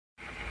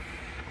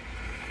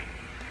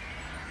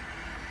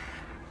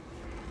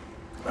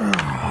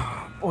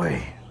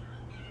Boy,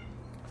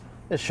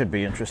 this should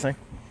be interesting.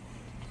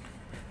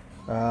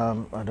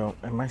 Am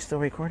I still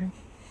recording?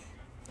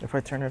 If I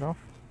turn it off?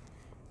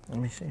 Let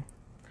me see.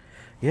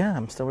 Yeah,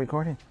 I'm still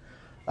recording.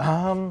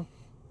 Hello,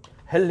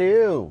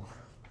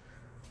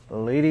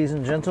 ladies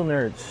and gentle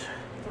nerds,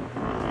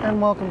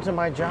 and welcome to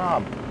my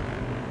job.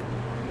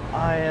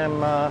 I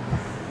am,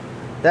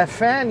 that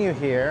fan you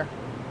hear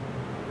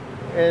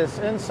is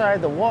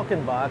inside the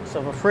walk-in box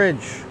of a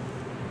fridge.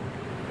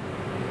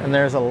 And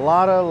there's a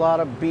lot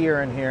of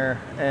beer in here,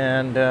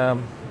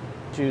 and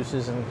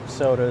juices and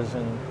sodas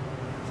and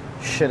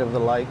shit of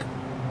the like.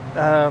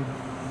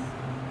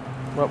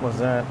 What was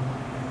that?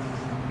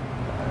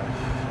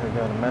 I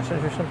got a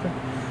message or something?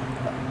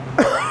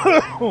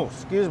 Oh,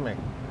 excuse me.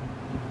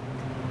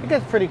 It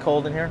gets pretty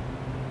cold in here.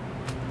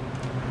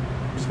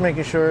 Just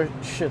making sure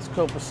shit's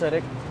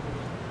copacetic.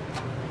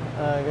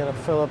 I gotta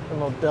fill up the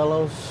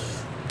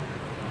Modelo's.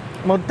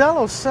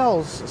 Modelo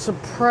sells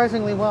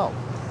surprisingly well.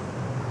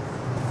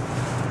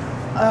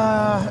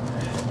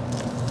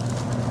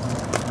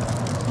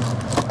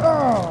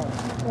 Oh,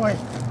 boy.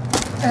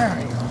 There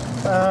we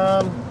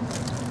go.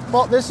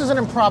 Well, this is an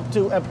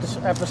impromptu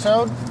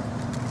episode.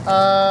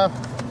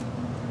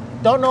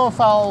 Don't know if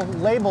I'll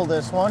label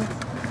this one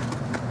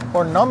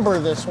or number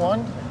this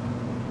one.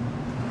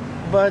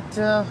 But,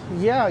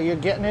 yeah, you're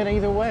getting it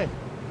either way,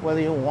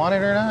 whether you want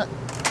it or not.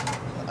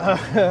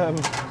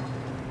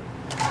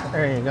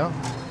 There you go.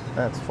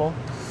 That's full.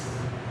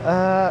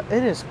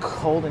 It is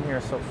cold in here,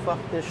 so fuck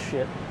this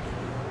shit.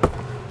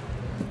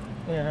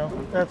 You know,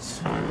 that's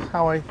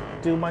how I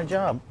do my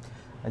job.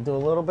 I do a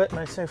little bit and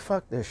I say,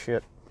 fuck this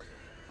shit.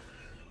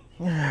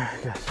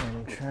 Got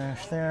some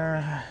trash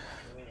there.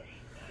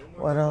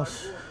 What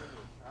else?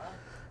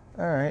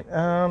 Alright,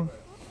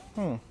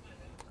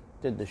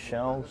 did the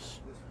shelves.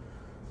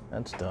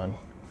 That's done.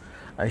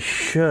 I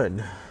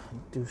should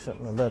do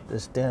something about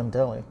this damn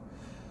deli.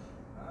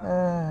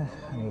 I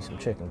need some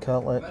chicken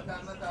cutlet,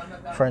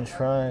 French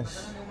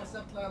fries.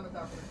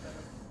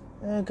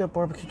 I got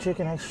barbecue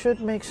chicken. I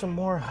should make some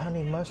more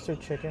honey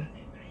mustard chicken.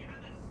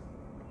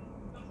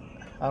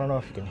 I don't know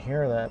if you can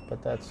hear that,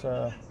 but that's,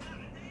 I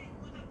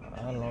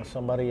don't know,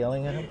 somebody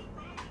yelling at him.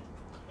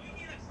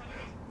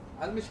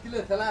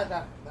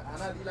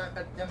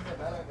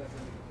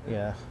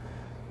 Yeah.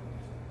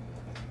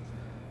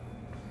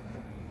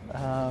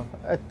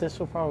 This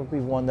will probably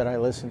be one that I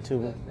listen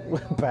to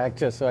back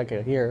just so I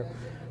can hear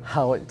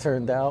how it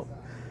turned out.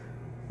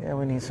 Yeah,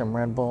 we need some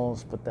Red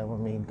Bulls, but that would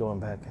mean going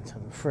back into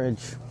the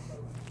fridge.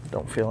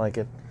 Don't feel like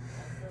it.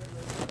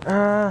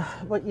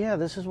 But yeah,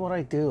 this is what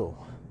I do.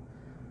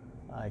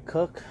 I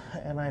cook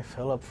and I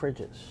fill up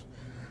fridges.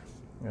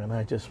 And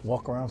I just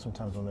walk around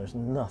sometimes when there's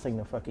nothing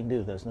to fucking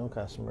do. There's no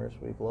customers.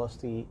 We've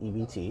lost the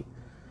EBT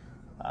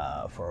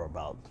for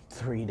about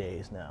 3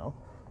 days now.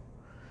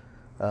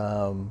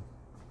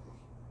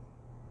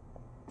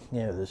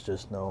 Yeah, there's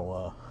just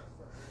no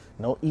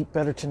eat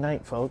better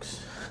tonight,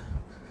 folks,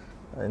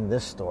 in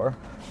this store.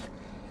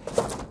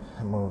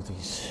 I move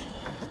these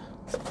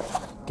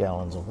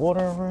gallons of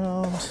water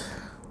around.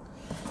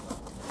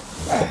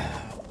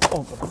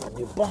 Open up a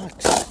new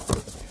box.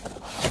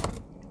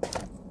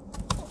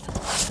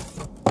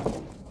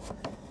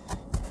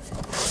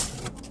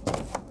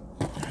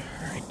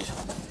 Alright.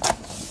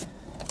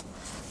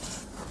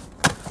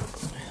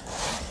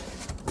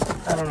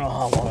 I don't know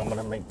how long I'm going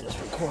to make this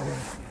recording,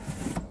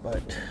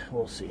 but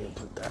we'll see. I'll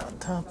put that on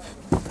top.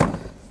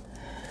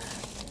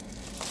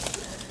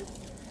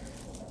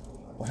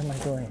 What am I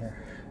doing here?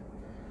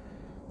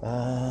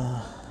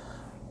 I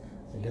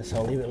guess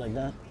I'll leave it like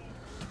that.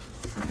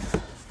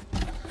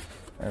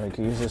 And we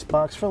can use this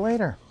box for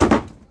later.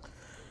 You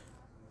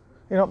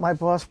know, my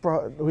boss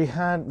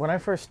when I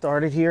first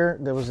started here,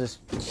 there was this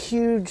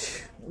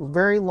huge,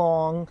 very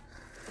long,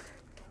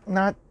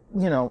 not,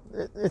 you know,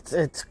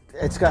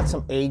 it's got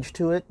some age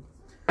to it,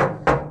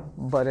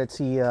 but it's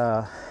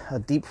a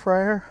deep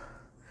fryer.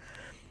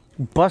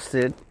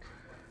 Busted.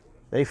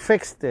 They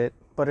fixed it,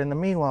 but in the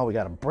meanwhile, we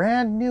got a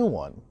brand new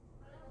one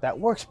that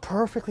works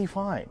perfectly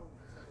fine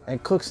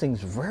and cooks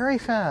things very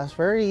fast,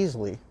 very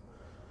easily.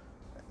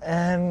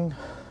 And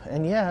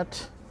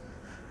yet,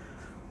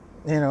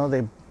 you know,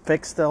 they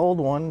fixed the old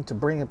one to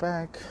bring it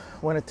back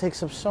when it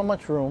takes up so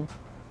much room.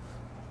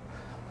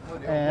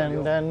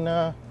 And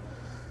then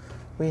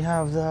we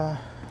have the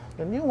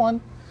new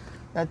one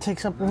that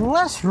takes up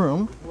less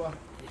room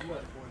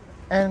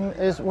and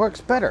works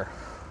better.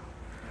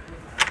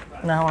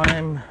 Now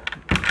I'm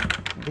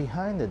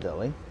behind the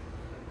deli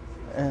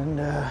and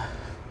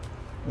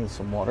need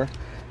some water.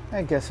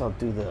 I guess I'll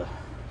do the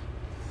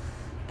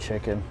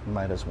chicken,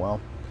 might as well.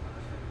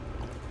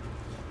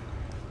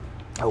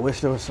 I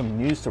wish there was some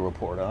news to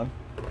report on,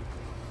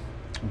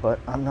 but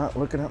I'm not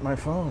looking at my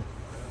phone.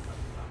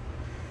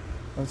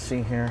 Let's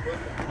see here.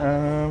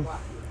 Oh,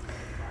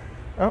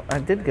 I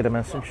did get a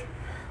message.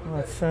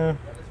 Let's,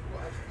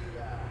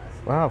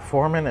 wow,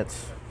 4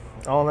 minutes.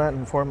 All that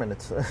in 4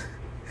 minutes.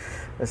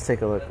 Let's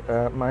take a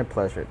look. My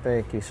pleasure.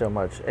 Thank you so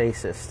much.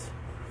 Acist.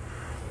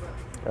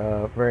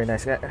 Very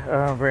nice guy.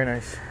 Very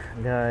nice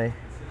guy.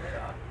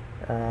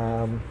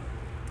 Um,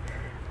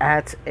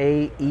 at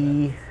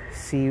AECYST,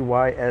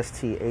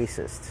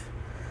 Acist.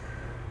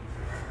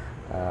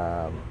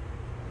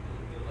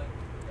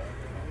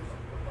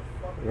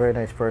 Very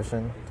nice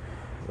person,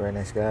 very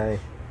nice guy.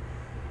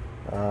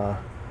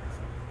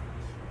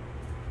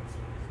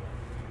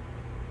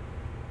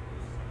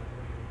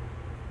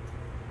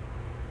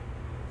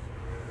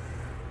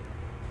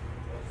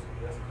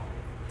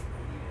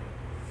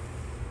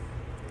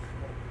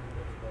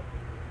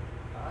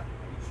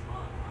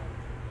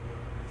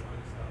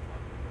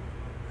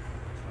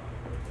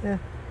 Yeah.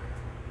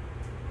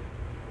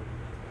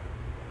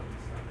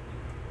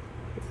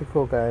 He's a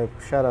cool guy.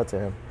 Shout out to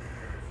him.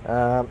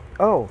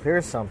 Oh,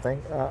 here's something.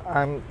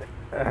 I'm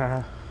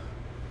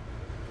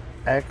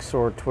X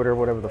or Twitter,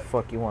 whatever the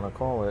fuck you want to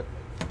call it,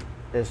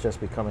 is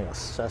just becoming a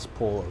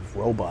cesspool of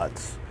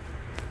robots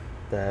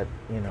that,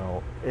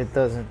 it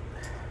doesn't,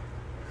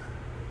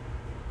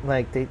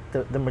 like,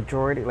 the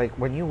majority, like,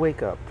 when you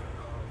wake up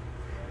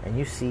and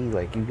you see,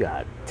 like, you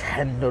got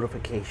 10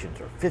 notifications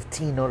or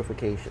 15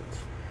 notifications,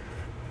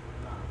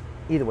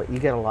 either way, you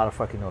get a lot of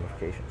fucking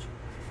notifications.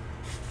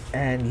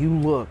 And you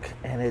look,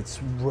 and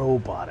it's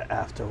robot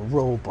after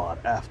robot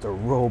after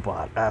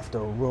robot after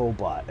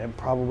robot, and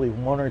probably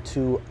one or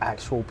two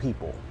actual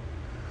people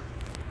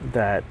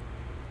that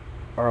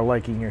are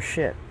liking your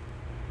shit.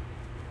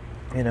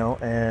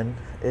 And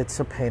it's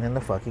a pain in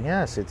the fucking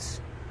ass.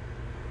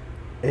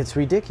 It's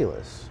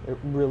ridiculous. It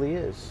really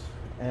is.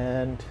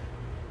 And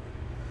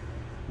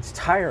it's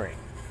tiring.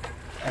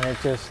 And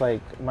it's just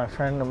like my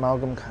friend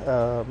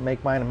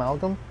Make Mine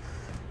Amalgam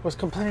was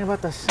complaining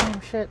about the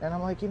same shit, and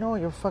I'm like,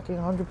 you're fucking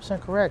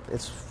 100% correct.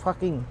 It's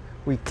fucking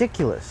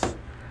ridiculous.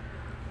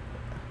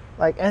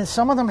 Like, and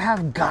some of them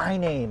have guy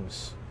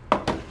names,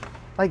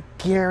 like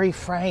Gary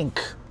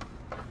Frank,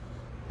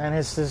 and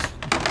it's this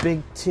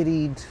big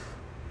tittied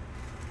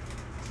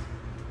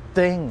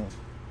thing,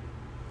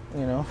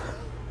 not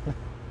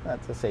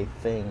to say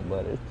thing,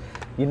 but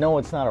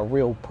it's not a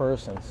real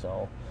person,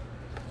 so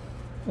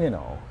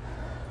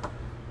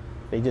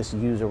they just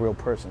use a real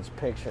person's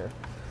picture.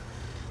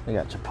 They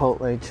got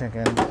Chipotle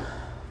chicken.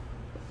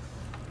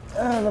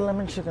 The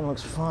lemon chicken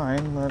looks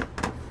fine, but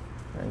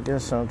I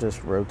guess I'll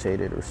just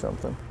rotate it or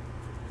something.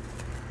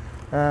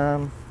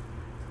 Yeah,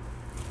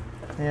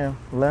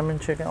 lemon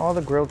chicken, all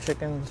the grilled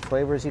chicken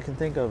flavors you can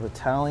think of.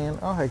 Italian.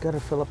 Oh, I gotta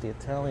fill up the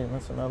Italian.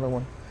 That's another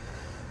one.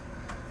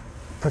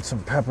 Put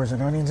some peppers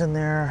and onions in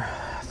there.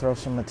 Throw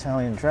some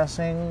Italian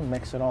dressing.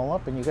 Mix it all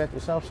up, and you got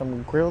yourself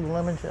some grilled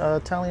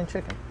Italian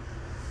chicken.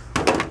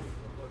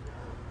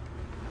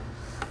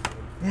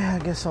 Yeah, I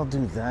guess I'll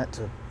do that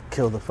to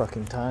kill the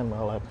fucking time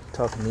while I'm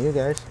talking to you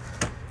guys.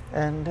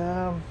 And,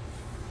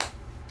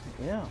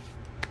 yeah.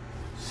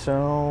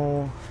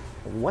 So,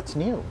 what's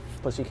new,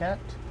 Pussycat?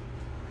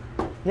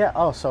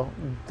 Yeah, so,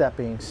 that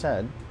being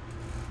said,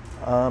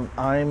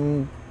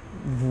 I'm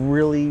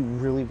really,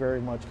 really very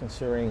much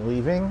considering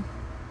leaving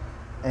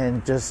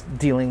and just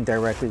dealing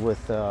directly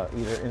with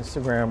either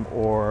Instagram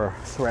or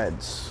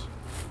Threads.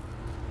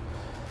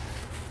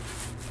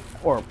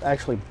 Or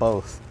actually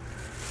both.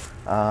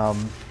 I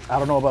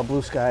don't know about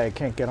Blue Sky. I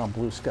can't get on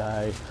Blue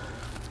Sky.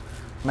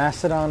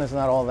 Mastodon is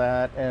not all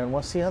that. And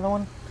what's the other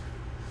one?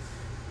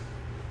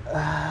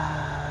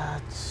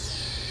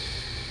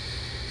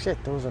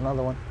 Shit, there was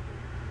another one.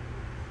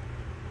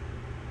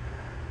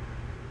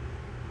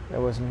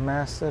 There was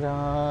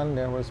Mastodon.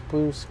 There was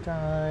Blue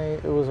Sky.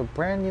 It was a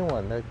brand new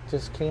one that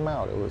just came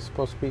out. It was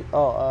supposed to be...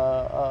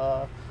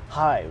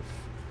 Hive.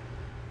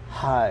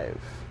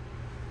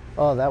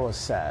 Oh, that was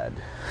sad.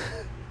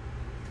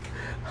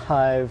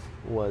 Hive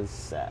was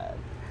sad.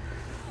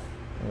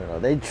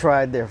 They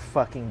tried their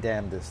fucking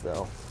damnedest,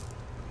 though.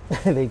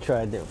 They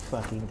tried their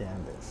fucking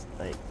damnedest.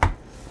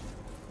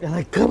 They're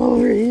like, come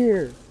over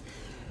here.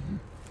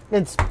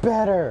 It's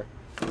better.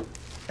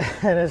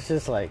 And it's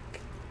just like,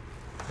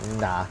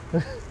 nah.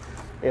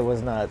 It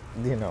was not,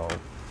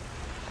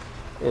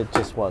 it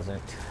just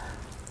wasn't,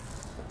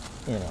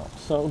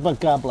 So, but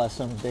God bless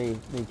them. They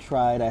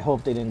tried. I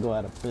hope they didn't go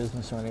out of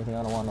business or anything.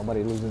 I don't want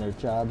nobody losing their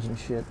jobs and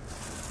shit.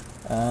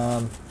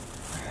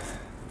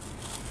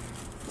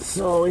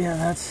 So yeah,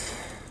 that's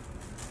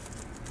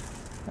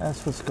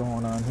what's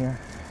going on here.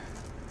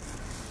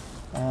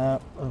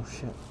 Oh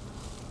shit.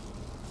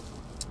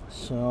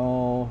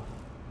 So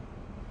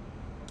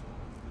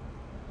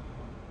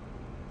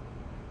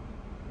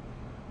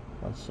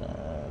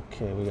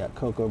okay, we got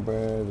cocoa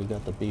bread, we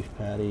got the beef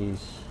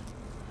patties,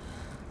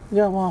 we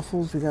got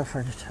waffles, we got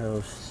French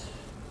toast.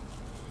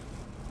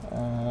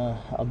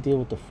 I'll deal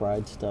with the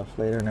fried stuff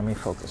later. Let me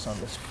focus on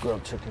this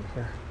grilled chicken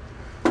here.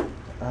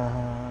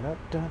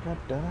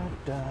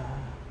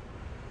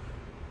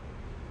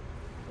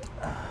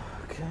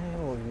 Okay,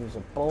 we'll use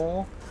a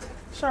bowl.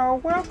 So,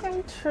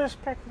 welcome to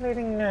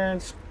Speculating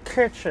Nerd's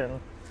Kitchen.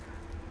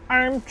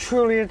 I'm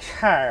Julia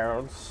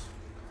Childs.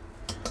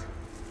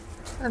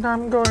 And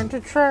I'm going to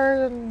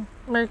try and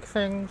make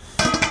things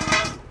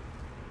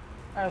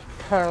as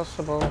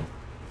possible.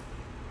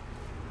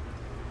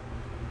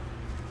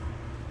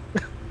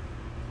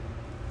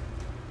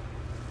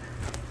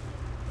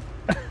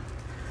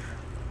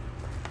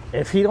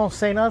 If he don't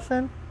say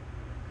nothing,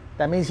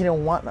 that means he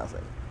don't want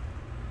nothing.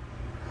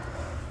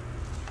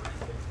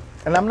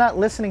 And I'm not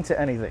listening to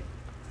anything.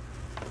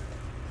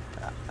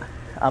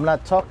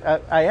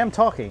 I am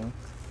talking,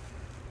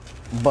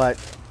 but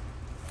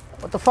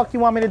what the fuck you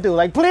want me to do?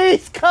 Like,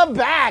 please come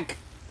back.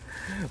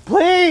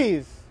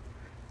 Please.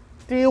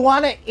 Do you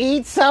want to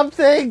eat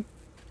something?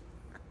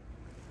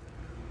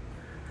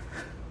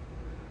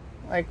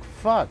 Like,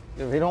 fuck.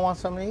 If he don't want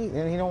something to eat,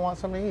 then he don't want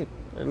something to eat.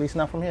 At least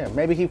not from here.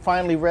 Maybe he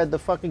finally read the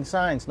fucking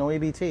signs. No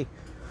EBT.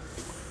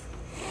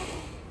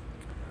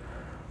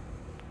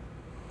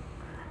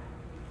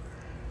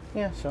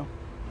 Yeah, so.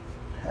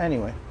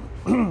 Anyway.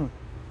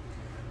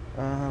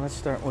 Let's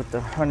start with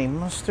the honey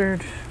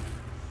mustard.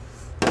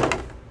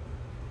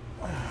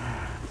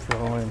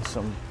 Throw in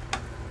some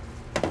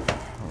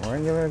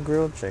regular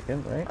grilled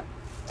chicken, right?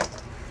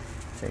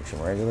 Take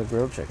some regular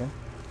grilled chicken.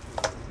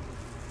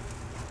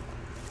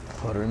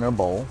 Put it in a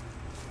bowl.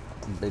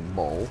 A big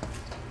bowl.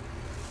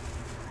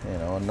 You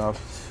know, enough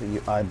so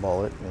you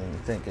eyeball it and you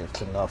think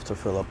it's enough to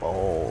fill up a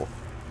whole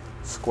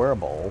square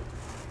bowl.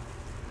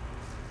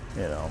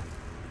 You know,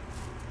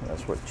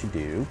 that's what you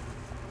do.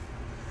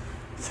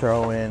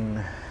 Throw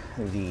in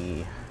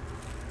the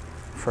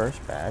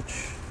first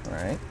batch,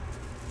 right?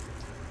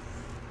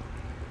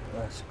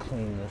 Let's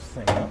clean this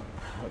thing up.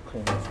 I'll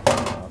clean this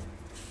thing up.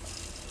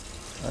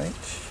 Right?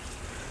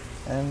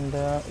 And,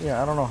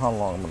 yeah, I don't know how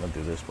long I'm going to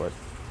do this, but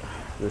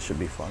this should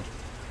be fun.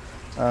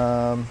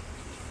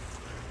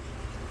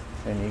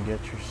 And you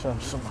get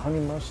yourself some honey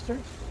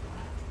mustard.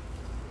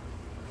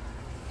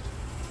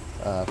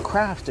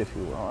 Kraft, if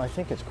you will. I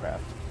think it's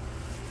Kraft.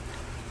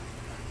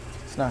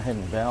 It's not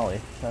Hidden Valley,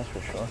 that's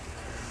for sure.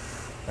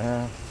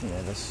 Yeah,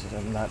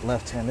 I'm not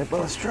left-handed, but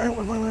let's try it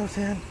with my left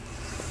hand.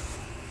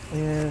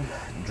 Yeah,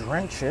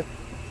 drench it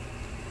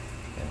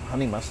in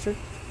honey mustard.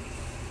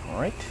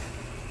 All right.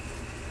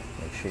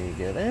 Make sure you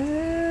get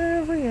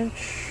every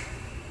inch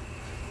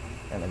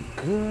and a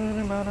good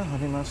amount of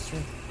honey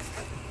mustard.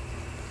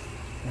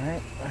 All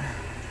right.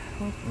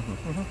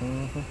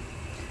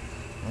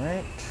 All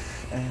right,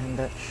 and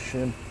that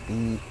should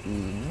be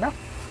enough.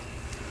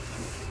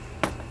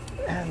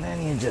 And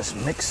then you just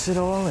mix it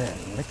all in.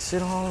 Mix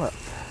it all up.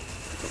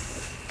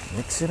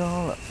 Mix it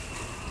all up.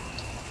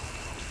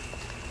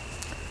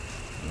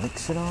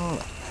 Mix it all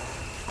up.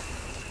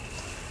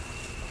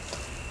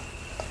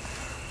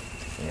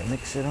 You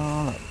mix it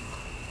all up.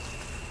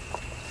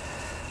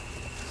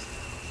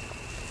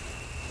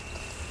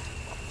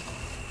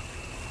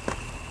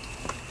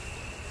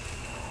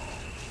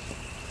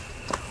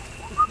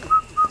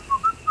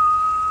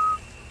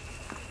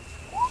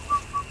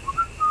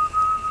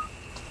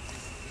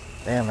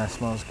 Damn, that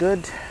smells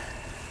good.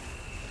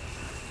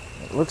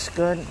 It looks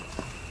good.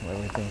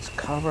 Everything's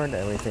covered.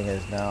 Everything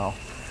is now.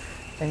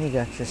 And you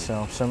got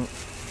yourself some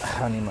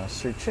honey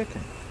mustard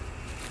chicken.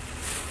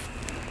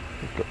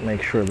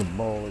 Make sure the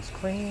bowl is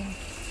clean.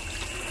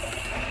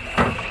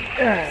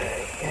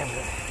 Alright,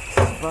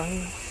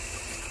 fun.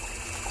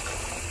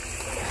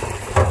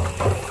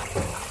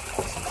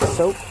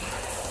 Soap.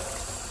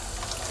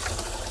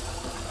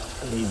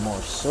 Need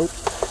more soap.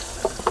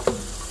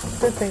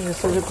 Good thing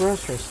this is a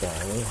grocery store.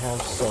 We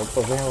have soap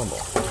available.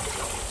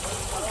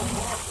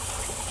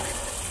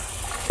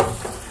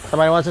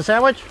 Somebody wants a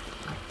sandwich?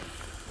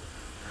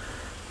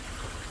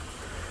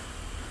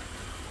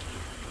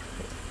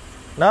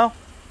 No? I'm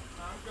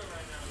good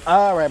right now.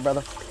 All right,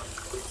 brother.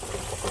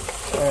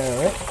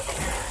 All right.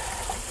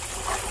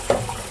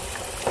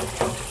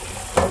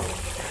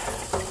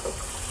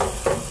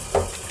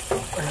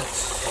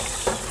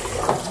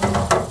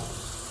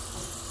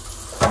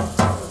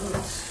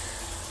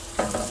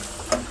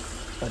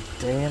 A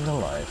day in the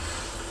life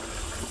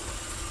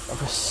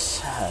of a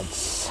sad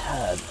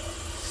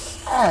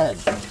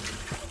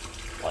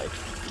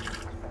life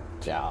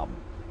job.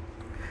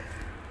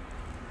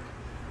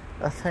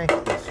 A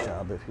thankless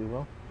job, if you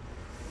will.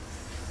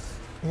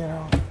 You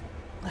know.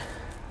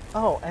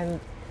 Oh, and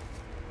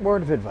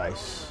word of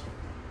advice.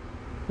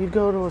 You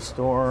go to a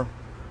store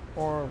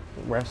or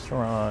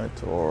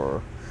restaurant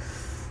or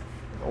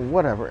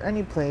whatever,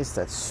 any place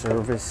that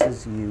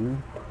services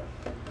you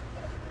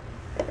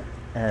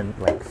and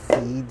like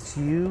feeds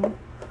you,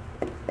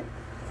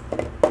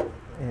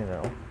 you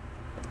know,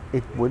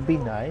 it would be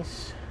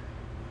nice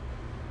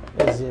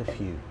as if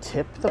you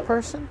tip the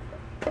person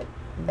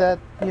that,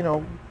 you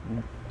know,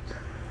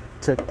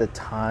 took the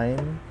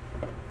time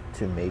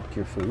to make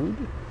your food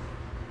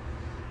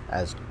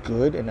as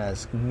good and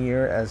as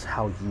near as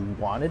how you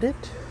wanted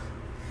it,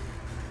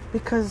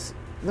 because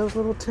those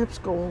little tips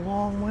go a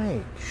long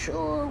way.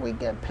 Sure, we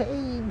get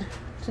paid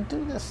to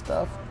do this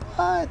stuff,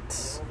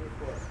 but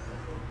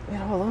you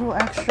know, a little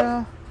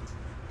extra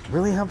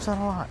really helps out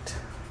a lot.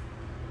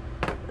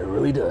 It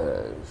really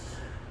does.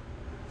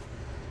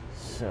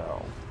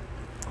 So,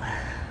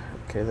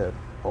 okay, the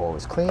bowl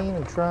is clean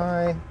and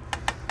dry.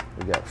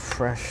 We got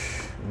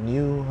fresh,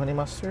 new honey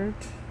mustard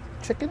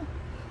chicken.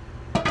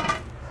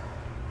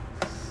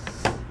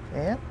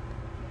 And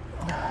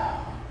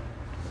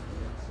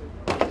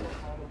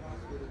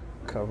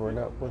Cover it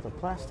up with a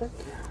plastic.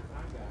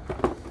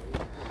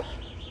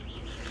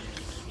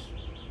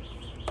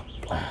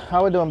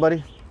 How we doing, buddy?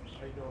 How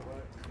you doing,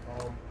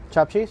 man?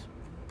 Chopped cheese?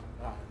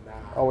 Nah.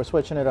 Oh, we're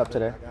switching it up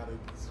today. I gotta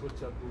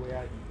switch up the way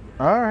I eat.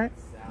 All right.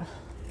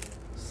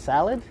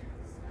 Salad?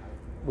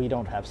 We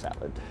don't have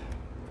salad.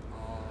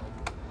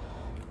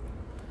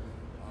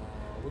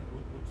 What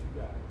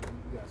you got?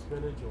 You got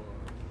spinach or?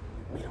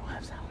 We don't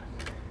have salad.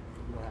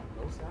 You don't have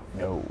no salad?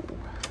 No.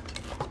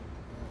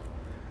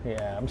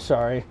 Yeah, I'm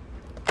sorry.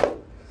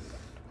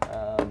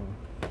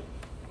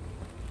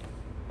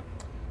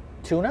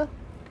 Tuna?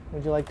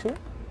 Would you like tuna?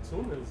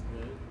 Tuna is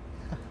good.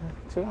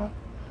 Tuna?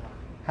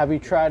 Have you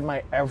tried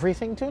my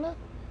everything tuna?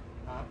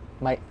 Huh?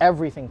 My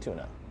everything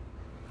tuna.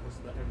 What's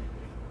the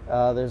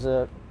everything? There's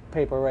a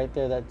paper right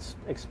there that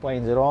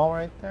explains it all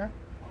right there.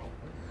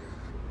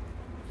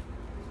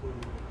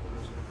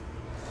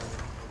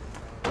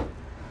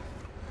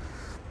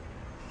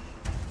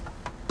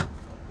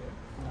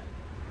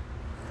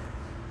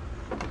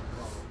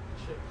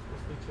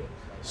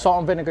 Salt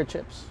and vinegar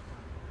chips.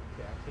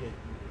 Okay, I can't eat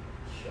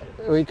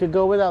chips. We could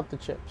go without the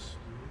chips.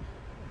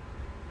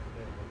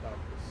 And without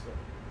the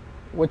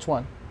sauce. Which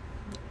one?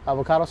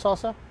 Avocado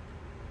salsa?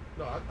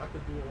 No, I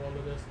could do all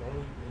of this. The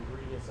only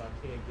ingredients I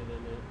can't get in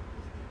it is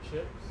the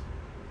chips.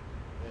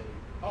 And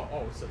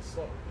it says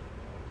salt.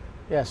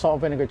 Okay. Yeah, salt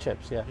and vinegar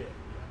chips, yeah. Yeah, I can't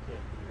do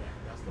that.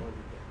 That's the only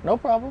thing. No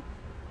problem.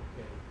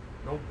 Okay.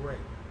 No bread.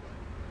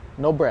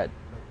 No bread. No bread.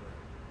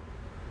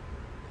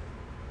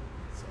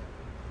 So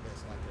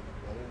that's like in a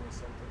bowl or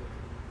something.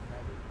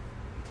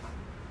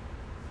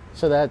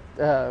 So that,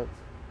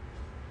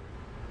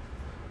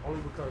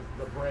 Only because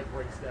the bread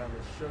breaks down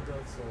the sugar,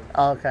 so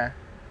okay.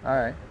 All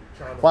right. I'm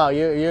trying to Wow,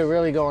 you're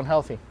really going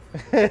healthy.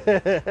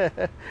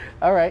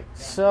 All right.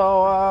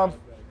 So,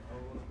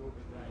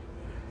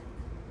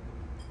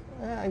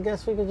 yeah, I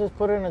guess we could just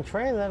put it in a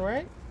tray then,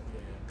 right?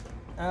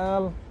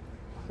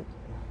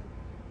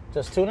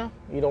 Just tuna?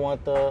 You don't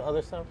want the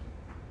other stuff?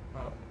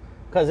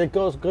 Because it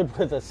goes good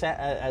with as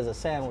a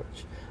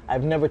sandwich.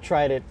 I've never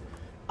tried it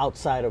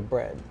outside of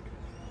bread.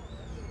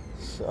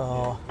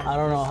 So, I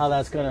don't know how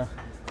that's going to...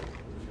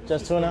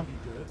 Just tuna?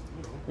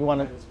 You want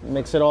to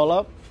mix it all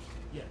up?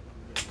 Yeah.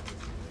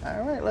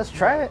 All right, let's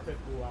try it.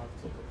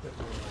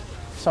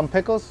 Some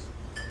pickles?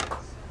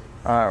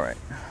 All right.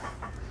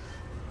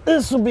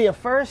 This will be a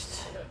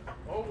first.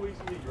 Always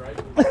me, right?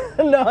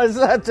 No, it's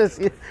not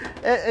just you.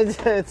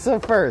 It's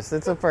a first.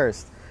 It's a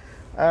first.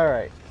 All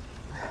right.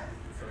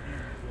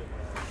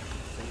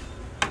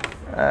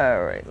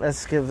 All right,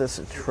 let's give this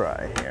a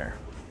try here.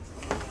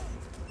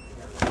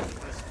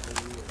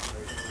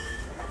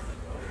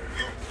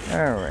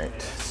 All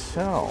right,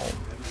 so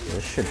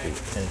this should be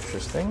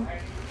interesting.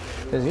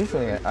 Because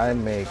usually I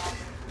make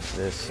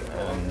this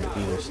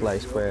either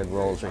sliced bread,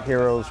 rolls, or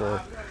heroes,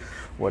 or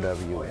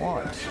whatever you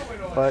want.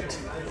 But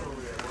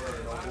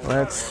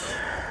let's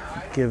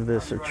give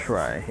this a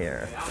try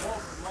here.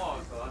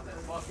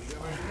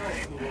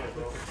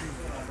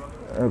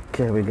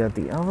 Okay, we got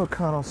the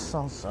avocado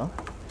salsa.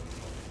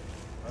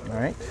 All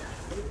right.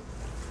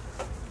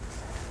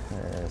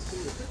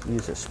 Let's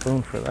use a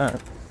spoon for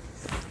that.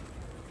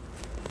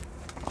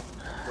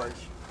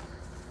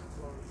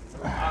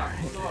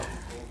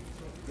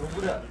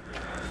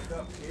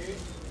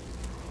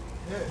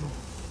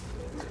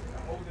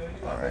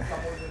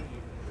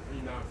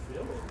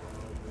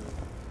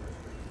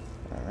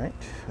 All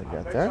right, we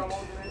got that.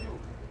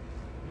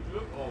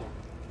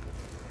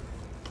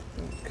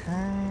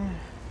 Okay.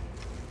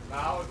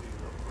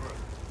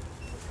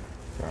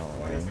 Throw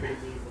in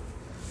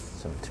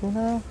some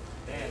tuna.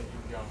 Damn, you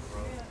young,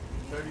 bro.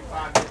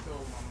 35 years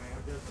old, my man.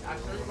 I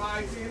show you my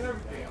ID and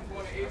everything. I'm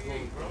going to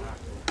 88, bro.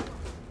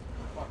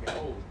 I'm fucking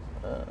old.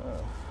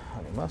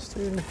 Honey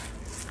mustard.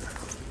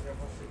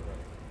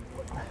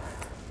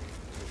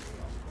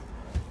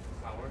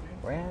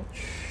 Ranch.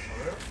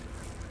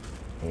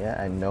 Yeah,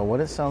 I know what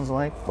it sounds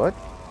like, but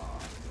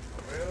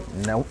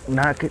no,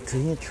 knock it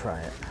till you try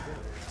it.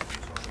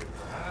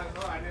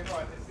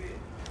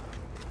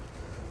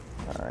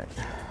 All right.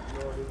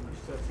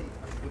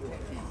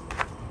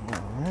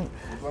 All right.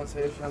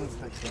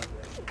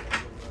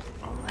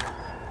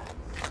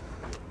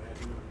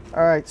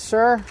 All right,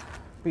 sir.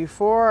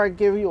 Before I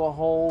give you a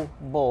whole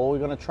bowl, we're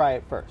gonna try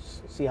it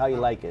first. See how you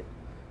like it.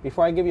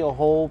 Before I give you a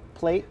whole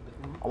plate,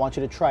 I want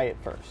you to try it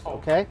first,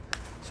 okay?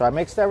 So I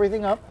mixed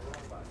everything up.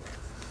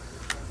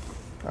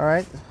 All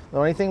right. The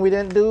only thing we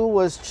didn't do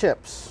was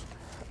chips.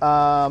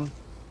 Yeah.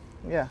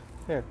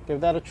 Here, give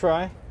that a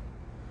try.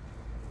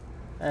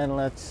 And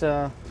let's.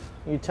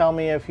 You tell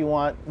me if you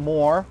want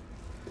more,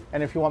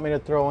 and if you want me to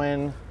throw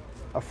in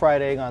a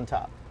fried egg on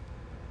top.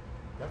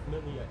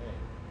 Definitely an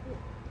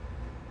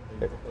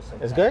egg.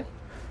 It's good?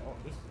 Oh,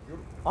 this is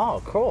beautiful.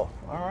 Oh, cool.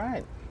 All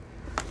right.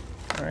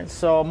 All right.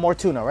 So more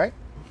tuna, right?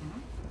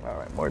 All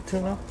right. More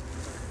tuna.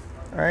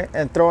 All right.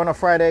 And throw in a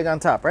fried egg on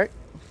top, right?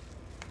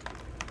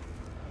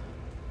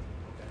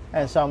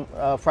 And some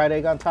fried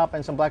egg on top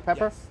and some black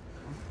pepper? Yes.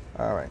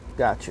 All right.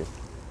 Got you.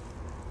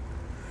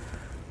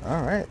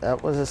 All right.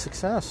 That was a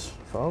success,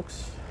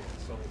 folks.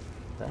 So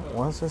That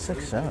was a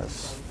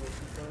success.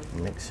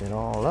 Mix it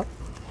all up.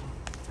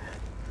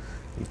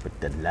 You put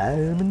the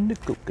lime in the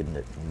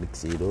coconut,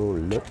 mix it all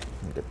up.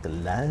 You got the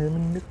lime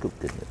in the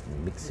coconut,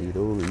 mix it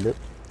all up.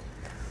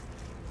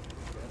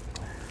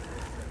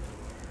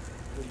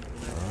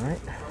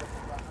 Alright.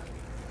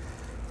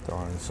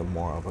 Throw in some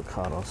more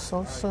avocado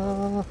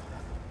salsa.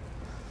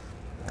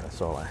 That's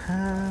all I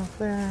have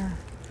there.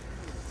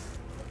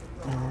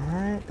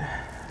 Alright.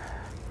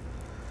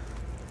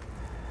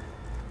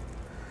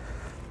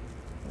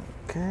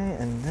 Okay,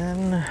 and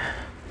then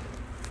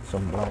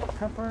some black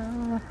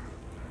pepper.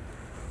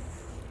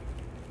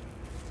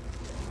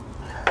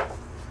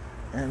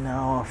 And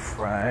now a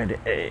fried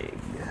egg.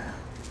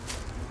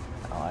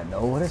 Now I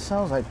know what it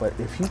sounds like, but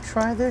if you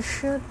try this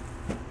shit,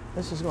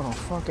 this is gonna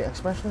fucking,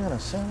 especially on a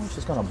sandwich,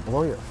 it's gonna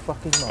blow your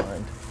fucking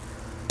mind.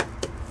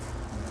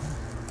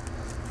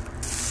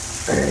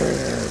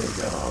 There we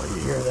go,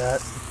 you hear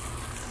that?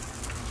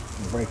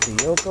 Break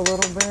the yolk a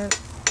little bit.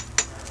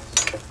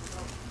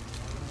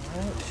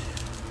 Alright.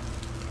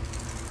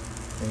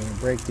 Then you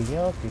break the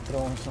yolk, you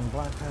throw in some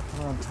black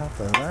pepper on top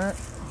of that.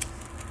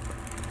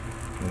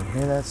 You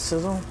hear that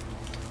sizzle?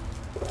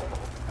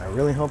 I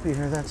really hope you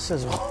hear that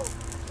sizzle.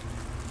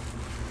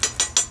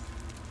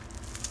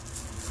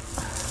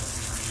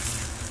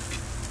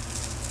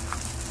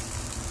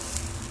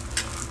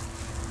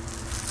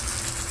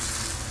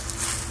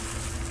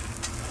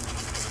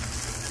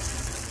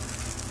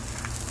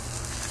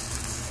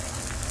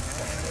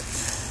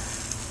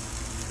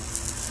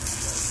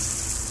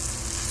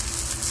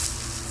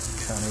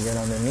 Trying to get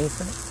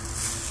underneath it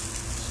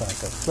so I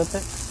can flip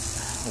it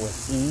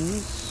with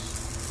ease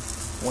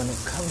when it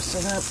comes to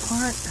that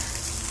part.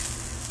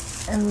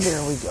 And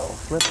there we go,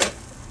 flip it.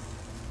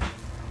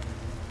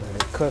 Let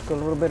it cook a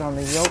little bit on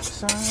the yolk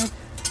side.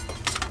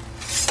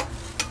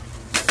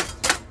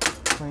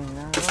 Clean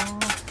that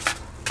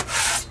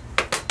off.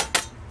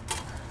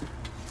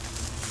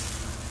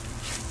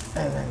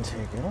 And then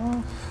take it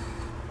off.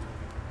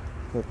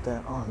 Put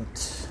that on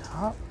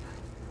top.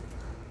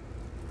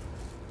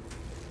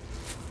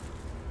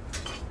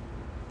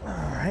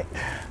 Alright.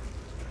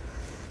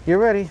 You're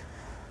ready.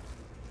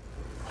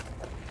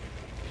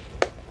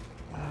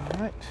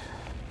 Alright.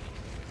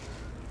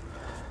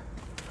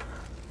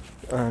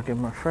 Get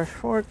my fresh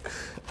fork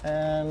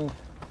and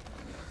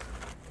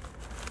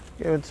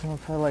give it to him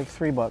for like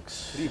 $3.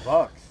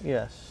 $3?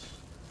 Yes.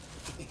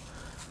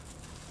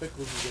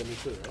 Pickles you get me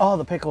too, right? Oh,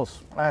 the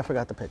pickles. I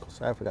forgot the pickles.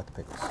 How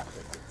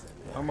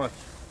much?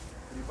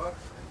 $3?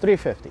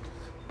 $3.50.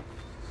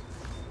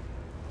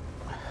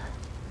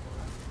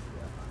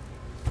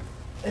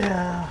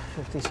 Yeah,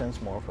 50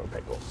 cents more for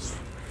pickles.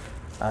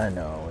 I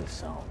know it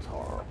sounds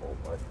horrible,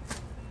 but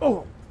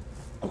oh,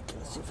 okay.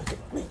 Let's see if I can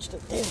reach the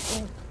damn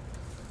thing.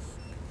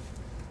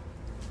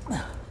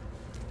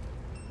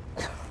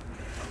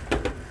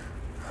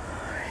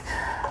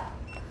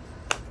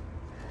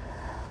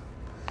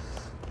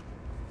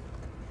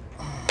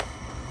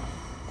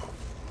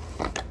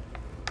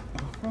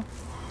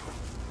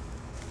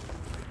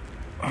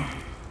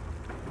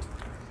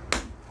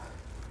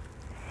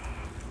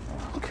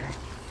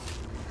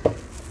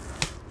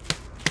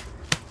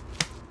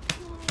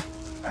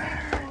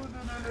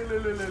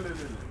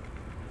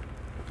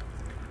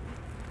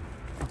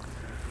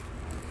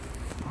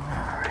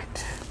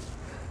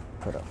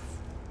 Put up.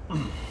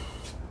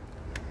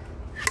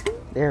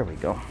 There we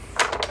go.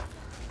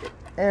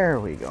 There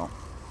we go.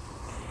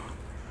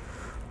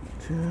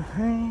 2,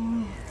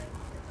 3,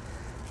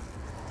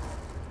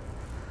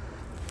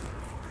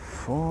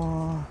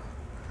 4,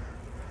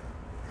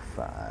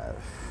 5,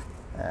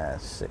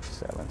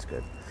 6, 7's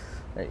good.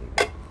 There you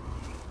go.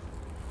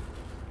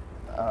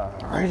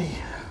 Alrighty.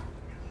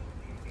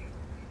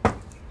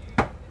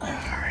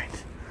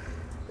 Alright.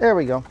 There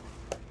we go.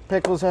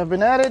 Pickles have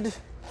been added.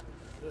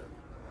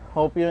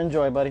 Hope you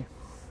enjoy, buddy.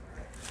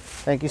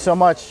 Thank you so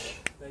much.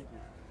 Thank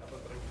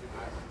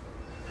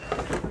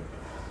you.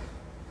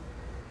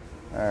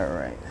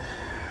 Alright.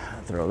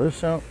 Throw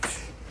this out.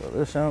 Throw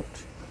this out.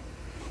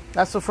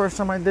 That's the first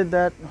time I did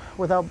that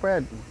without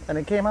bread. And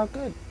it came out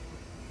good.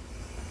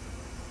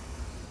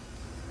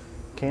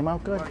 Came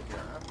out good.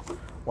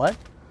 What?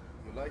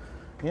 You like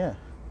it? Yeah.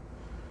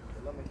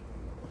 You love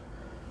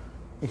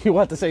it? You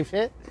want the same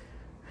shit?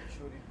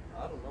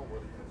 I don't know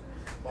what it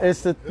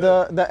is. It's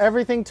the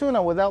everything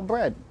tuna without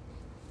bread.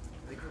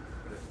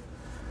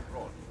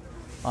 Roll.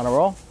 On a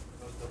roll?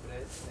 The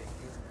bread, thank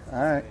you.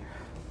 Alright.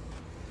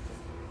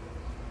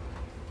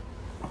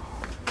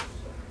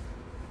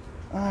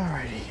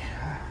 Alrighty.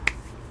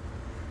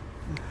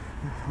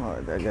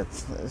 Alright, I got.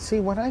 See,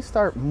 when I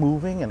start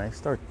moving and I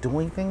start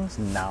doing things,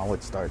 now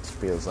it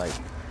feels like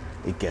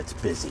it gets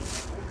busy.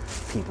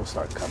 People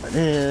start coming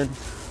in.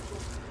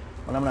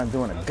 When I'm not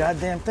doing a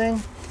goddamn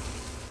thing,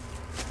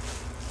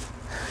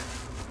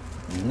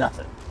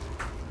 nothing.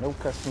 No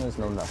customers,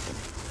 no nothing.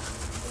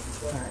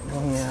 Alright,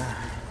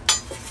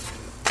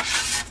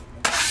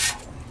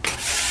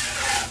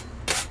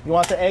 you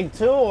want the egg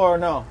too, or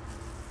no?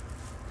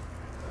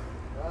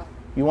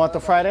 You want the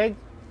fried egg?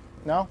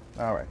 No?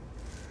 Alright.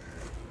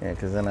 Yeah,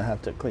 because then I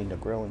have to clean the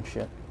grill and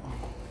shit.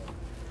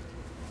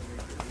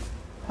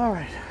 All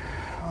right,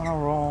 on a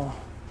roll,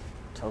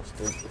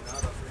 toasted.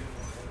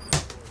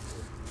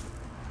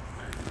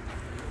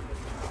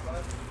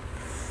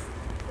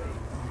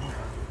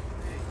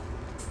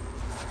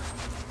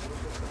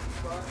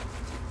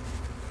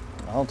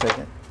 I'll take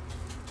it.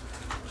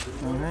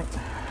 All right,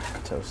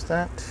 toast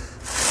that.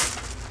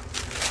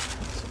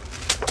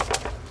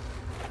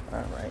 All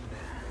right.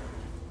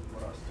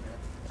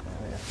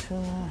 We got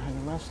tuna,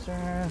 honey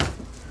mustard.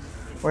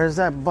 Where's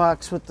that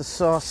box with the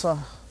salsa?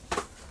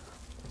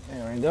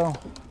 There we go.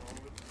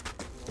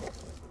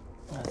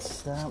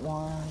 That's that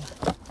one.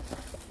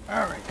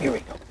 All right, here we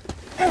go.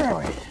 All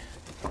right.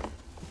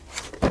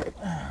 All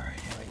right,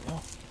 here we go.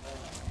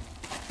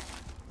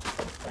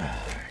 All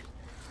right.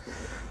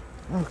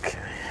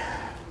 Okay.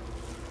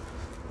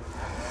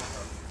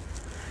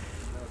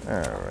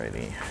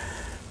 Alrighty.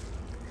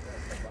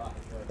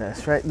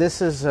 That's right.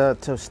 This is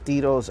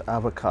Tostitos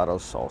avocado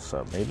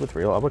salsa, made with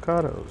real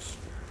avocados.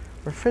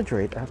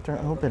 Refrigerate after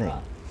opening.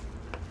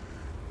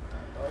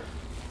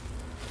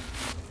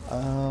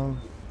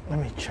 Let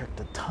me check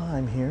the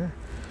time here.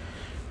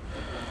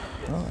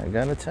 Oh, I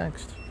got a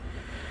text.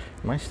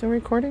 Am I still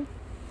recording?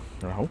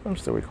 I hope I'm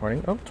still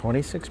recording. Oh,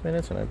 26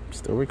 minutes and I'm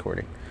still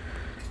recording.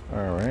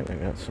 All right, I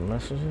got some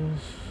messages.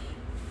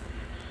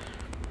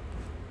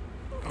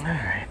 All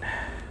right.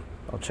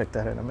 I'll check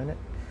that in a minute.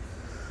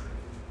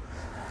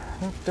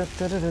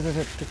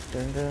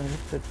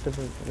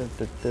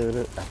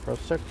 Afro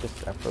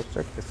circus, Afro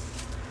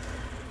circus.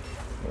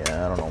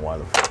 Yeah, I don't know why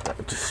the fuck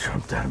that just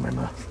jumped out of my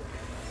mouth.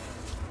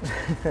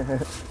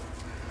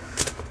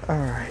 All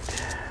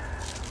right.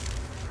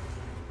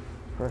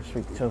 First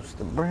we toast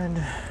the bread,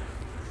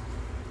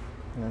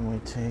 and then we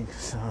take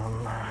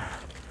some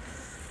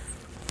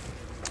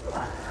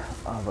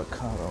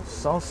avocado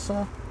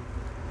salsa,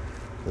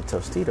 the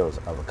Tostitos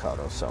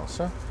avocado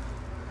salsa.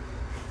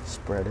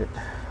 Spread it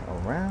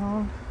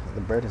around.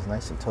 The bread is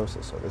nice and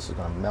toasted, so this is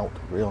going to melt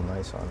real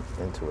nice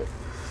into it.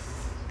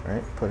 All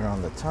right, put it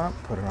on the top,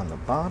 put it on the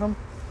bottom.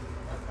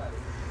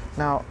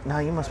 Now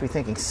you must be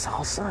thinking,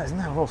 salsa, isn't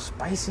that a little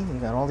spicy? You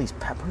got all these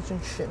peppers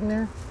and shit in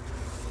there.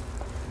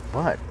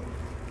 But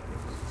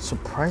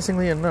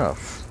surprisingly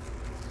enough,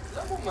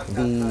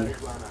 the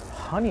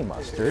honey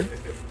mustard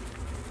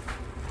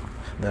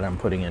that I'm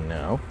putting in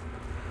now,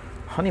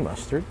 honey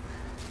mustard,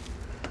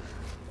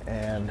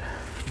 and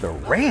the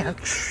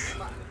ranch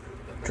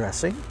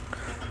dressing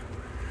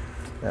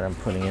that I'm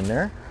putting in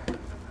there,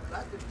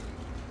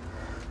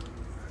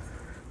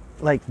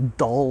 like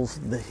dulls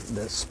the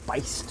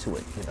spice to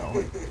it, you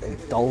know,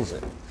 it dulls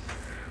it.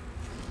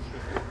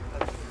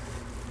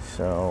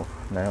 So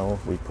now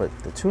we put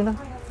the tuna.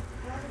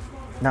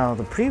 Now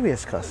the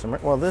previous customer,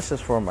 well, this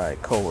is for my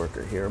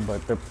coworker here,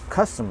 but the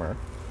customer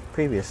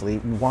previously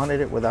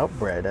wanted it without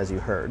bread, as you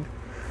heard,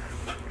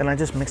 and I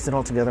just mixed it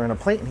all together in a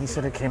plate, and he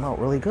said it came out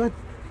really good.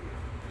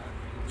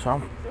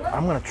 So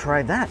I'm gonna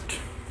try that.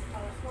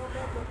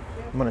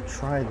 I'm gonna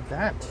try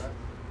that.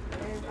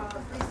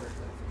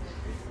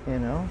 You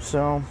know,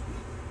 so.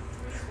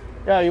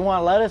 Yeah, you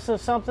want lettuce or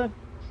something?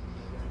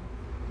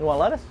 You want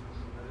lettuce?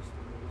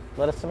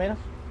 Lettuce, tomatoes?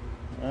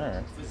 All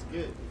right. It's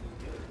good.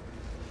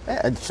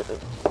 Yeah,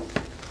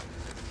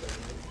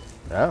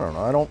 I don't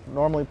know. I don't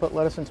normally put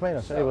lettuce and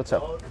tomatoes. Hey, what's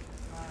up? All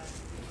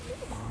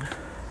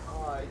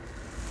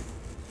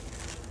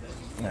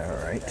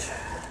right.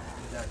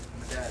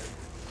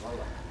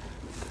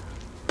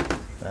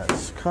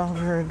 That's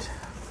covered.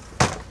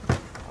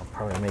 I'll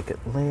probably make it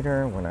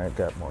later when I've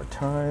got more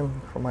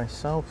time for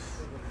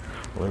myself.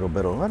 A little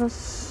bit of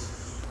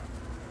lettuce.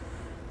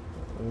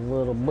 A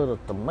little bit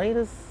of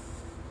tomatoes.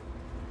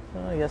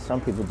 I guess some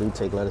people do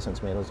take lettuce and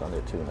tomatoes on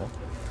their tuna.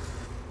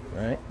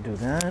 Right, do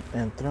that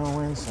and throw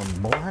in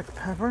some black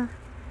pepper.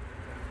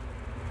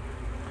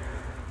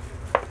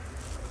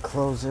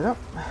 Close it up.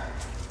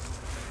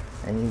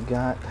 And you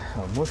got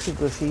a mushy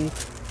gushy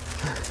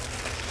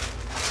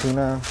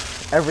tuna,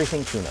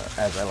 everything tuna,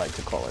 as I like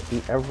to call it.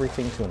 The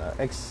everything tuna,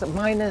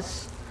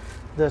 minus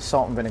the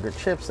salt and vinegar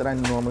chips that I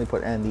normally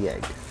put and the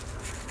egg.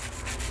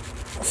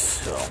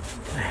 So,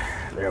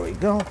 there we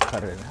go.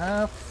 Cut it in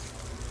half.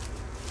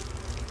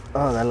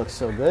 Oh, that looks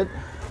so good.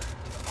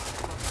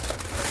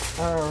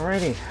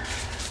 Alrighty.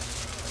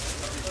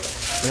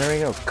 There we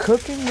go.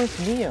 Cooking with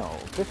Neo.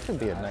 This should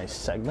be a nice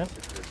segment.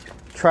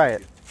 Try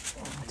it.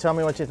 Tell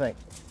me what you think.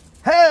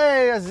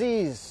 Hey,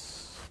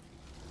 Aziz.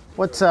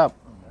 What's up?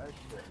 That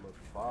shit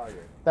looks fire.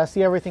 That's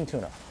the everything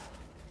tuna.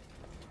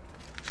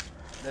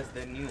 That's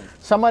the new.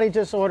 Somebody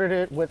just ordered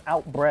it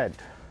without bread.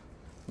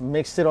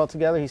 Mixed it all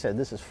together. He said,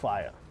 this is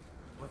fire.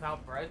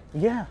 Without bread?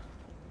 Yeah.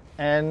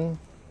 And,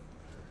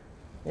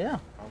 yeah.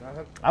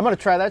 I'm going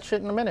to try that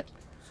shit in a minute.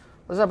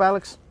 What's up,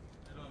 Alex?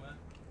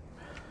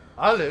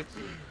 Alex?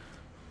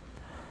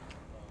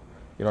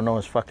 You don't know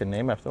his fucking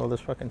name after all this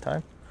fucking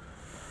time?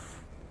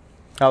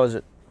 How is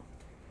it?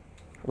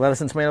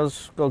 Lettuce and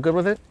tomatoes go good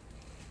with it?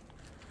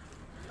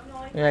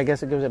 Yeah, I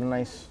guess it gives it a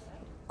nice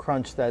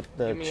crunch that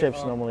the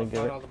chips normally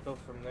give it. I'll bill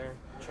from there.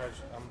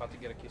 I'm about to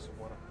get a case of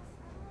water.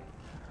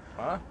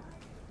 Huh?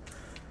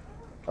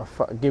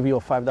 Give you a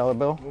 $5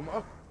 bill.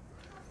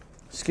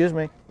 Excuse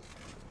me.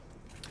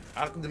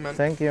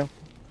 Thank you.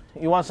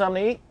 You want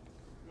something to eat?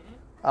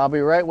 I'll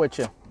be right with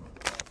you.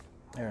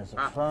 There's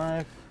a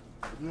 5.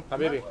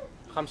 Habibi,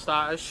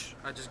 $15.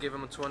 I just gave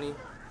him a 20.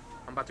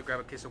 I'm about to grab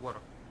a case of water.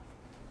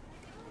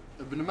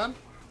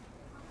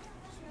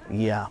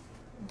 Yeah.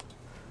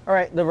 All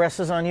right, the rest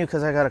is on you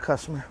because I got a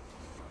customer.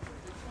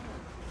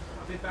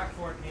 I'll be back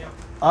for it, Neo.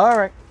 All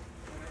right.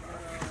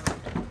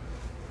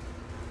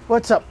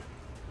 What's up?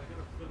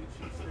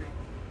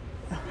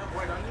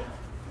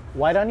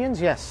 White onions?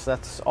 Yes,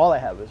 that's all I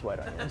have is white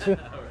onions.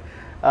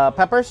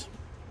 Peppers?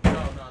 No,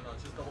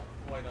 just the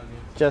white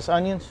onions. Just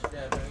onions?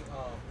 Yeah,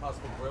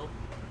 possible grill.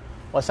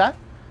 What's that?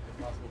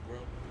 Possible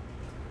grill.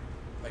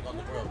 Like on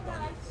the grill, the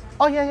onions.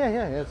 Oh,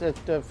 yeah. It's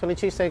Philly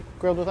cheesesteak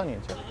grilled with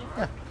onions.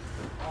 Yeah.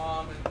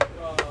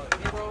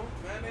 And hero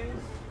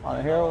mayonnaise. On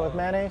a hero with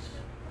mayonnaise?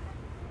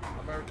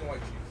 American white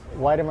cheese.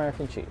 White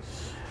American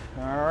cheese.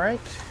 All right.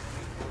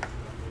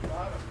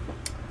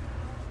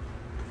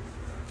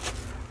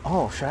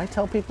 Oh, should I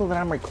tell people that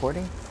I'm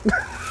recording?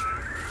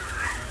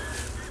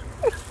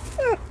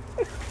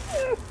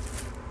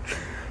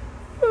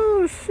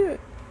 Oh, shit.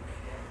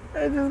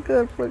 I just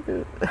got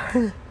fucking...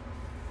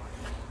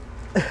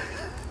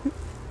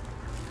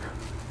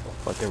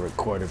 fucking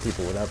recording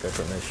people without their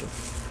permission.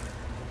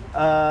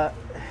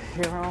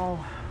 Hero,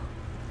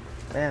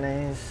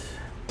 mayonnaise.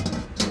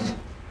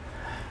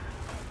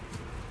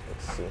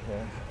 Let's see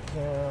here.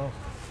 Hero.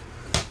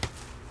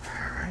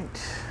 Alright.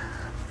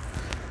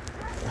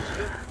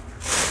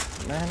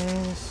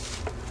 Mayonnaise.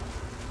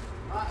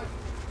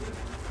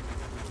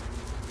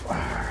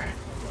 Alright.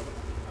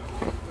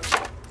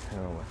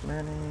 Hero with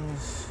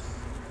mayonnaise.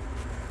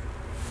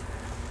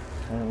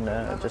 And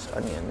just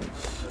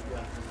onions.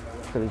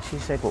 Philly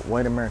cheesesteak with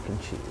white American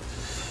cheese.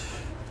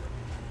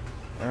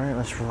 Alright,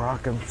 let's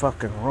rock and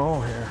fucking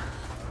roll here.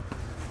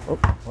 Oh,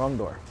 wrong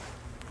door.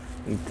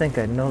 You'd think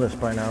I'd know this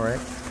by now,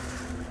 right?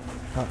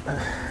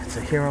 It's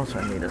a hero, so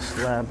I need a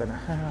slab and a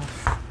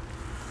half.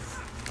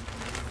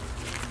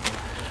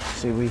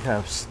 See, we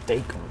have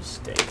steak on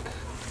steak.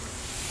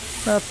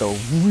 Not the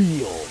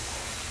real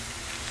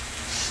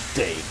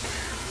steak.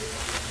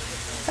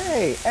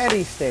 Hey,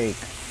 Eddie Steak.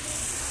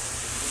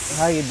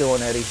 How you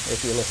doing, Eddie,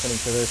 if you're listening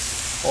to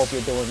this? Hope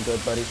you're doing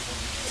good, buddy.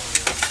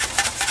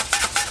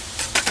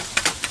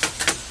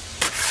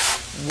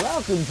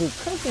 Welcome to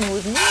Cooking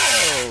with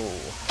Neo.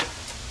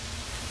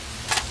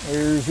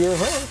 Here's your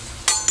host,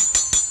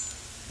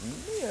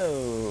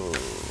 Neo.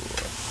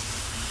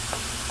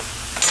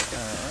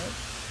 Alright.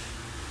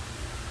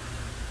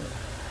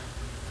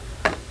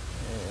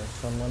 There's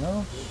someone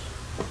else.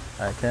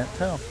 I can't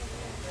tell.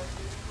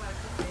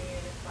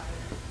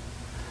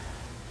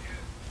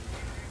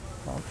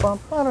 Bum,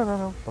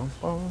 bum, bum,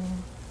 bum.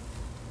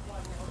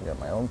 I got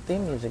my own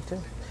theme music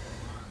too.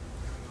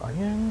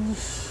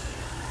 Onions.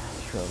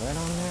 Throw that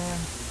on there.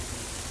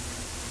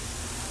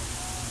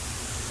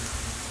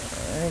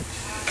 Alright.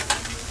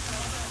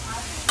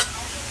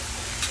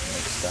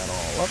 Mix that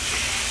all up.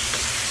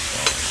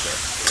 So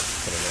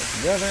just put it all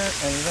together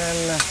and then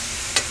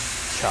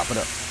chop it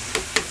up.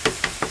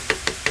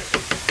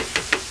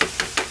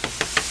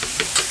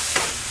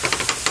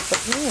 But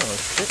you know,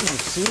 shouldn't you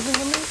season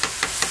the meat?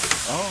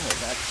 Oh,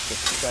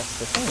 that's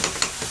the thing.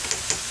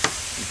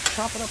 You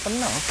chop it up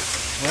enough,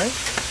 right?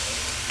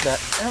 That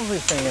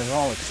everything is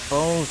all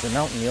exposed and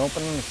out in the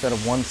open instead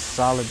of one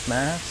solid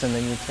mass, and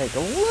then you take a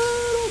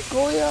little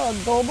Goya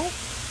adobo,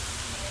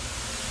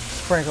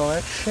 sprinkle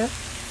that shit,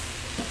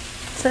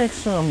 take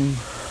some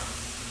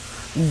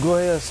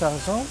Goya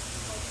sazon.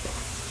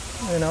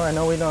 You know, I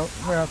know we're not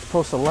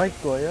supposed to like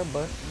Goya,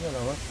 but you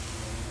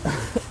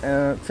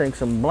know, take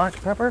some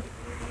black pepper.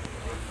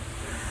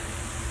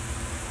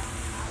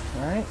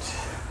 All right,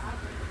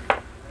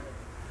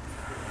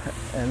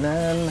 and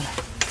then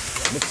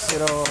mix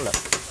it all up.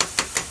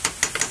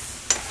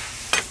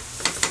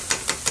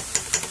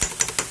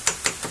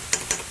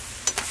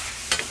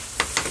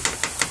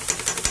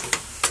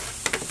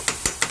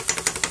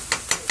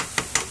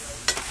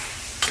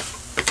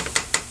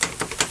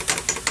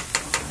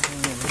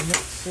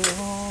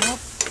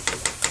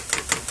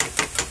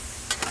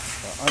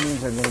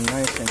 Onions are getting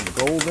nice and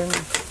golden.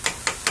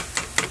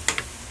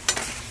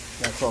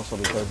 That's also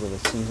because of the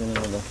seasoning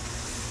of the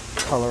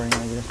coloring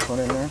I just put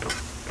in there.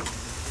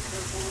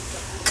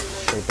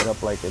 Shape it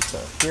up like it's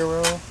a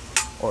hero,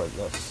 or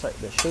the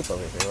shape of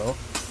a hero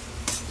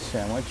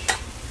sandwich.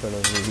 For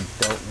those of you who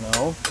don't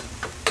know,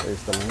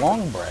 there's the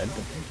long bread,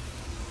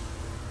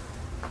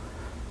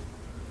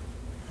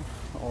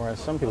 or as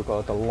some people call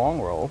it, the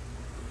long roll,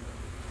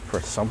 for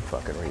some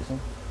fucking reason.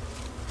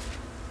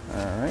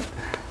 Alright,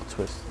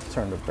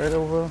 turn the bread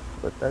over,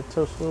 let that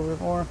toast a little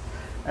bit more.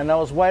 And that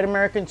was white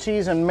American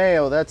cheese and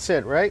mayo, that's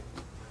it, right?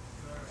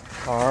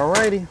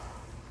 Alrighty.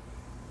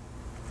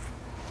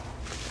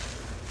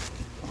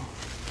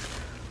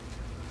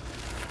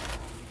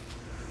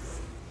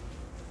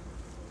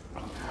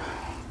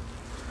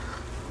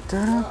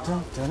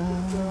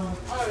 Da-da-da-da-da.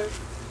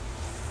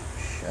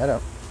 Shut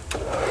up.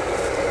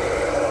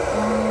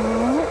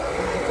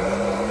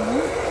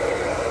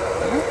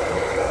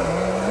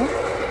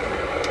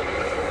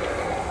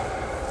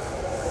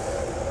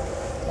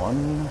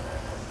 1,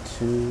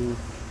 2,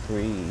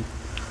 3,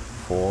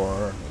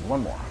 4.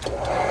 One more.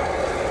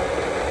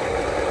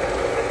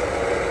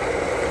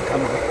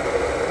 Come on.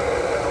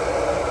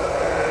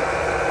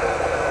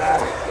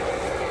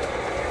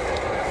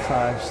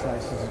 5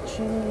 slices of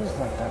cheese.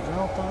 Let that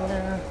melt on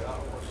there.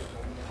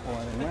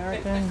 One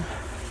American.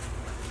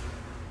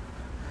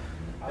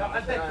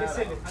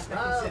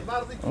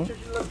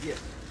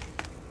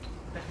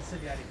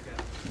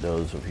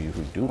 Those of you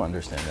who do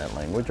understand that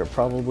language are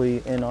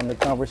probably in on the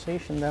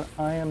conversation that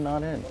I am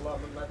not in.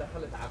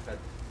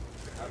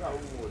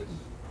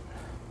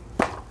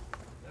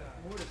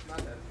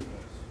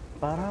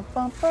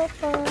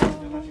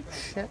 Ba-da-ba-ba-ba.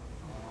 Shit.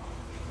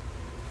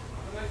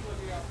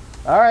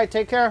 All right,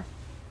 take care.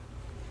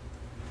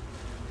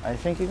 I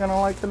think you're going to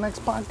like the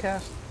next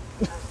podcast.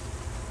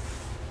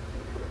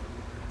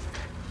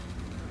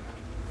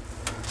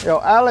 Yo,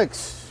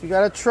 Alex, you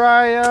got to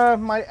try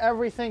my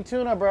everything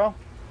tuna, bro.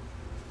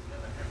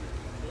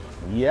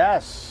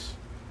 Yes.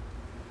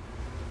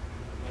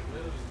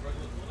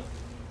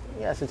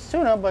 Yes, it's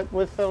tuna, but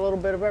with a little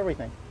bit of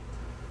everything.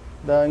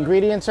 The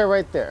ingredients are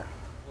right there.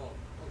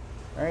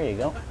 There you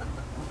go.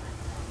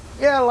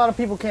 Yeah, a lot of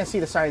people can't see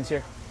the signs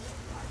here.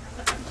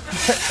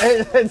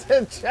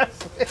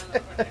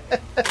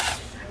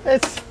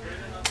 It's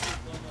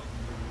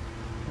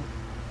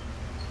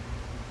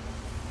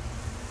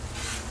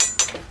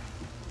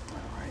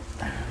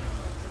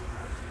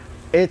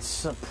It's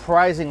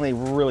surprisingly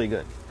really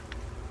good.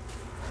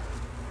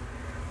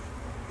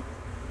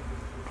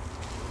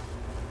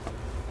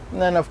 And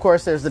then, of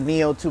course, there's the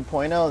Neo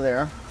 2.0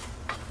 there.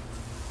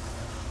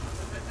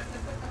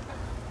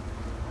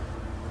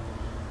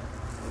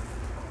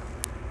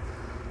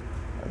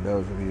 And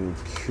those of you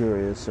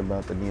curious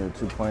about the Neo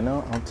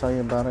 2.0, I'll tell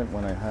you about it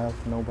when I have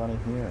nobody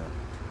here.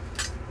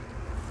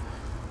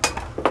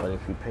 But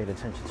if you paid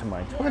attention to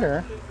my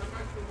Twitter...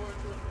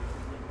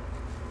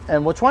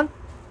 And which one?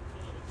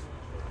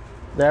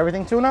 The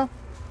everything tuna?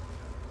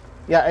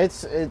 Yeah,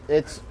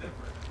 it's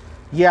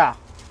yeah,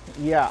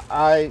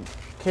 I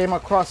came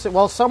across it.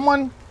 Well,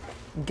 someone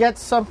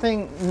gets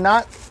something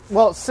not,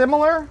 well,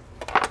 similar,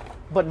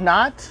 but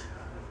not.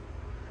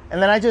 And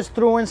then I just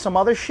threw in some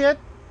other shit.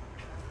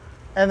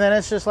 And then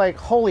it's just like,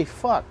 holy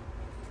fuck.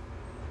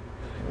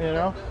 You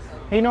know?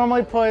 He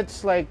normally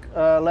puts like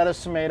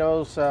lettuce,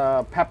 tomatoes,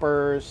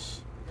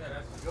 peppers,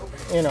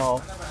 you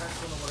know.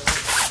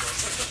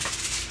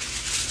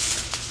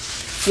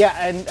 Yeah,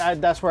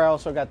 and that's where I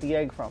also got the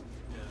egg from.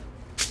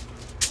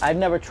 I've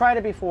never tried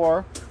it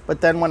before, but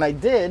then when I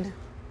did,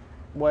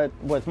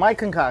 with my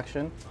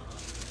concoction,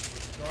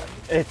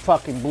 it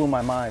fucking blew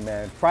my mind,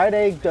 man. Fried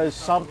egg does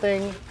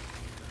something,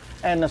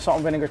 and the salt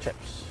and vinegar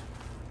chips.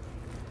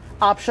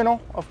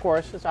 Optional, of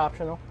course, it's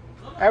optional.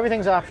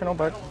 Everything's optional,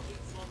 but...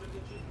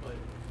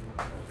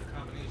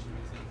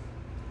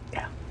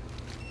 Yeah.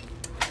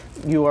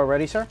 You are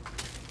ready, sir?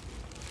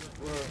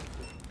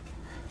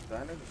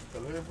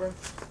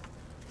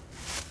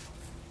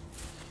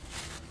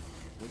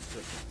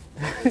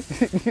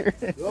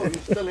 Yo, you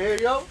still here,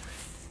 yo?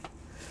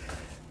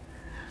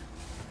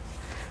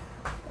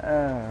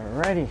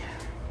 Alrighty.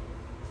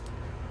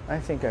 I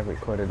think I've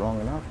recorded long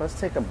enough. Let's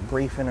take a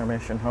brief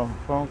intermission,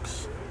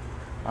 folks.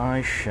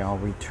 I shall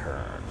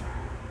return.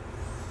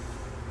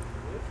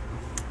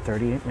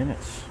 38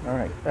 minutes.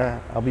 Alright,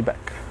 I'll be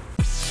back.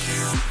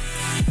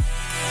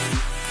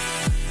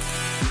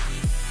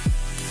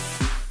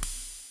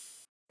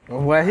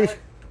 Why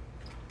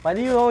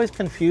do you always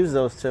confuse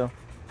those two?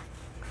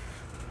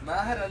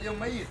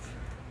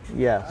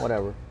 Yeah,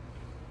 whatever.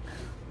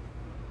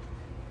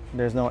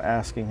 There's no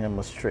asking him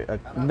a straight...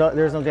 no,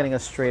 there's no getting a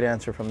straight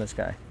answer from this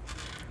guy.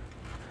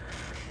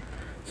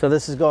 So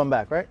this is going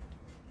back, right?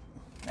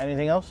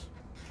 Anything else?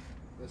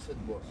 That's it,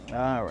 boss.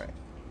 All right.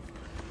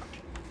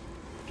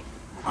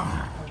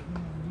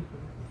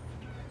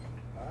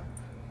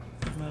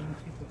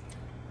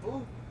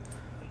 Who?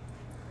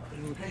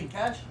 You paying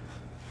cash?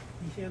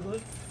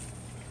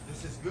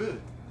 This is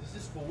good. This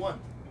is for one.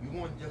 You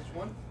want just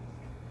one?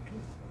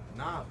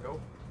 Nah, bro.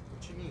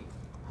 What you mean?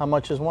 How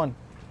much is one?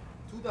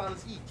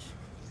 $2 each.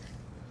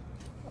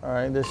 All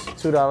right, this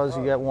 $2,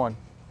 you get one.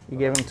 You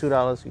gave him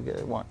 $2, you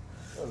get one.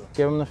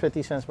 Give him the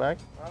 50 cents back.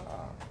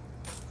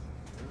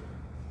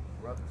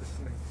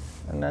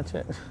 And that's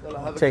it.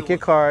 Take your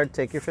card,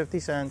 take your 50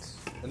 cents,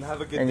 and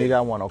have a good and day. you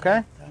got one,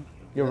 okay?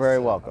 You're very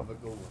welcome. Have a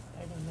good one.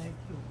 I don't like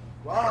you.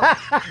 Wow.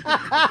 You're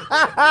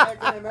not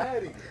getting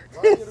mad.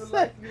 Why you don't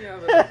like me?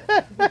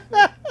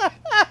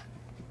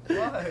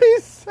 Why? He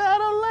said I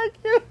don't like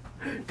you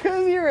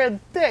because you're a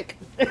dick.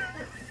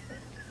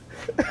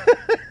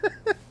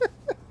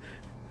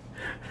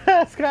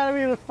 That's gotta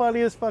be the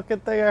funniest fucking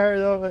thing I heard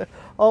of it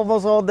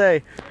almost all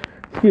day.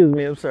 Excuse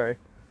me, I'm sorry.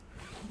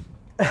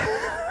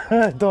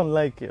 I don't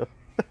like you.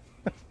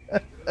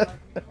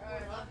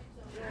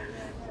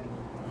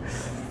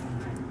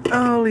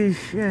 Holy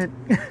shit.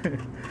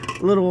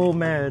 Little old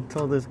man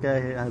told this guy,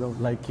 hey, I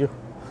don't like you.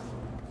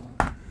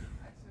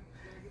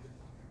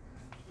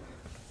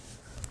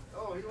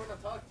 Oh, he want to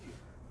talk to you.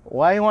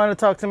 Why you want to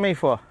talk to me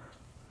for?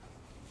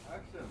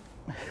 Ask him.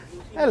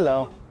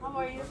 Hello. How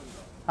are you?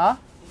 Huh?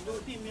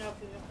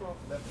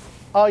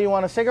 Oh, you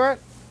want a cigarette?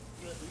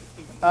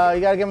 You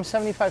gotta give him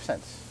 75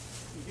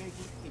 cents. You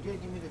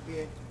did give me the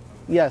beer.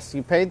 Yes,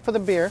 you paid for the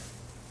beer.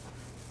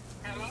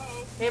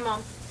 Hey,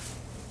 Mom.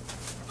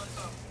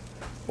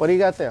 What do you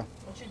got there?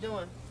 What you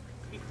doing?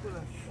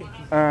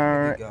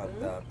 Alright. Got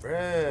that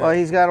bread. Well,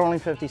 he's got only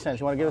 50 cents.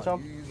 You want to give it to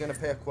him? You gonna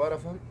pay a quarter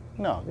for him?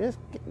 No, just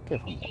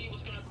give him.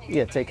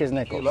 Yeah, take his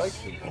nickels. He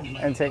likes it.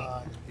 And take.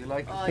 You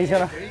like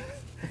it?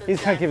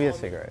 He's gonna give you a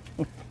cigarette.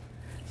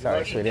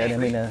 Sorry, sweetie. I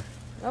didn't mean to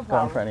No go in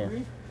problem. front of you.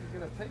 He's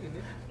gonna take it.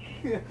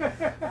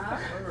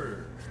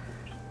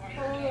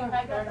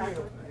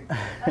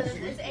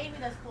 It's Amy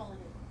that's calling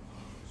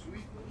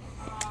you.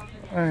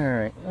 All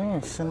right.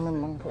 Oh,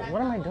 cinnamon monk.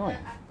 What am I doing?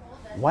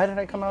 Why did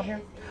I come out here?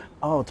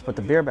 Oh, to put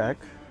the beer back.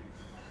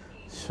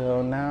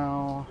 So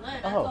now,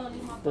 oh,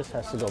 this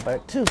has to go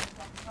back too.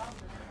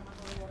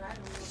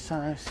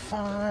 Size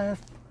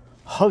 5.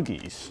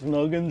 Huggies,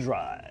 snug and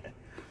dry.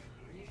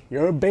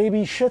 Your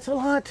baby shits a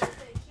lot?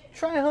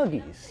 Try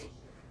Huggies.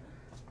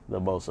 The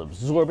most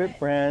absorbent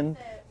brand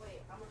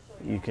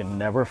you can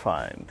never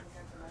find.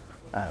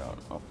 I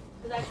don't know.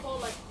 Because I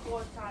called like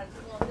 4 times.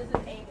 Well, this is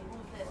Amy.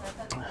 Who's this?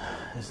 I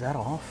said, Is that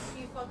off?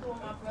 you fucking with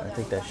my I brother.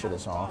 think that shit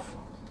is off.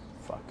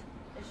 Fuck.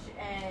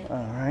 And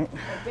All right.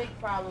 a big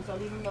problem, so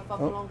leave him the fuck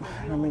Oh, alone. 'cause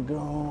you let me don't-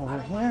 go over I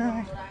don't here.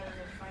 want Rhode Island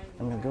and find you.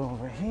 Let me go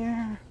over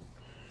here.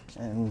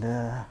 And,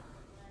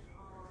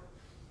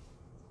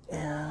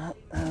 yeah,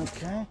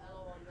 okay.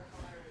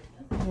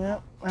 Yeah,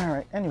 all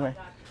right. Anyway,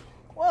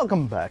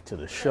 welcome back to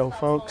the show,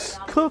 folks.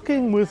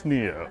 Cooking with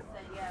Neo.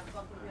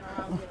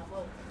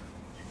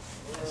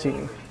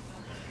 See,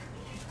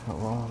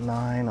 well,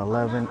 9,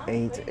 11,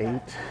 8,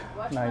 8,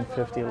 9,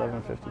 50,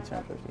 11, 50,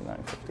 10, 50,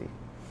 9, 50. Can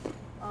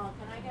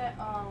I get,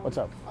 What's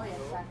up? Oh, yeah,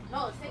 exactly.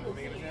 No, it's single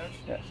seat.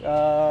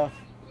 Yes.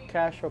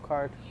 Cash or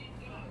card?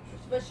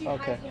 But she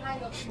Okay. hides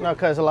behind the... No,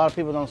 because a lot of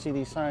people don't see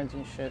these signs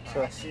and shit.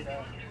 So, all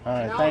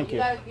right, No, thank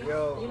you.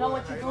 You know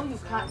what you do? You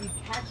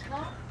catch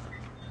her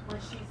when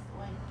she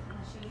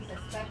needs a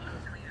spectacle.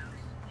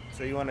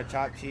 So you want a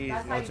chopped cheese,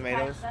 That's how no you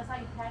tomatoes? That's how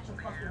you catch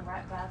a fucking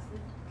rat bastard.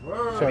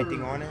 So,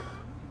 Anything on it?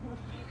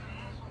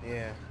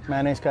 Yeah.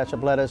 mayonnaise,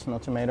 ketchup, lettuce, no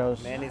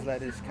tomatoes. Mayonnaise,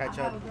 lettuce,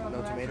 ketchup,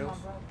 no tomatoes?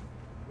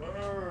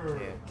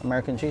 Yeah.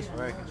 American cheese.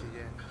 American cheese,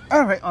 yeah.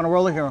 All right, on a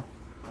roll or hero?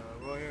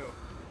 Royal.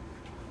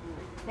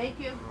 Thank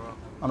you.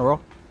 On a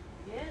roll.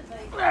 Yeah, it's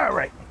like, All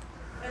right.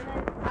 and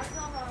then I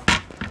tell her,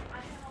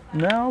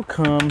 Now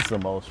comes the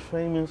most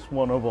famous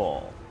one of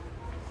all,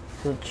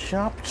 the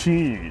chopped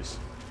cheese.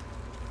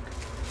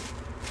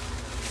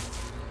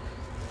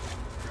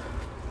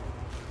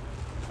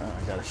 I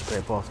gotta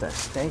scrape off that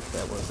steak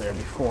that was there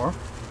before.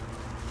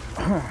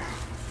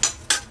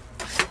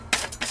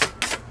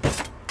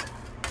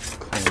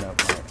 Clean up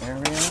my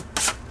area.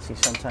 See,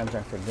 sometimes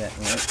I forget.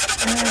 Scrape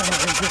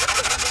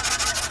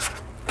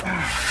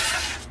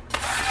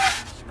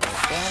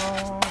that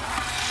off.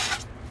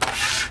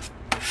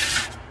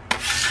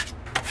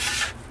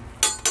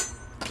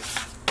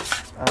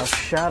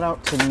 Shout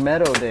out to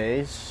Meadow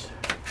Days.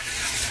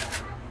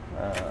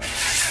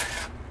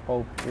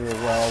 Hope you're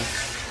well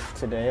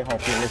today.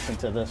 Hope you listen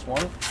to this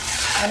one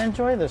and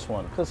enjoy this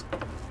one, because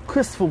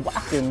Christopher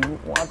Walken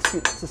wants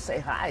you to say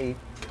hi.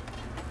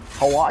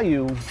 How are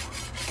you?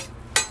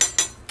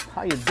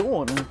 How you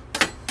doing?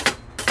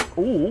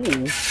 Ooh.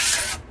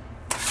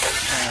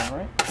 All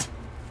right.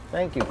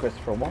 Thank you,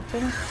 Christopher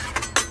Walken,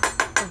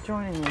 for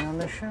joining me on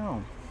the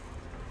show.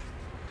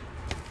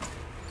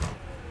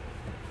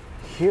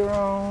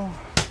 Hero.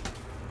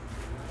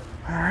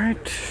 All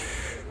right.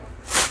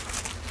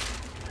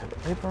 Have the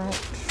paper out.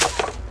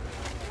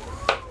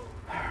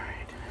 All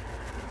right.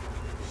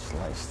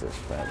 Slice this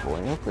bad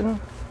boy open.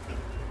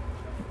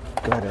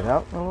 Gut it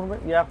out a little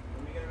bit. Yeah.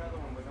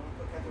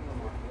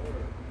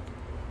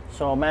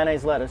 So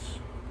mayonnaise, lettuce,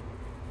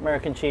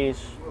 American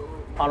cheese,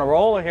 on a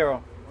roll or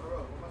hero?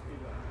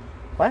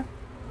 What?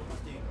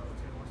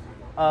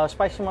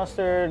 Spicy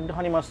mustard,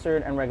 honey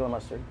mustard, and regular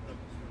mustard.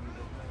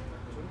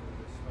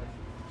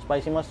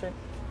 Spicy mustard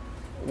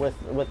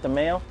with the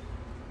mayo.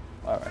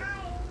 All right.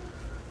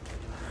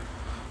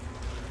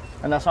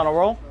 And that's on a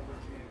roll?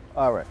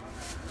 All right.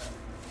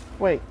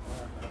 Wait.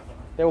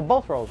 They were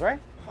both rolls, right?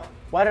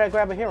 Why did I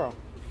grab a hero?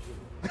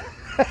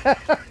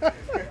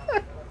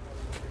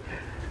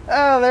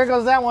 Oh, there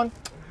goes that one.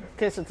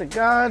 Kiss it to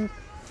God.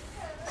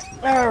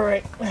 All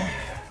right.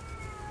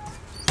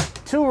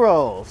 2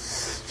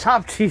 rolls.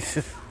 Chopped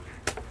cheeses.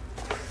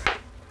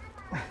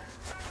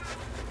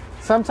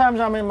 Sometimes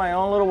I'm in my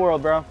own little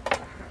world, bro.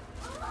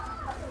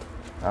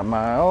 I'm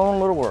my own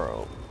little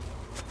world.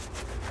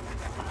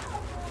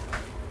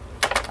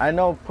 I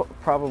know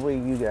probably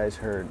you guys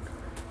heard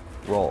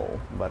roll,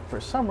 but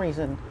for some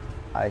reason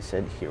I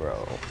said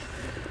hero.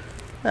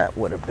 That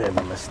would have been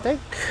a mistake.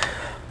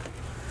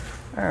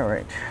 All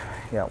right,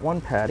 got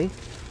 1 patty,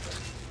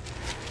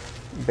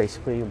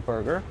 basically a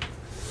burger.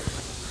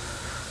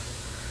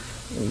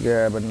 You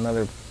grab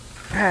another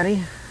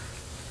patty.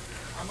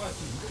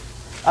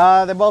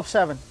 They're both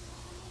 7.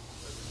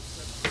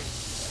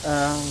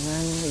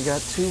 Then we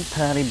got 2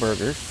 patty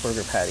burgers,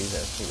 burger patties,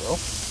 as you will.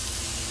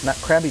 Not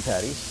Krabby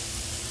Patties,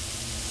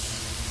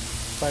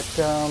 but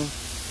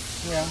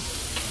yeah.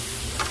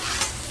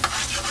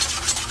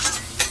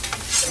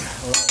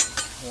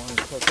 One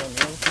cook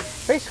onion.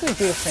 Basically,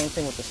 do the same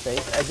thing with the steak.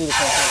 I do the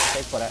same thing with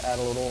the steak, but I add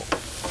a little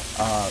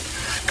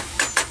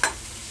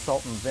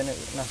salt and vinegar,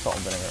 not salt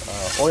and vinegar,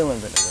 oil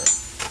and vinegar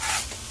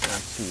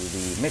into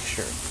the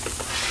mixture.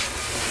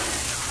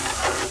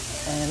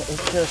 And it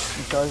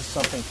just does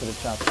something to the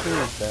chopped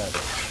cheese that,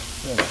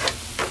 you know.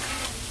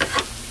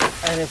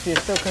 And if you're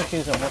still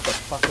confused on what the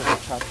fuck is a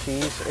chopped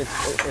cheese,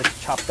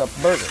 it's chopped up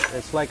burger.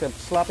 It's like a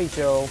sloppy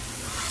Joe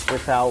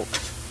without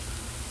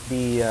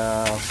the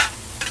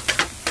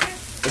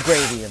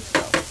gravy and stuff.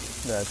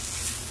 That,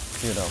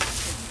 you know,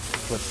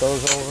 flip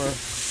those over.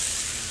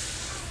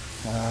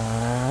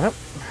 Nope.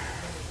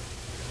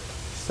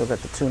 Still got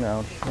the tuna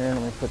out here.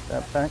 Let me put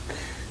that back.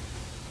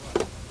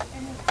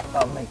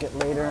 I'll make it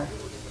later.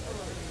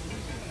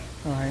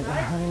 Alright, the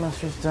honey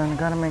mustard's done.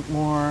 Gotta make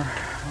more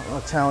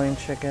Italian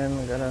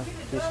chicken. Gotta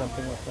do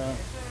something with that.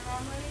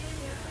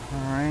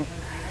 Alright.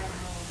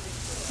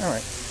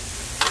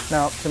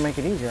 Now, to make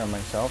it easier on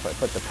myself, I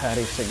put the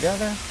patties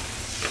together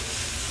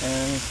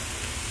and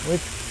we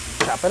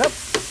chop it up.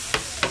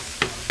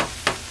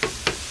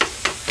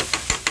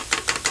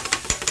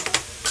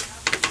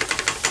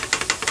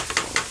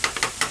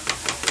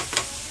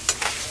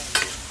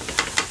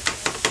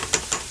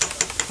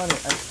 Funny, I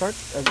start,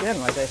 again,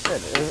 like I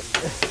said,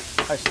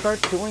 if I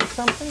start doing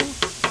something,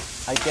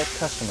 I get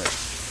customers.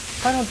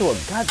 If I don't do a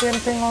goddamn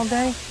thing all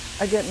day,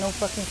 I get no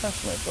fucking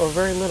customers, or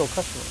very little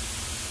customers.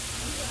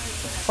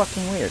 It's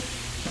fucking weird.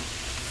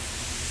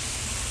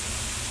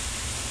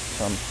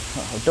 Some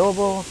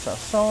adobo,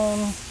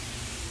 sazon,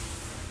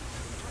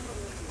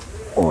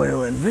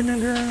 oil and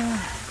vinegar.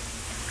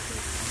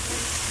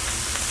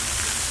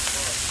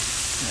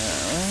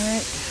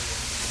 Alright.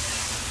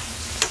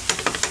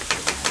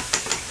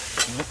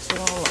 Mix it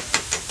all up.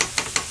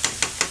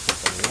 Put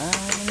the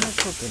lime and the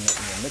coconut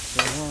and mix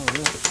it all up.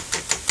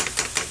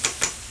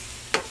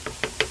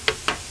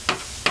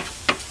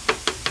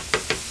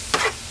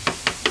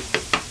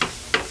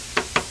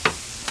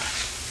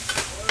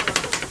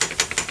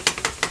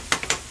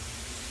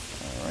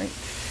 Alright.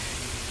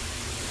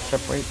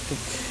 Separate the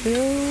 2.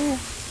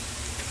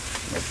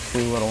 Make 2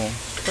 little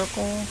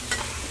circles.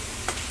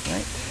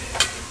 Right.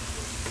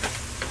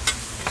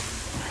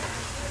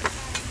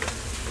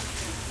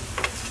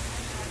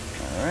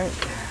 Alright,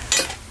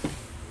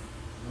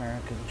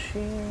 American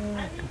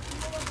cheese.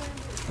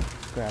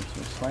 Grab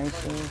some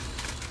slices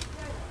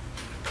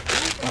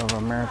of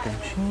American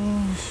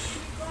cheese.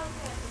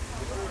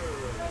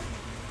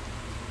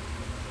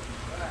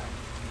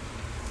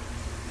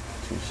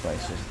 Two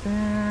slices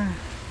there.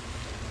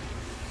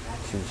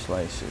 2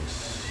 slices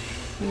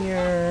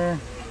here.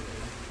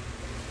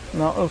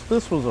 Now, if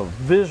this was a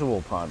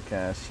visual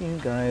podcast, you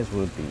guys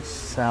would be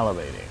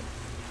salivating.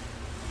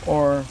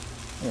 Or,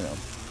 you know,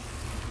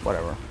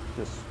 whatever.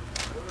 Just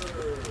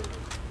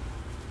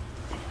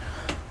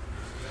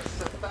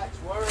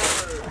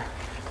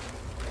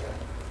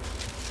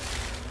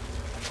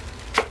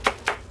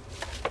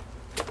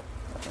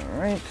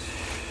alright.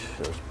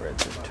 Those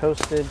breads are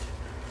toasted.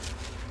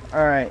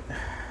 Alright.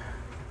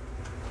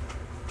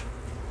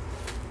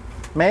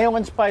 Mayo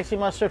and spicy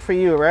mustard for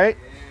you, right?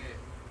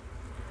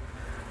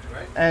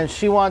 Right. And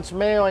she wants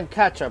mayo and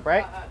ketchup,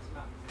 right?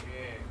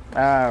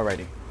 Yeah.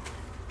 Alrighty.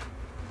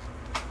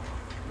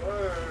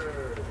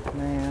 Word.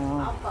 Mayo.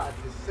 I'm about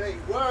to say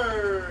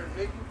word,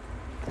 nigga.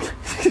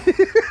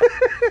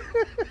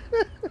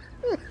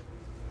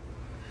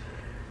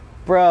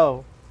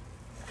 Bro.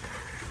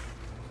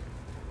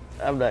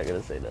 I'm not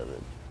gonna say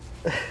nothing.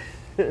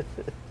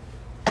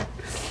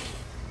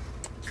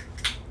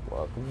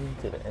 Welcome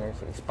to the inner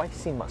city.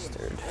 Spicy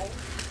mustard.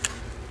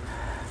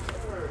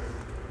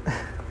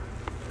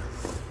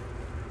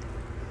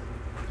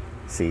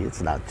 See,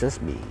 it's not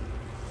just me.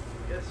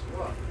 Guess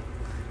what?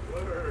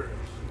 Word.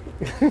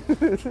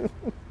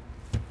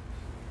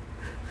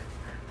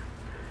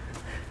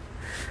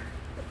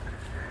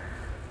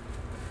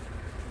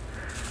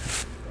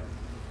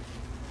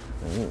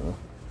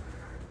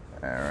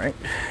 Alright.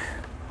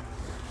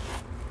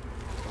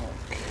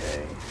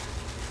 Okay.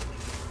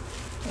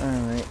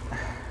 Alright.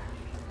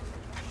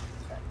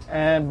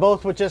 And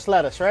both with just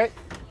lettuce, right?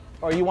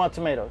 Or you want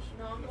tomatoes?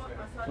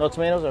 No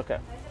tomatoes? Okay.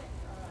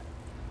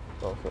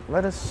 Both with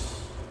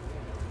lettuce.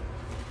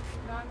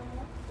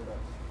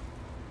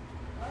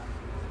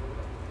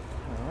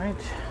 Alright.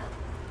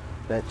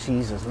 That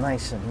cheese is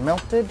nice and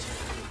melted.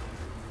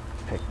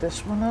 Pick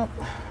this one up.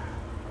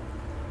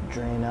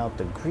 Drain out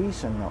the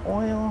grease and the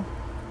oil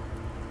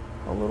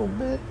a little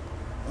bit.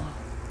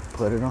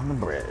 Put it on the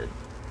bread.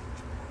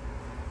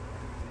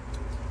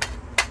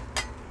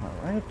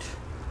 Alright.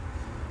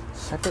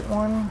 Second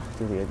one,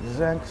 do the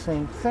exact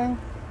same thing.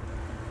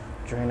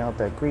 Drain out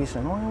that grease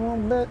and oil a little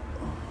bit.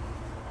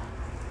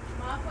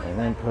 And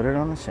then put it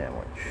on the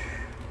sandwich.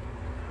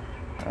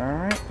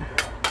 Alright.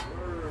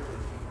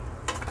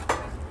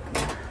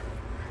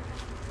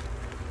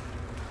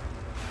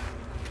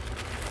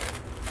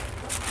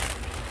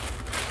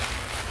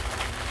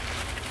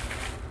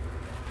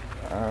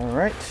 All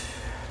right.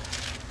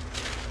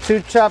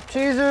 2 chopped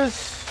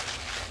cheeses.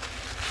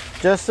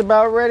 Just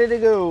about ready to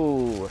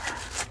go.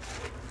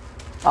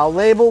 I'll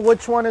label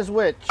which one is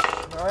which.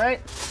 All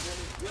right.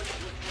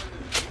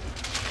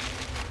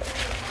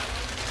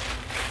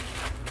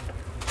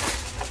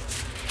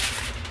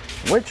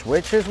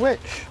 Which is which?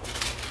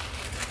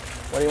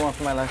 What do you want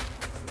for my life?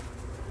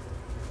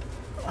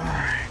 All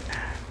right.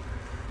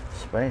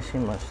 Spicy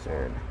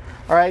mustard.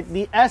 All right.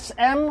 The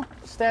SM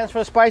stands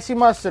for spicy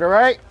mustard. All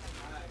right.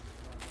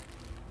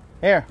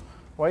 Here.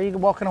 What are you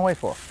walking away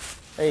for?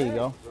 There you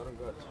go.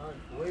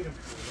 Let's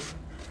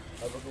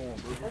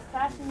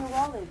pass in your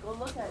wallet. Go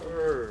look at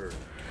it.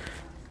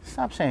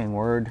 Stop saying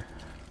word.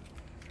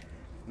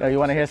 No, you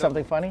want to hear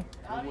something funny?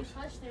 I already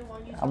touched it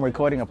when you I'm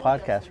recording a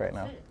podcast right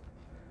now.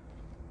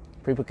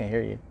 People can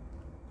hear you.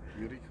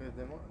 You record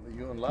them?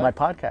 You on live? My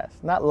podcast.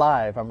 Not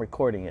live. I'm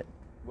recording it.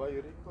 Why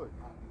you record?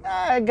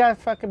 I got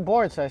fucking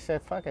bored, so I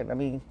said, fuck it. I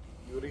mean,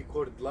 You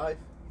record live?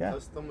 Yeah.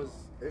 Customers,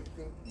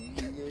 everything.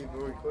 You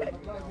record.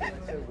 I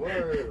said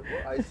word.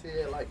 I say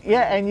it like.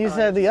 yeah, and you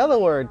said the other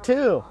word,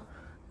 too.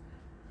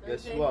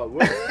 Guess what?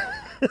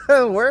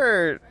 Word.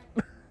 Word.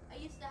 I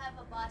used to have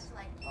a boss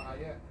like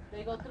him.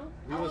 They go through?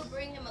 I would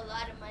bring him a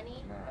lot of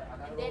money,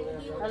 and then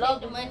he would Hello,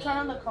 take the did money, you turn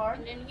on the card?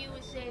 and then he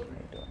would say,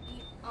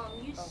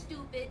 you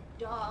stupid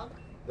dog.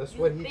 That's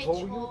You what he bitch told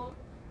you? hole."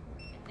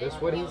 And That's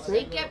then what he would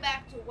say, said? get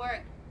back to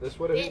work. That's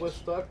what he was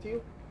talking to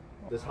you?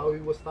 That's how he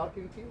was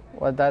talking to you?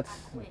 Well, that's,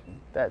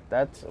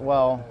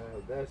 well,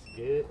 That's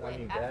good. I Quit.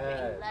 mean, After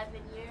that.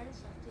 11 years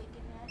of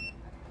taking that, I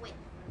quit.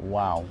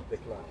 wow.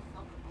 Decline.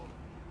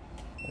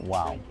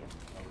 Wow. All I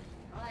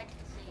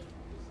can say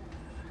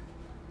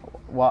is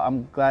Well,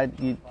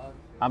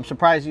 I'm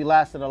surprised you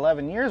lasted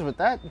 11 years with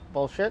that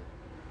bullshit.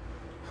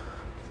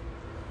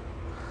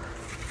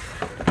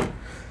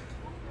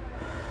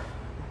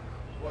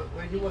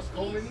 When he was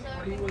calling me?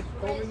 When he was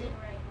calling me?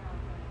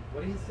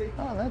 What did he say?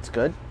 Oh, that's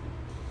good.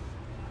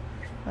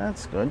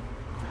 That's good.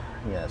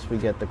 Yes, we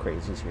get the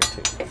crazies here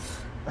too.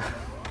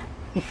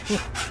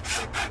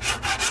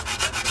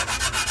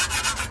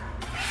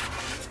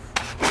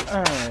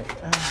 All right.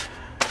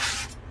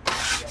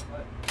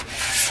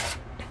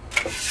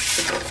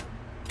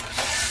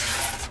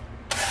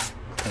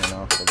 Clean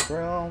off the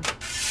grill.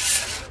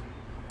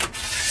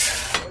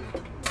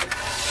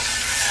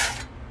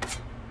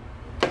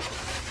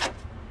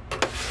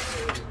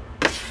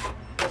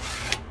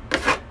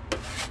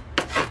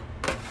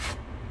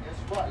 Guess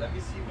what? Let me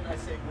see when I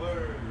say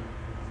word.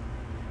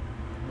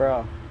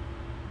 Bro,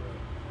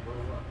 Word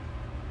what?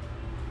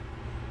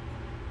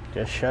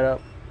 just shut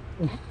up.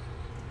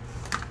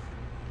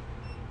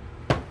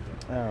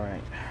 All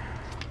right.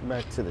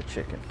 Back to the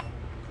chicken.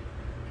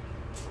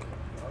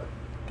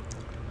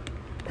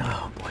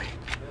 Oh boy.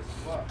 Guess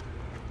what?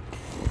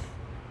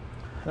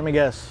 Let me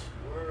guess.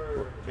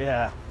 Word.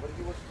 Yeah. What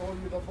he was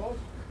calling you the boss?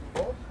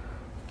 Boss?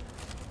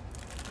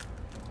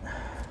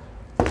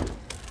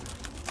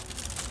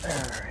 All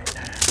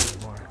right.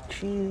 More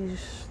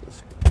cheese.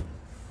 Let's go.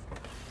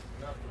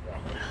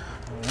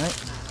 All right.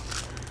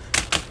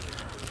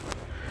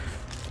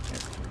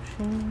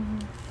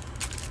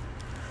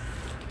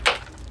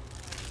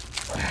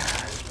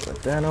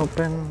 Split that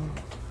open.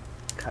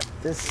 Cut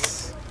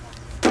this.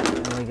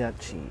 And we got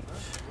cheese.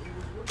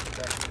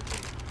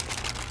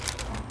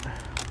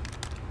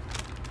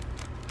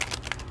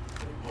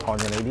 On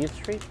 80th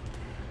Street.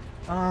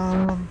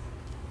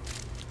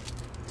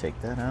 Take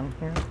that out of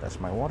here. That's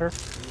my water.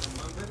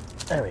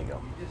 There we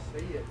go. Just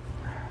say it.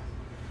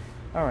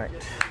 All right.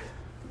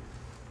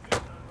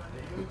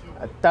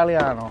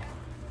 Italiano.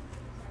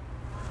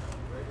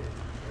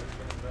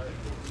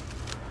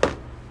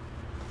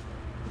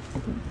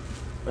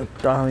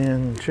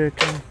 Italian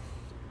chicken.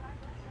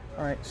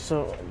 All right,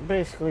 so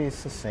basically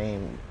it's the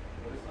same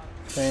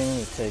thing.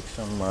 You take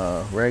some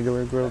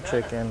regular grilled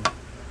chicken.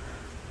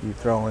 You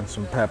throw in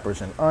some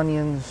peppers and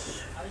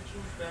onions,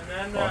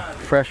 or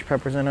fresh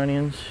peppers and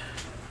onions.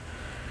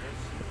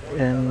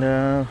 And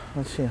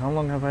let's see, how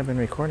long have I been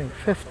recording?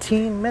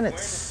 15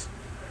 minutes.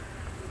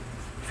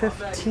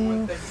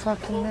 15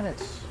 fucking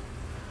minutes.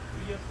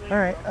 All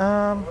right.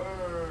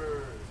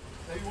 Word.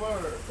 Say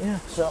word. Yeah.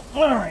 So,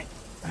 all right.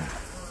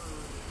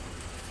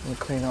 Let me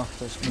clean off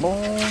this bowl.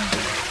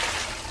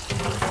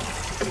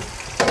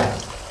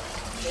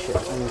 Shit,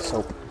 I need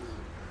soap.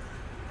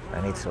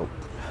 I need soap.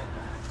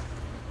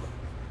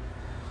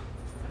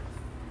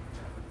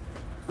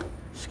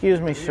 Excuse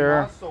me,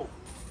 sir.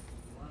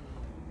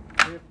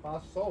 ¿Qué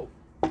pasó?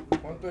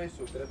 ¿Cuánto es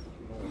eso?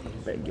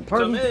 Beg your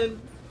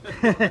pardon.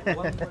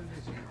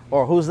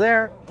 Or who's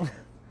there?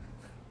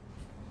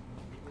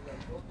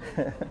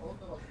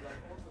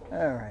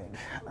 All right.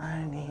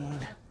 I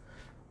need.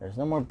 There's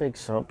no more big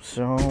soap,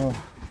 so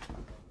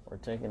we're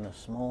taking a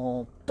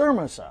small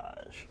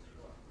Dermassage.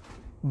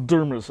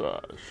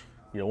 Dermassage.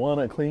 You want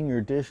to clean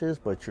your dishes,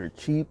 but you're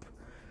cheap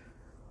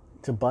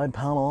to buy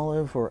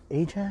Palmolive or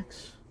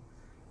Ajax?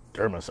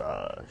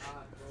 Dermassage.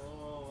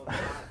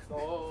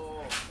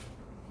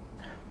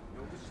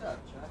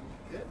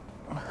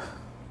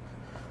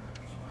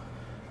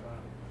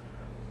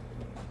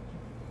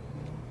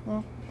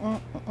 Thank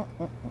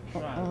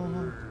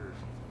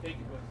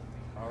you, boy.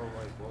 All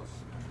right, boss.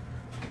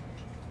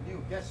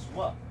 You guess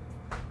what?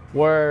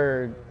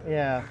 Word.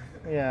 Yeah.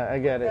 Yeah, I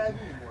get What it. that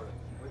mean?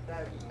 What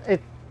that mean?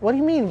 What do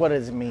you mean? What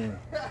does it mean?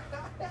 Yeah,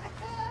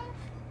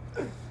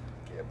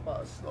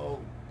 so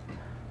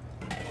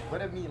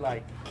what it mean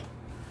like?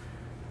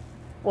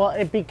 Well,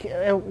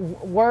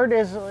 word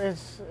is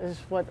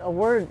what a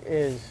word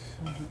is.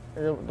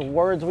 The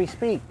words we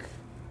speak.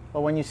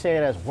 But when you say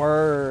it as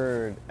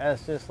word,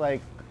 that's just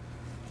like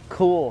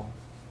cool.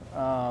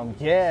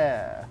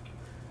 Yeah.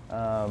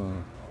 Yeah.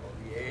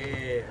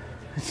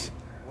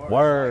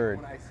 Word.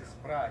 Like when I say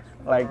surprise.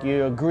 Like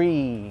you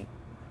agree,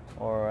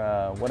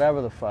 or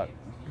whatever the fuck.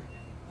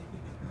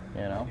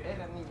 You know.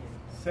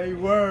 Say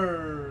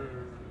word.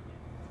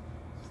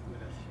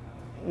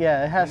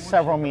 Yeah, it has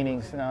several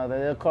meanings. Now,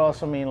 it could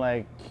also mean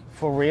like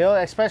for real,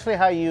 especially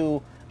how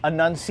you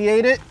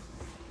enunciate it.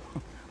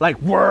 Like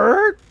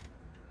word.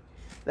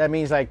 That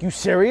means like you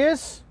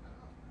serious?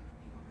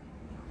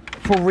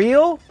 For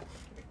real?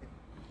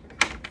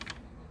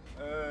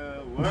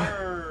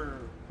 Word.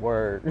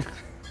 Word.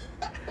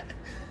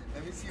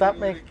 Let me see Stop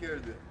what you making.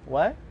 recorded.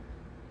 What?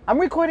 I'm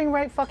recording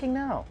right fucking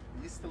now.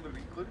 You still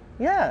recording?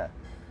 Yeah.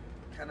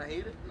 Can I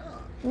hear it? No.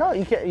 No,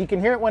 you can. You can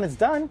hear it when it's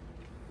done.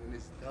 When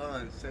it's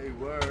done, say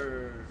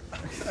word.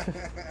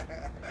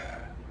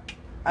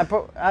 I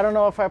don't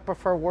know if I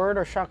prefer word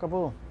or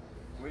shakaboo.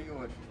 Where you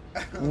want?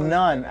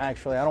 None,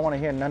 actually. I don't want to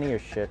hear none of your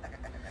shit.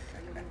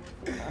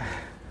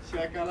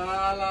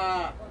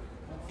 Shakalala.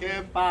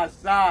 ¿Qué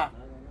pasa?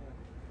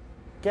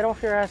 Get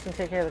off your ass and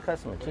take care of the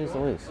customer. Jeez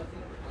Louise.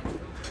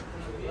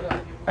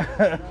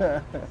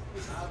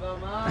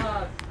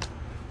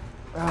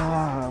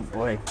 Oh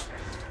boy.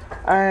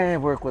 I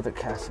work with a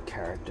cast of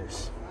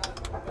characters.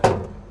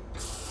 Alright.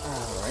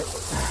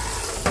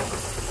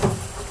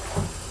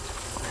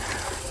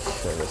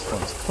 Sure this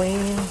one's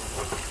clean.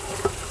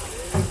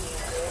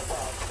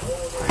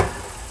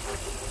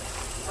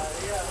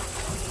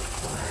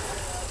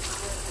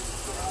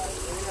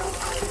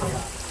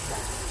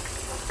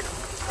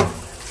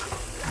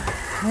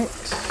 Alright.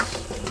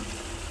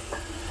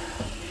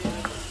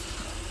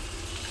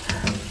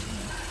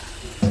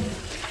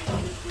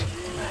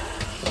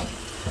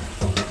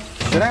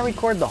 Should I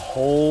record the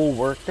whole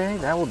workday?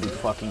 That would be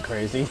fucking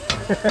crazy.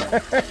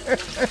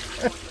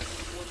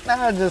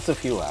 Nah, just a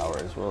few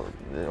hours, well,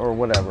 or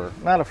whatever.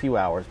 Not a few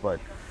hours, but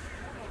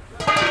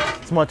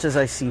as much as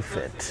I see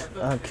fit.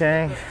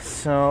 Okay,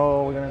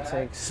 so we're gonna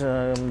take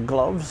some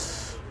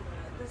gloves.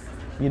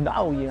 You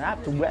know, you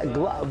have to wear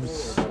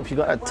gloves if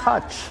you're gonna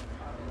touch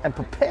and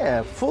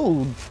prepare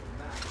food.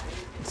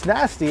 It's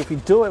nasty if you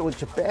do it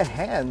with your bare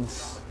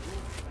hands.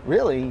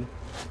 Really,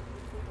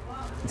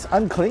 it's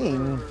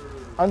unclean,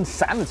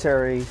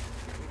 unsanitary,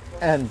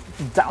 and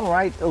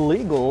downright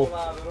illegal.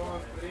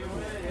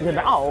 You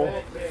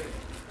know.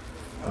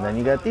 And then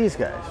you got these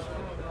guys.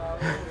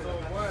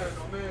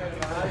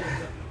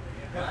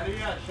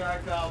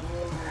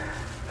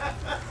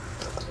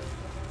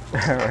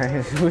 All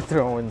right, we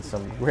throw in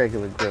some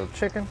regular grilled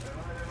chicken.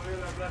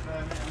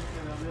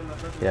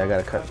 Yeah, I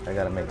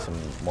gotta make some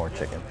more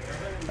chicken.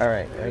 All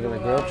right, regular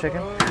grilled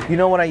chicken. You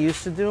know what I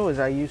used to do is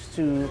I used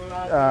to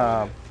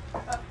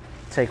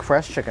take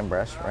fresh chicken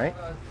breast, right?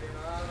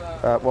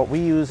 What we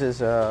use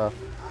is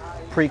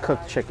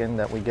pre-cooked chicken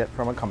that we get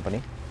from a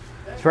company.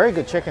 It's very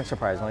good chicken,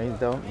 surprisingly.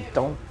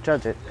 Don't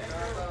judge it.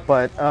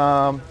 But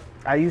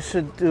I used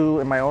to do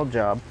in my old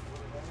job.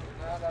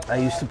 I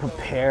used to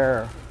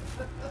prepare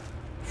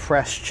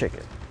fresh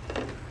chicken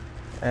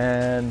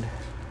and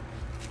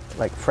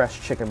like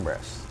fresh chicken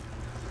breast.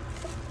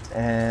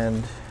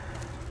 And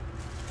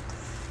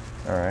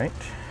all right,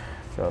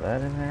 throw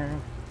that in there.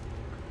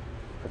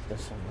 Put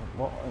this in the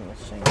bowl in the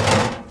sink.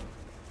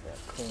 Yeah,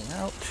 clean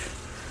out.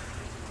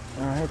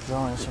 All right,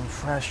 throw in some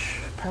fresh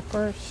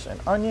peppers and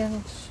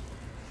onions.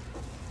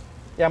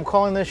 Yeah, I'm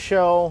calling this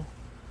show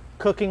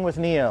Cooking with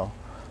Neo.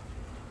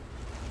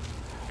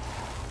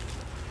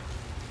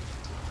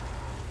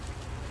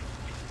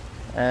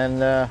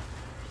 And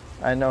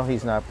I know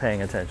he's not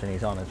paying attention.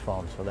 He's on his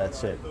phone, so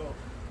that's it.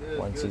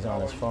 Once he's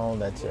on his phone,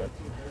 that's it.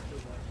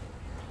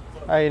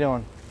 How you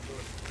doing?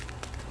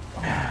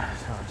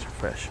 So it's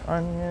fresh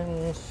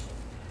onions,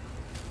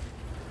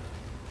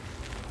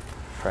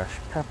 fresh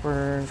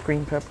peppers,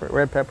 green pepper,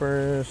 red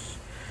peppers,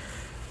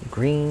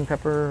 green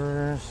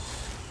peppers,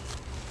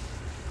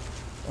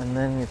 and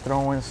then you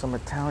throw in some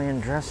Italian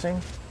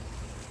dressing.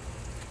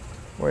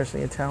 Where's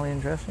the Italian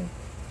dressing?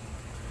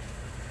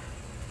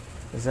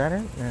 Is that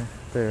it? Yeah,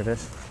 there it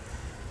is.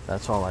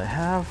 That's all I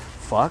have.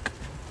 Fuck.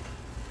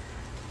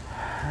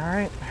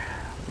 Alright,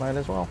 might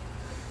as well.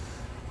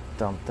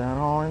 Dump that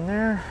all in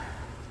there.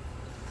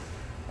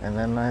 And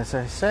then, as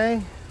I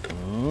say,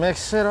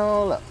 mix it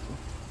all up.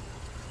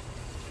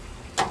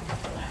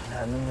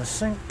 Add in the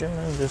sink and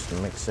then just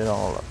mix it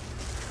all up.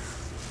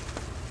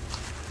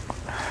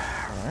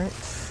 Alright.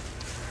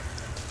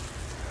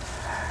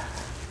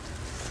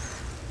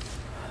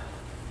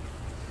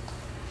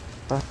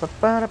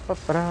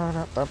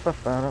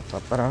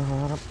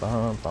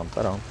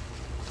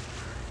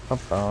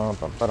 All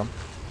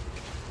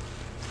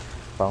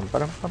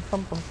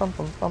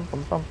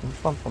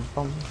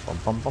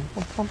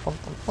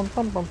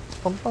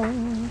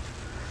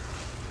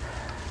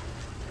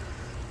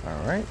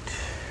right,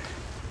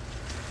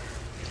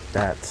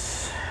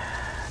 that's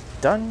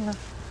done.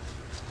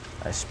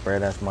 I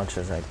spread as much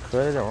as I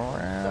could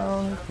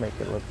around, make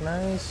it look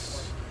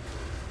nice,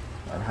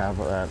 and have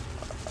that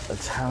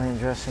Italian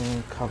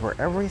dressing cover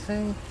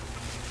everything.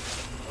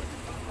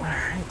 All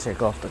right,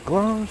 take off the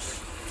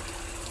gloves,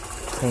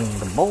 clean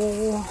the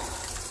bowl.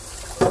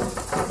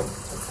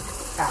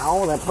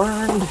 Ow, that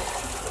burned.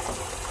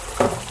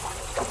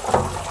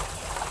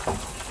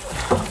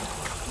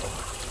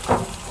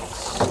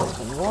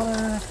 Some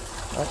water,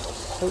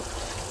 soap,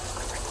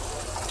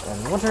 and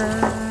water.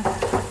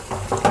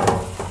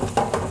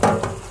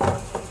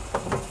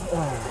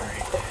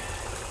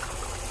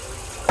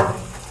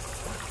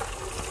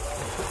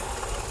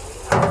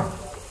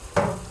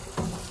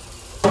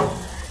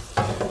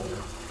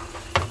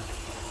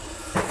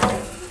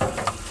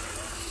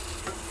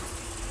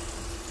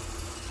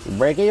 You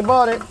break it, you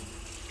bought it.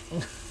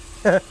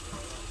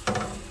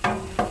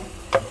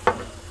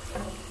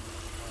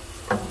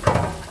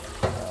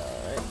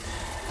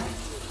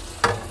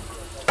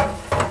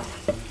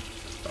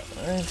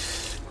 Alright,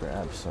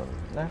 grab some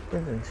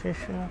napkins and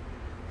tissue.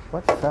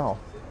 What fell?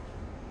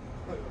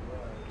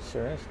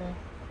 Seriously?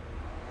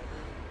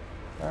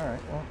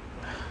 Alright, well.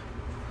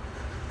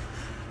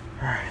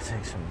 Alright,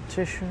 take some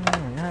tissue or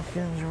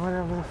napkins or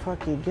whatever the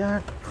fuck you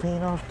got.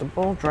 Clean off the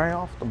bowl, dry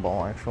off the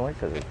bowl actually,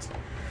 because it's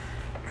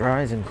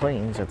dries and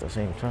cleans at the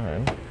same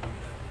time.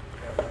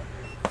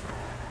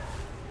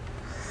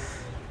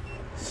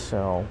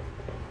 So,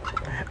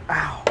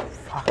 ow,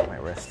 fuck my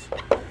wrist.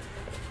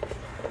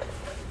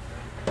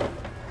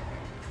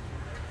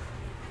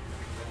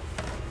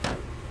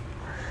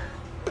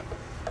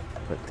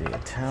 Put the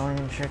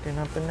Italian chicken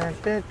up in that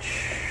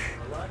bitch.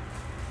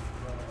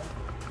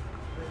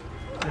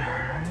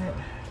 Alright.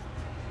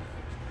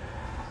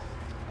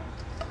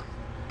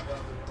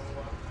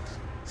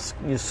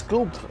 You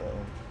scoop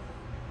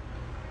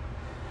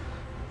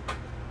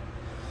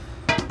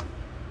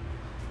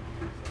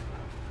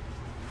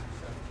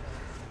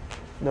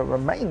the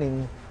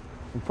remaining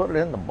and put it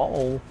in the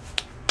bowl.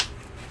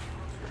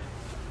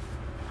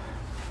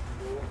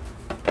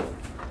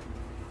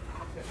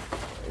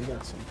 You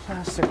got some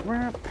plastic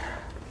wrap.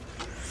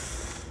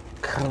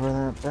 Cover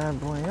that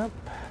bad boy up.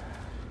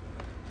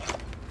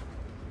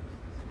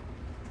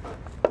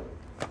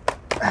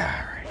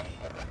 Alrighty.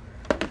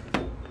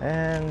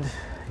 And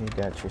you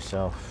got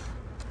yourself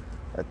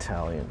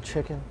Italian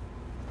chicken.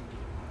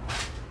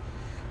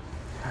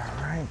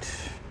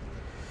 Alright.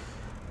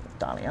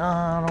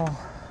 Italiano.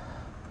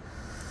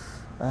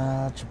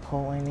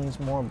 Chipotle needs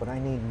more, but I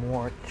need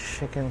more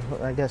chicken.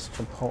 I guess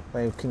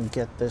Chipotle can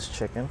get this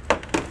chicken.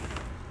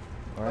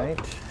 Right?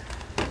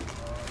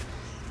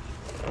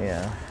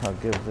 Yeah, I'll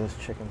give this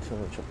chicken to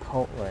the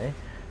Chipotle.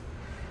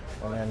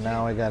 And then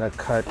now I gotta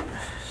cut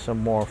some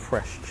more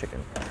fresh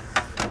chicken.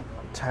 I'm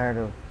tired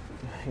of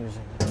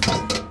using this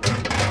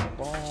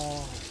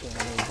bowl. Get a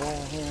new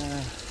bowl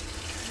here.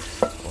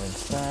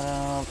 Rinse that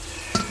out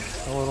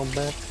a little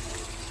bit.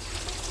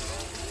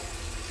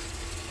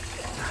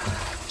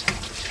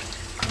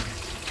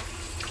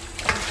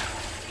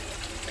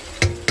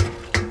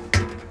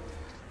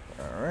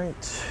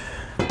 Alright.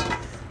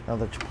 Now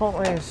the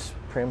Chipotle is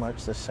pretty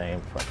much the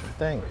same fucking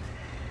thing.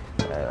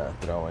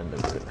 Throw in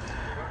the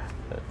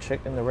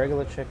chicken, the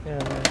regular chicken.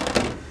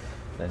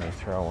 Then you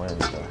throw in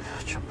the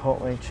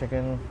Chipotle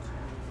chicken.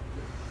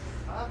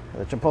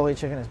 The Chipotle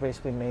chicken is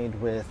basically made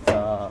with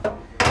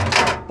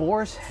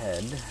boar's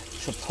head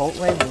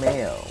Chipotle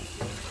mayo.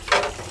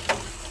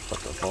 Put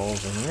the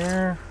bowls in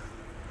there.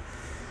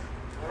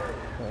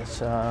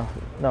 It's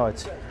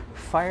it's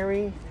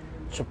fiery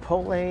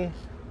Chipotle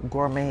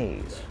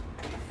gourmets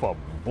from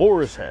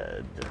Boar's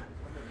Head.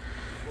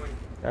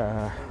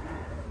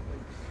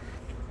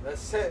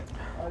 That's it.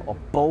 A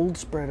bold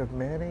spread of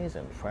mayonnaise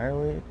and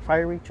fiery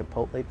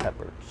Chipotle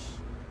peppers.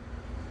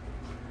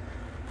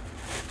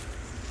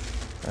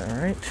 All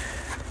right.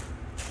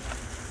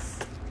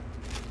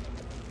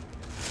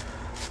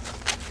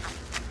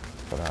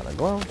 Put on a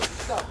glove.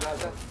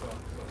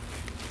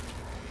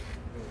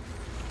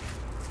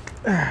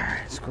 All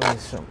right,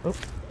 squeeze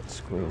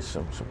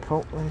some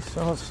Chipotle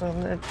sauce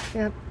on that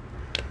shit.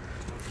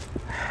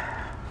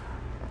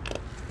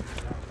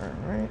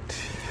 Alright,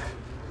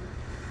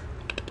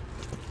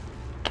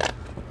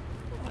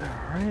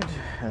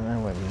 and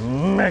then we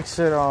mix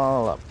it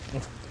all up.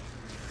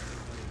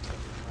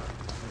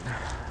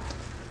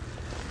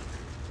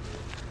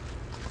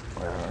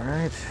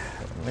 Alright,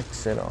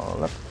 mix it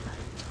all up.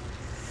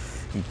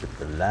 You put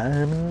the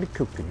lime in the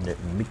coconut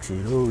and mix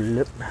it all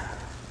up.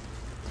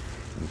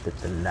 You put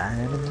the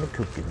lime in the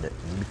coconut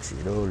and mix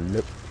it all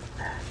up.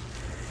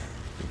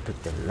 You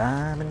put the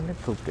lime in the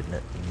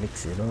coconut and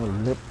mix it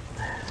all up.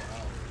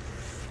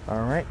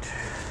 Alright.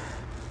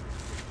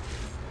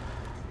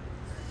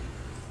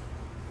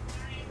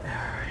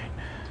 Alright.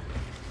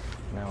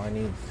 Now I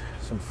need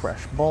some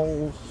fresh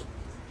bowls.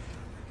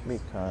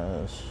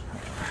 because.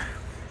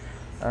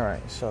 All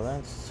right, so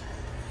that's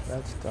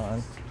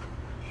done.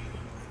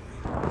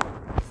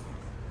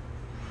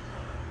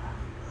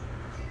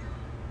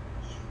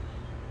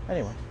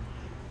 Anyway.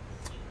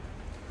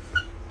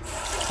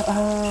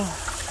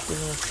 Give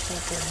me a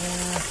second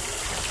here.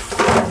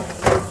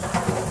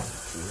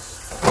 Jeez.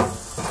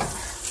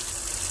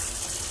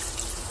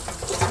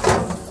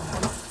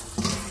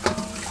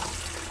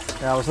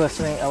 Yeah, I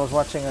was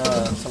watching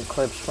some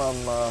clips from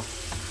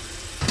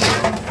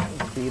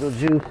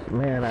Beetlejuice.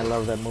 Man, I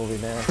love that movie,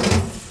 man.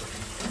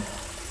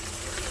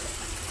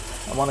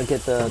 I want to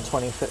get the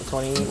 25th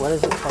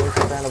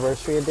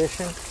anniversary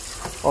edition?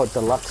 Oh,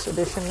 deluxe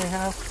edition they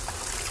have?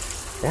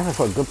 They have it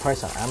for a good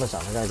price on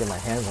Amazon. I gotta get my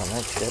hands on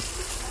that shit.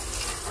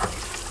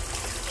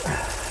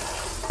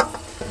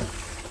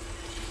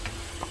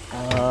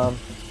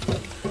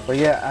 But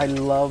yeah, I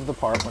love the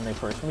part when they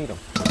first meet him.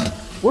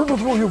 Where to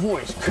throw your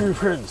voice? Kill your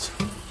friends.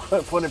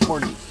 Put it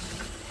 40.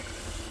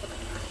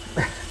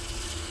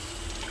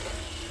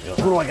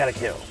 Who do I gotta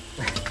kill?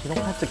 You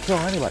don't have to kill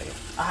anybody.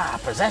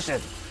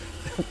 Possession.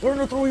 Learn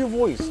to throw your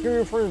voice. Scare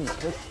your friends.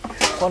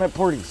 Fun at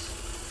parties.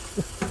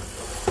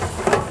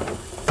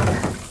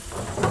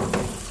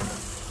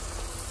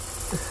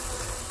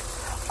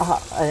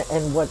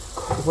 And what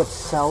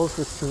sells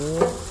the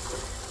scene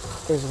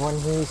is when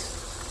he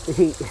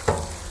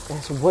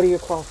asks, what are your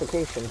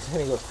qualifications?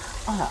 And he goes,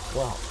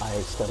 well,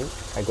 I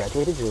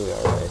graduated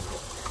Juilliard,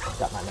 I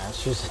got my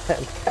master's,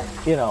 and,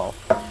 you know,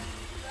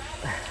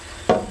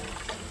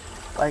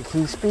 like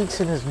he speaks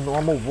in his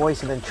normal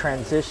voice and then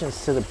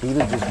transitions to the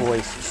Beetlejuice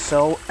voice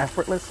so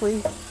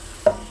effortlessly.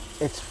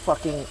 It's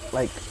fucking,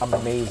 like,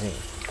 amazing.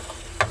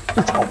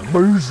 It's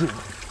amazing,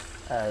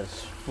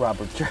 as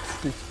Robert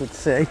Jeffries would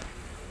say.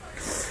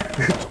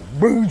 It's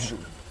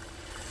amazing.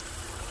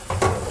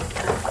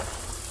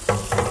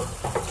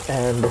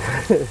 And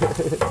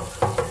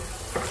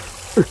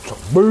it's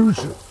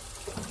amazing.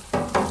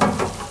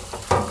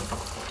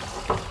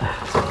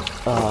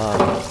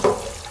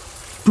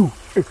 Dude,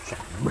 it's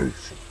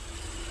amazing.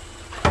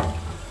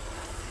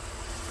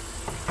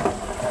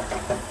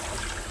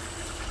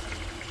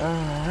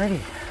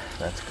 Alrighty,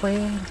 that's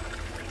clean.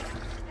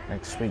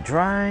 Next we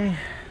dry.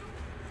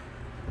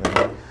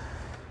 Then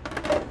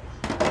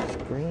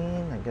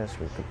green. I guess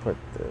we could put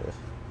the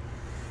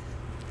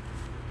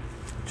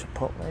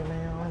chipotle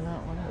mayo in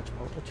that one. The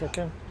chipotle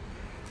chicken.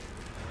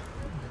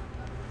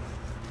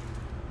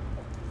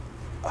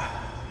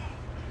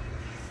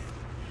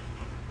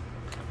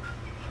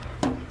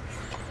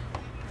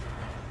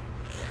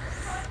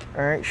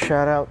 All right,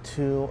 shout out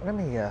to. Let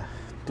me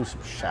do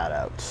some shout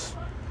outs.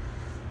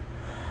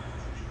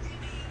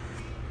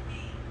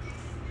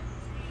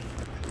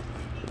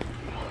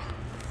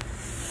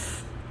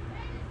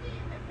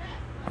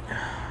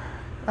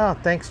 Oh,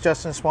 thanks,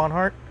 Justin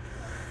Swanhart,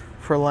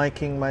 for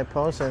liking my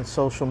post, and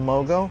Social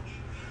Mogo.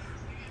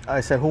 I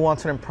said, who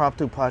wants an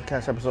impromptu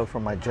podcast episode for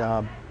my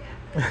job?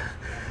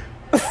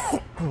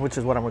 Which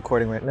is what I'm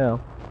recording right now.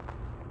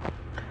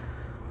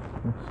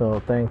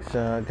 So thanks,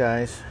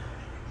 guys,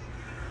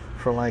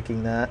 for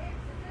liking that.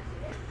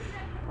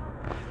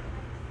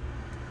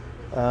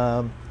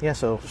 Yeah,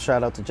 so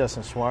shout out to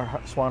Justin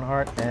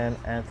Swanhart and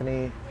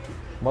Anthony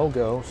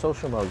Mogo,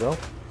 Social Mogo.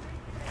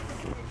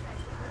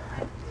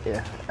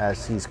 Yeah,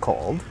 as he's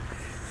called.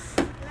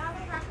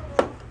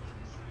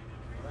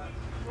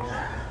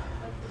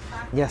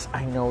 Yes,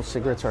 I know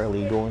cigarettes are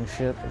illegal and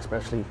shit,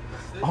 especially.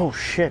 Oh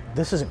shit,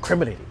 this is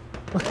incriminating.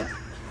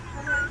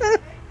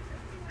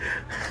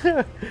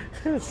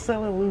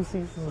 Selling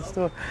Lucy's in the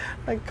store.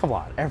 Like, come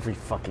on, every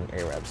fucking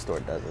Arab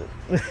store does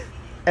it.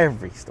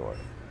 Every store.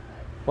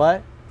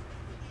 What?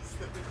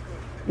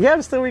 Yeah,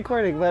 I'm still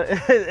recording, but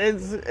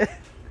it's.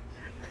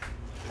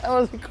 I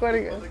was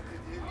recording it.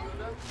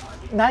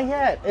 Not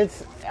yet.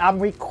 I'm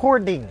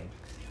recording.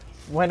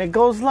 When it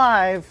goes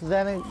live,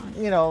 then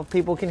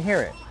people can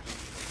hear it.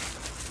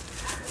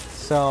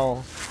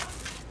 So,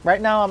 right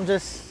now I'm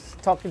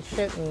just talking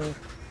shit and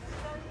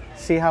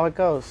see how it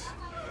goes.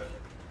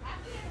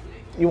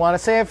 You want to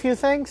say a few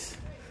things?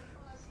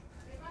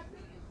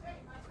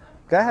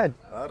 Go ahead.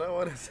 I don't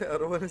want to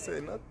say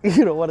nothing.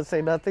 You don't want to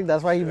say nothing?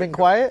 That's why you've been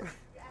quiet?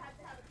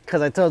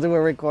 Because I told you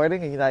we're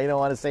recording and now you don't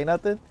want to say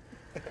nothing?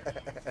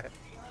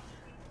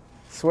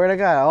 Swear to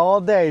God, all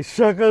day,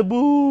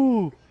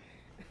 shaka-boo.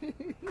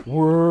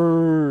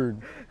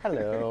 Word.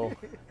 Hello.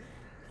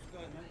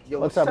 Yo,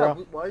 what's up, bro?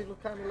 Why you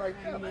look kind of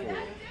like me?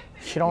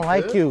 She don't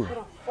like you. Where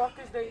the fuck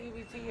is their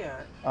EBT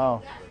at?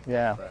 Oh,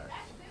 yeah.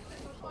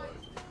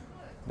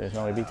 There's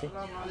no EBT?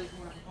 السلام عليكم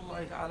ورحمة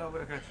الله تعالى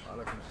وبركاته.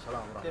 وعليكم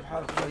السلام ورحمة كيف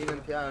الله. حالك؟ أين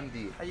أنت يا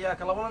عندي؟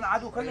 حياك الله. والله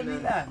نعاد كلمني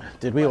الآن.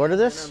 Did we order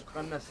this?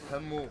 قنص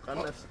همه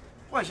قنص.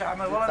 وش يا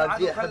عمي؟ والله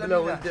نعاد قد حبله كلمني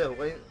ولده الآن.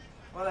 وين؟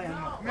 ولا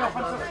يهمك.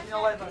 165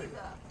 الله يبارك.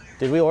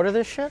 Did we order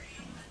this shit?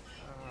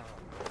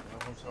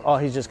 Oh,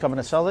 he's just coming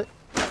to sell it?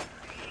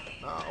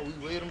 No, we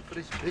wear them for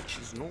his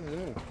bitches, no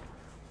more.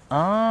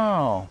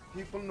 Oh.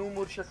 People no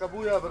more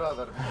shakabuya,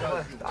 brother.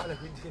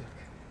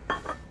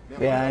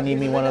 Yeah, I need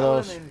me one of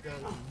those.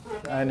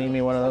 I need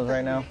me one of those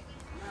right now.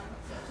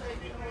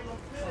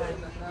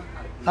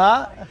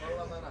 Huh?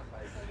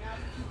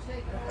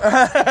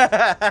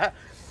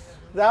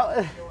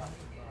 That,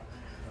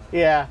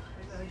 yeah.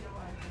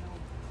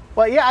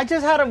 But yeah, I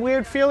just had a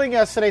weird feeling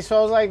yesterday, so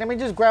I was like, let me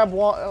just grab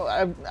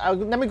one.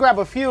 Let me grab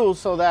a few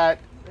so that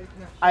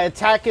I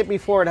attack it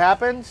before it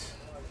happens.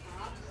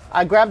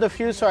 I grabbed a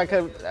few so I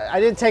could. I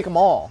didn't take them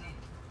all,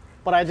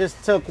 but I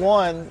just took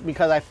one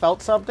because I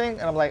felt something,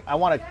 and I'm like, I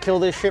want to kill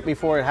this shit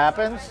before it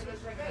happens.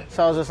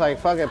 So I was just like,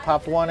 fuck it,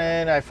 popped one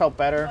in. I felt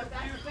better.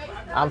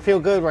 I feel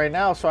good right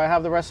now, so I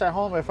have the rest at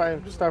home. If I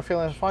start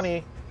feeling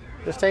funny,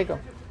 just take them.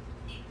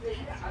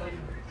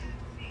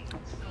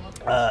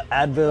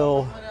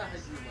 Advil,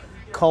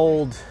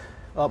 cold,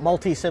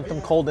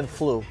 multi-symptom cold and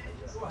flu.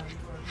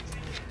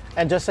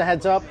 And just a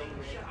heads up,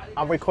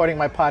 I'm recording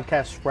my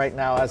podcast right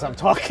now as I'm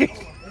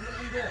talking.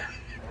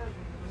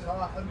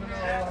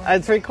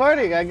 It's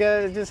recording. I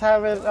just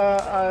have it.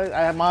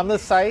 I'm on the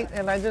site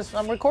and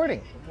I'm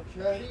recording.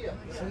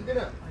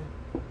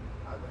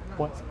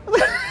 What?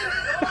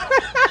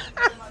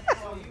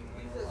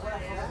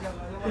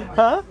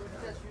 Huh?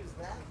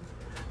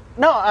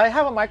 No, I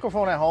have a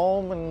microphone at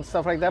home and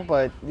stuff like that,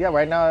 but yeah,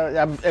 right now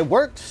it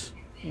works,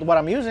 what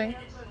I'm using.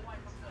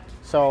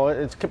 So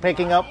it's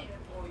picking up.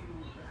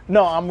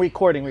 No, I'm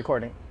recording.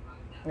 You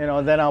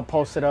know, then I'll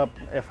post it up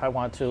if I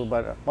want to,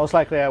 but most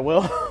likely I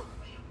will.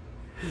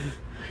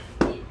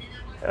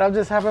 And I'm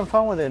just having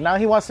fun with it. Now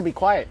he wants to be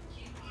quiet.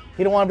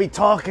 He don't want to be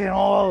talking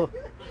all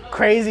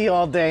crazy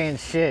all day and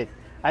shit.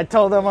 I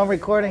told him I'm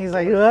recording. He's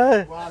like,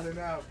 what? Wilding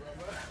out,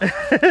 I'm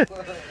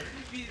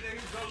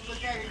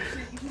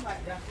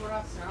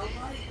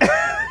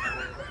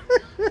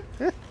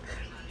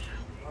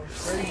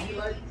crazy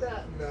like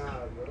that?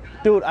 Nah, bro.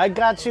 Dude, I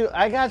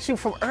got you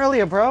from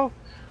earlier, bro.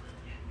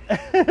 I'm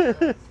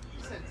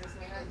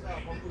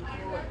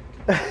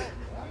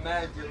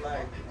mad you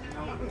like.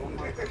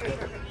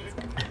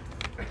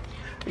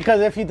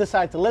 Because if you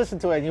decide to listen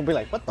to it, you'll be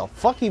like, what the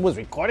fuck? He was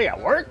recording at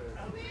work?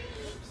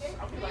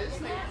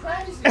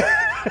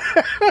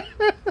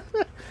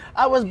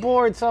 I was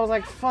bored, so I was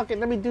like, fuck it,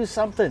 let me do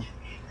something.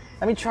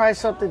 Let me try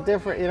something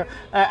different. You know,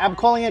 I'm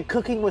calling it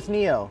Cooking with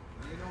Neo.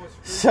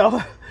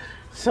 So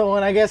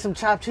when I get some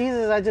chopped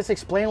cheeses, I just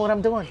explain what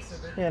I'm doing.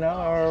 You know,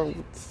 or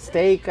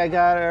steak I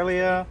got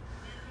earlier,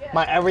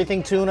 my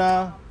everything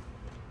tuna,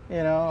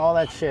 you know, all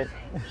that shit.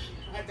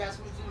 That's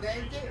what you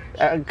named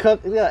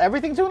it?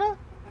 Everything tuna?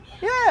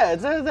 Yeah,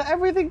 it's the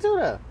everything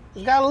tuna.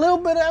 It's got a little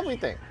bit of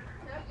everything.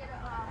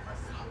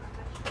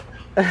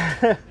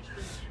 The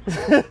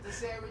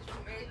sandwich you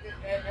ate,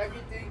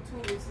 everything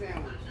tuna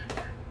sandwich.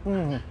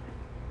 Mm-hmm.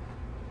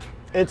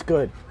 It's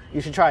good.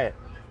 You should try it.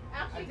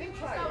 I did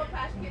try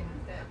it.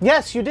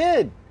 Yes, you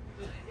did.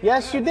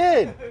 Yes, you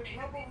did.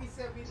 Remember we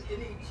said we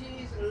need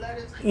cheese and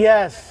lettuce?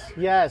 Yes.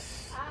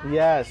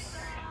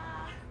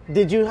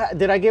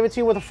 Did I give it to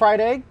you with a fried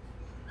egg?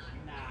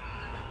 Nah.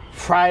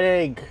 Fried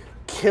egg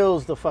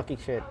kills the fucking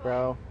shit,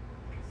 bro.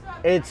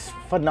 It's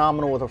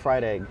phenomenal with a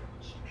fried egg.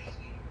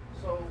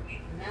 So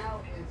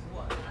now it's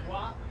what?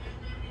 Guac?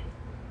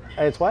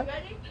 It's what?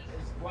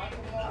 It's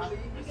guacamole.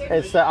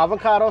 It's the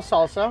avocado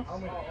salsa. Oh,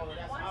 that's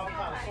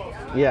avocado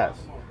sauce. Yes.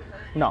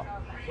 No.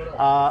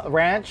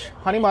 Ranch,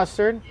 honey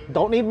mustard.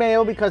 Don't need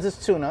mayo because it's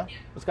tuna.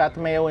 It's got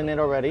the mayo in it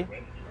already.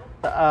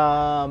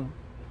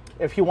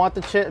 If you want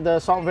the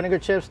salt and vinegar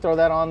chips, throw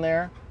that on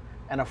there,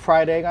 and a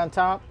fried egg on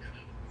top.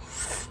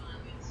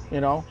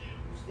 You know.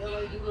 You still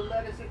ain't do the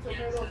lettuce and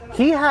tomatoes?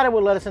 He had it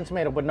with lettuce and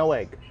tomato, but no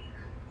egg.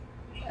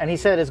 And he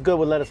said it's good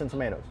with lettuce and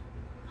tomatoes.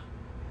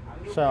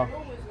 So.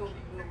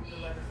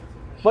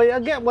 But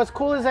again, what's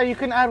cool is that you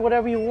can add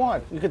whatever you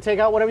want. You can take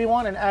out whatever you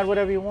want and add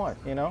whatever you want.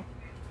 You know.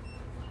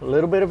 A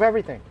little bit of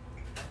everything.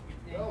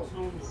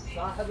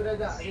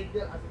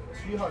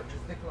 Sweetheart,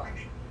 just decline.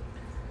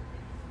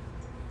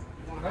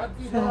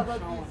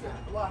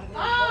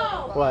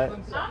 What?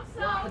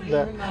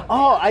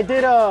 I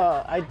did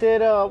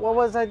what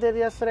was I did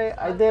yesterday?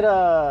 I did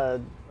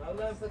a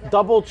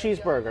double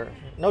cheeseburger.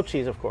 No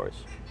cheese, of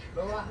course.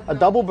 A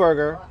double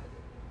burger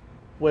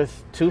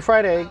with 2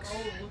 fried eggs,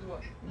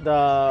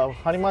 the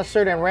honey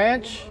mustard and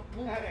ranch.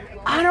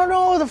 I don't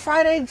know, the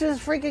fried egg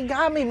just freaking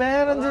got me,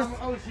 man. I'm just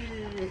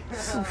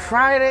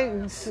fried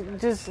eggs,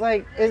 just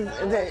like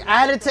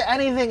add it to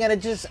anything and it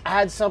just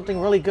adds something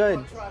really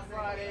good. Try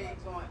fried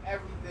eggs on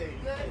everything.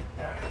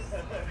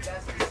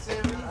 That's the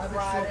series.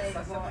 Fried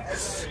eggs on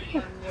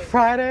everything.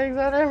 Fried eggs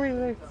on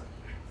everything.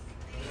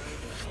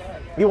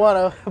 You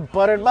want a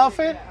buttered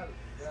muffin?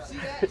 See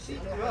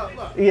that?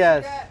 Look.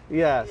 Yes, See that?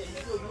 yes.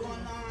 So you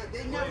online,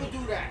 they never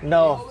do that.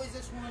 No. They always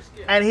just want to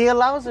skip. And he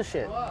allows the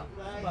shit.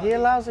 He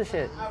allows the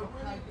shit. I really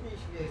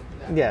appreciate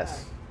that.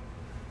 Yes.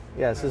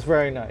 Yes, it's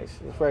very nice.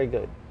 It's very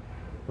good.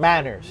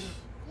 Manners.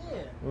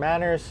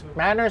 Manners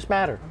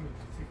matter.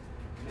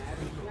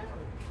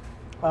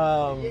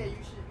 Yeah, you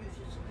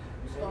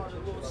should start a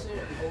little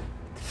series.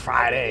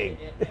 Fried egg.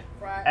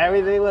 Fried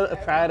Everything with a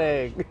fried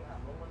egg.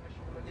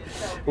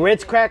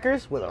 Ritz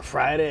crackers with a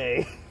fried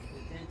egg.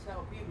 Then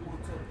tell people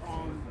to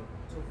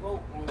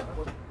vote on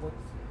what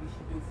we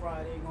should do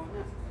Friday on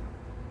this.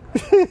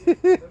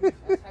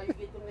 That's how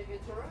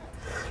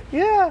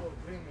Yeah,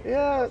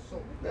 yeah.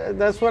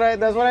 That's what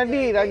I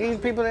need. I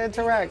need people to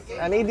interact.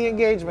 I need the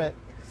engagement.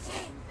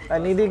 I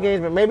need the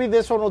engagement. Maybe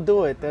this one will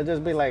do it. They'll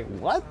just be like,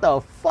 "What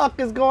the fuck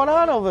is going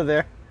on over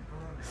there?"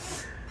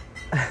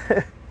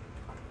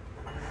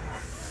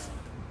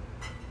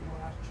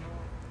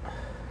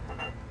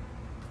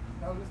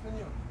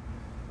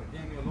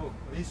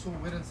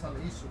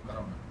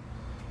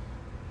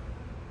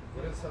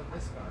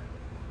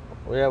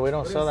 Yeah, we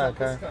don't sell that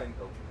car.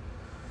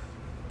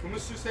 How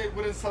much you say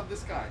wouldn't sell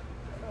this guy?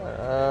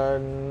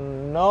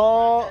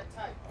 No.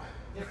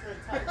 Different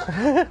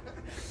type.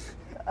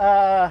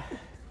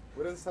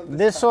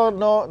 This one,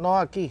 no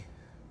aquí.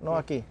 No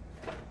aquí.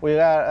 We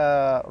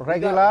got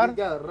regular. We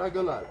got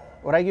regular.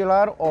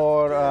 Regular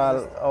or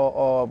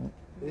How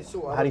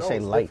how do you say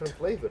light?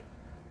 Flavor.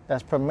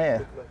 That's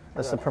premier.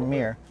 That's the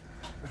premier.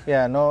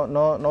 Yeah, no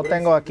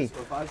tengo aquí.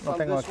 If I No sell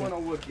tengo this aquí. one, I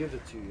would give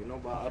it to you,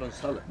 but I don't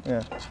sell it.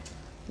 Yeah.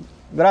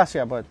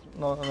 Gracias, but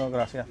no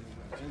gracias.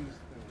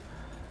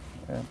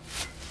 Yeah.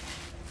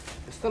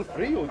 It's still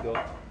frio though.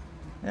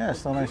 Yeah, it's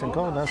still nice and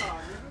cold. That's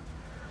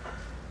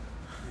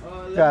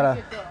Let Gotta-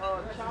 me get the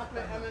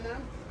chocolate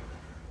M&M.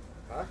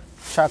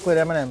 chocolate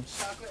M&Ms.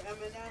 Chocolate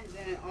M&Ms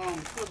and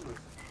Twizzlers.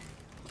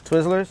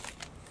 Twizzlers.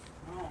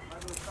 No,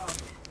 regular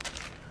chocolate.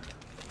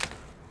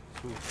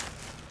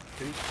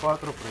 4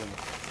 primo.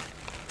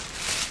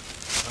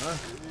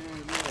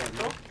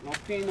 No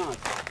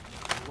peanuts.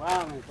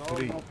 Wow, it's all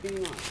Three. no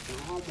peanuts. No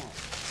homo.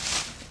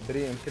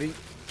 3 and 3.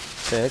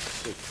 6,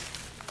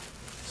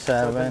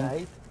 7,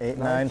 8, 8,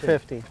 9, 9, 10.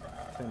 50.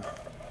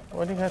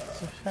 What do you got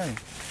to send?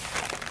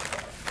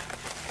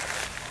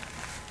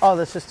 Oh,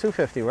 this is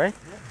 250, right?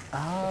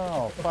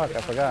 Oh, fuck,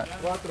 I forgot.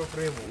 4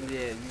 primo.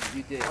 Yeah,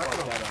 you did fuck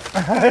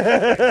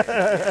that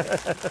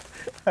up.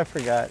 I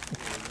forgot.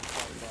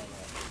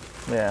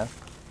 Yeah.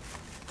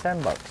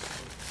 $10.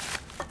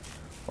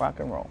 Rock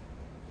and roll.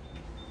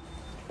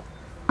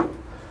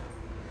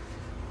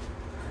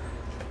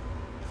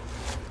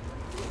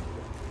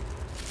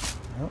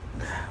 Oh,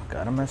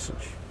 got a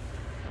message.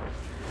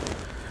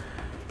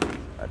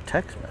 A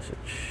text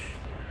message.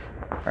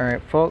 All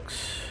right,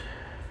 folks.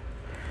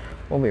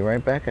 We'll be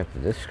right back after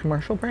this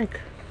commercial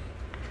break.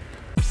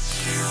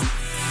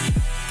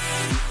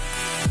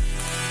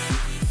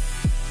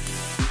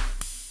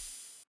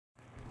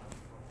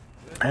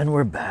 And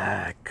we're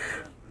back.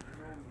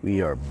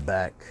 We are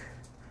back.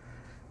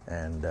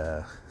 And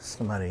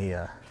somebody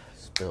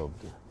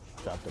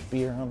dropped a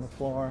beer on the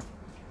floor.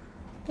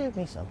 Gave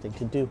me something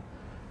to do.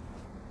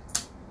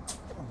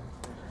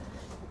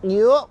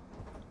 Yup.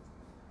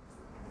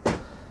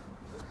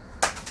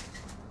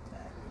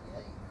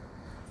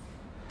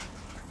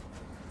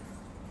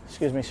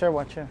 Excuse me, sir,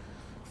 watch your...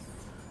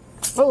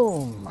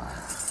 Boom.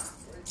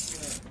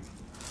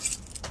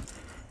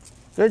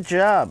 Good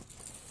job.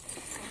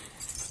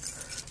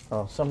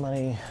 Oh,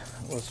 somebody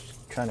was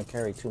trying to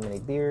carry too many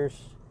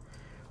beers.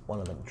 One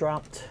of them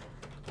dropped.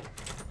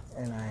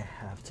 And I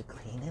have to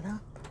clean it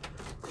up.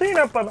 Clean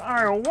up on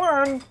aisle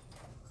 1.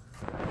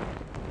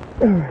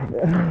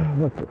 Alright,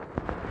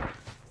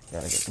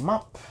 gotta get them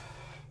up.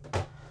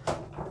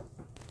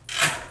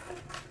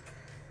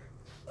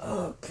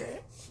 Okay.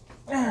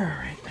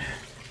 Alright.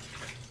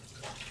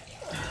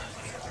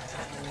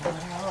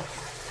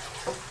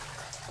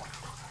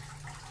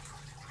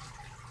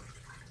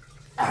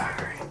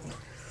 Alright.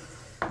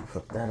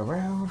 Flip that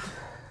around.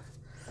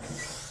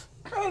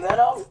 Try that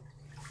out.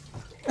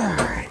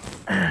 Alright.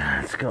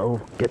 Let's go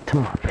get to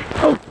mopping.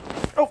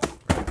 Oh!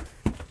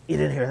 You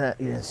didn't hear that?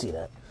 You didn't see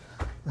that?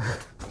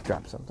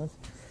 Drop something.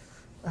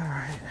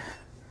 Alright.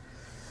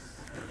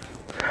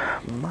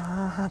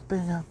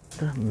 Mopping up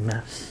the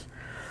mess.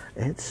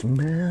 It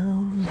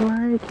smells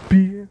like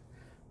beer.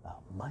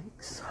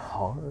 Mike's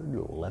Hard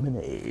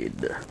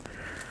Lemonade.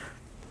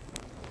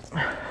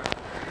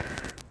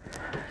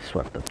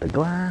 Swept up the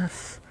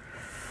glass.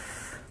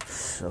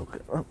 Soak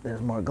it up.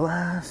 There's more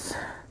glass.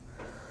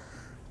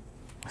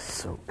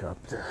 Soak up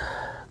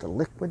the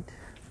liquid.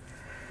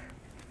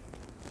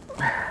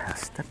 I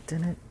stepped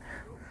in it.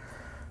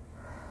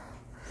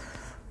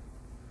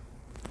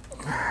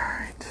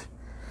 Alright.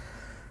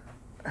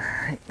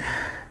 Alright.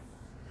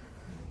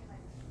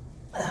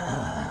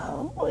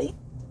 Wait.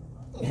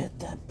 Get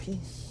that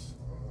piece.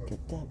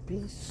 Get that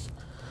piece.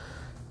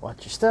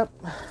 Watch your step.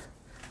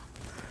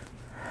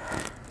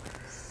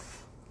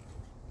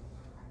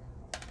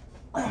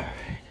 Alright.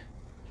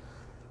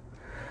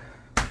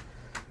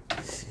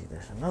 See,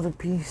 there's another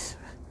piece.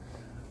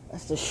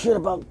 That's the shit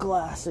about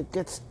glass. It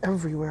gets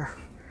everywhere.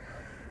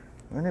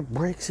 When it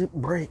breaks, it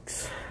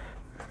breaks.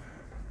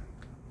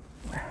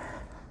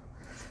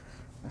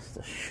 That's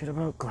the shit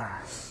about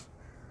glass.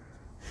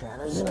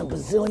 Shatters in a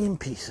bazillion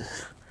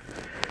pieces.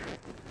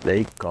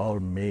 They call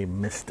me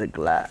Mr.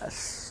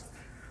 Glass.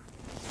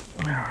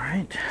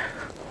 Alright.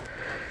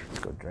 Let's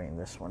go drain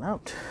this one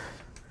out.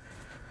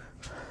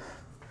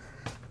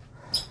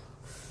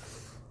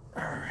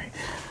 Alright.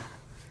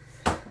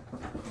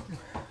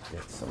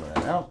 Get some of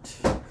that out.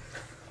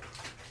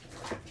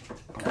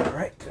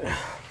 Alright.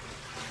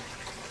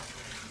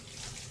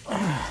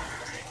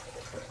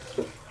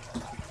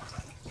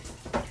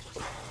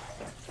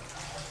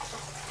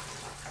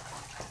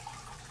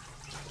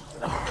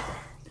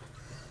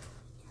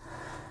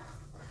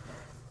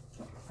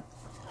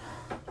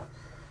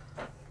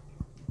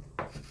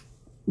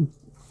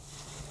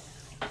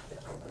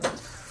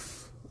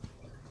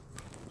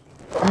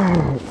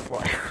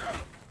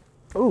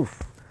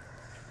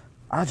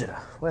 agita.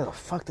 Where the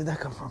fuck did that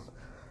come from?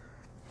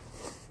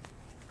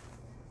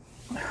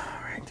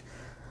 Alright.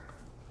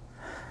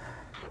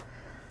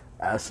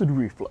 Acid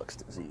reflux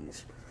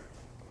disease.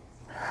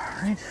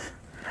 Alright.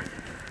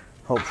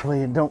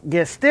 Hopefully it don't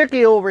get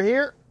sticky over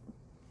here.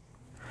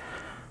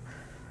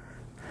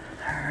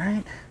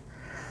 Alright.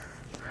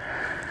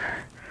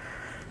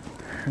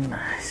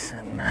 Nice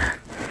and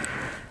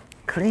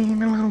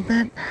clean a little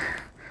bit.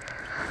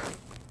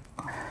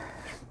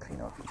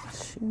 Clean off my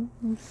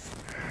shoes.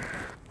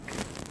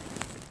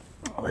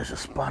 Oh, there's a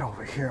spot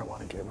over here I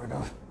want to get rid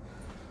of.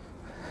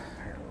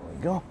 There we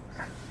go.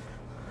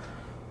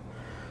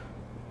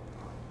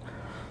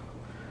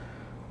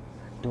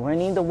 Do I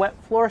need the wet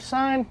floor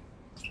sign?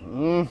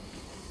 Nah,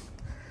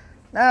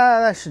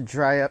 that should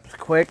dry up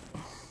quick.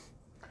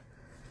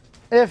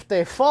 If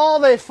they fall,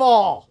 they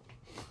fall.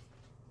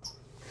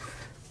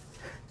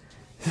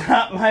 It's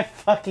not my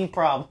fucking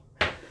problem.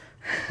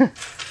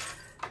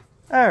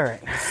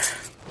 Alright.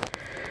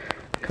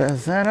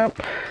 Close that up.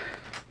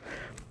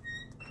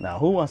 Now,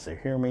 who wants to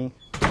hear me?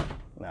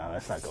 No,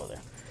 let's not go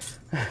there.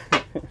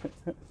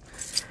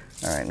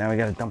 Alright, now we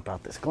gotta dump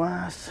out this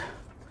glass.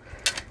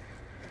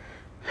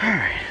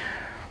 Alright.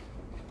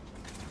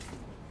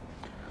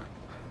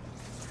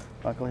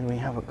 Luckily, we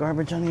have a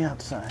garbage on the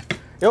outside.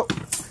 Yo,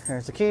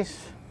 here's the keys.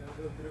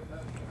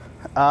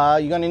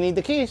 You're gonna need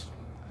the keys.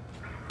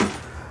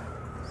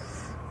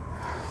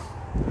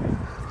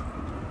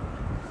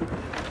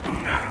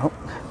 Oh.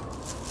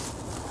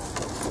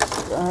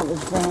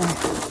 Garbage bag.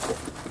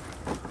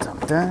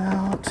 Dumped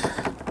out.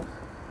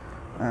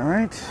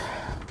 Alright.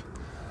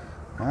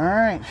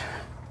 Alright.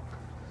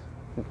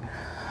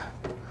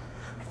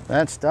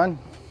 That's done.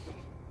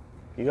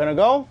 You gonna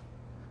go?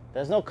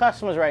 There's no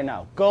customers right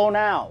now. Go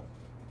now.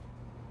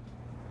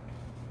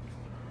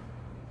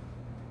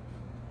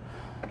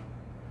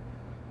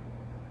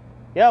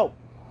 Yo.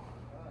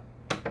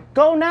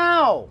 Go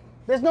now.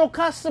 There's no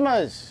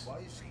customers. Why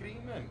are you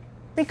screaming?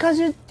 Because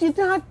you're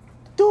not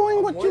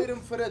doing what you... waiting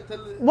for it till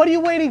What are you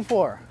waiting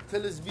for?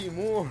 it's be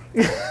more.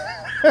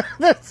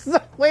 That's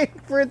not waiting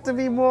for it to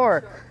be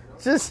more.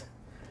 Just...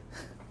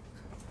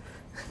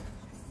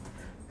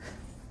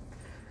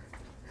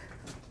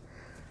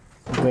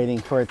 waiting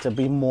for it to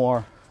be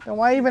more. Then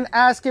why even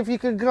ask if you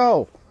could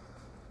go?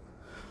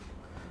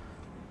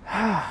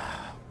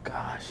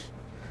 Gosh.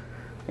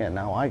 Yeah,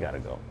 now I gotta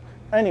go.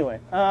 Anyway,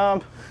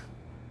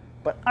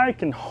 but I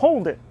can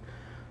hold it.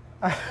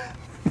 All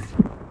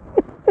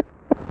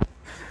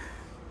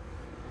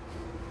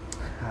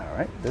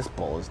right, this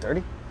bowl is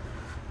dirty.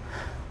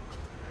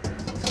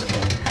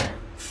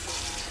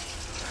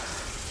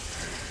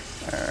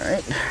 All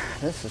right,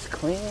 this is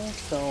clean,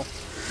 so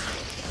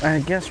I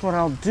guess what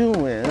I'll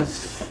do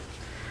is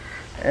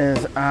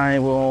I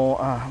will,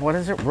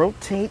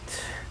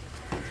 rotate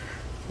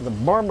the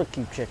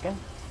barbecue chicken.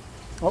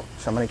 Oh,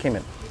 somebody came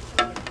in.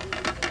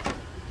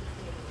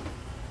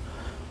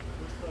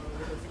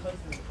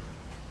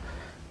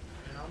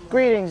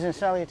 Greetings and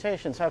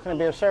salutations. How can I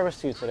be of service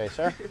to you today,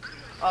 sir?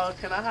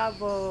 Can I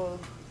have a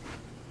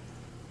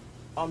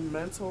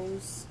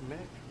Mentos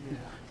mint? Yeah.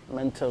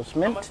 Mentos How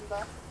mint. much is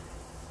that?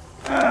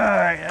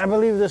 Alright, I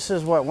believe this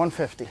is what,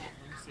 150.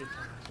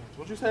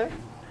 What'd you say?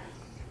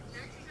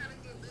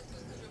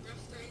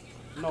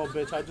 No,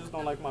 bitch, I just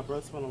don't like my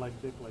breath smelling like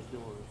dick like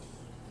yours.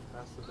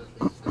 That's the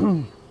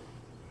difference.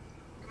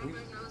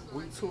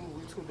 we two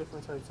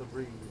different types of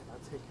breed. I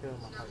take care of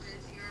my height.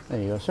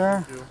 There you go,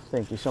 sir.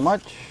 Thank you so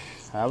much.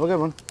 Have a good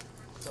one.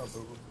 What's up,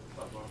 boo? What's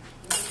up, bro?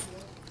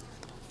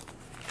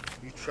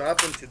 You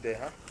trapping today,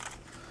 huh?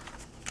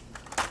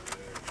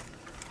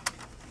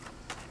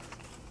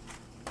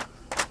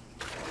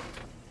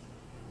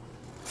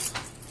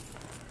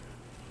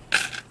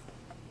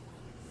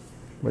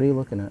 What are you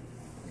looking at?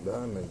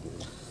 That nigga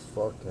is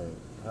fucking...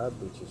 That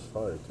bitch is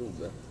fire too,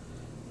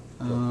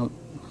 bro.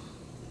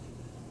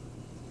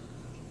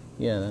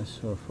 Yeah, that's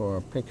for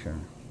a picture.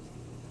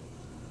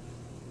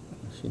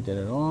 She did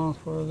it all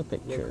for the Look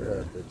at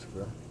picture. that bitch,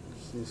 bro.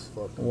 She's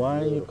fucking Why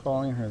are you beautiful.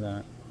 calling her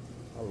that?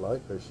 I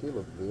like her. She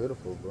looks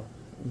beautiful, bro.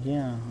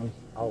 Yeah.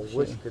 I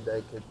wish that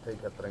I could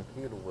take a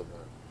tranquilo with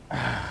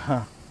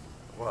her.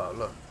 Wow,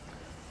 look.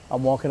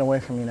 I'm walking away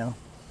from you now.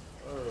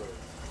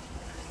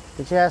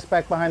 Get your ass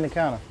back behind the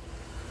counter.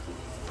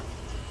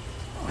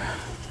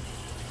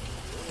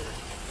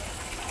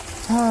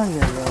 Oh,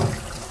 yeah.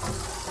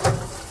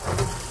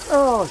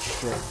 Oh,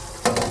 shit.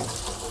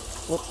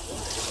 Whoop.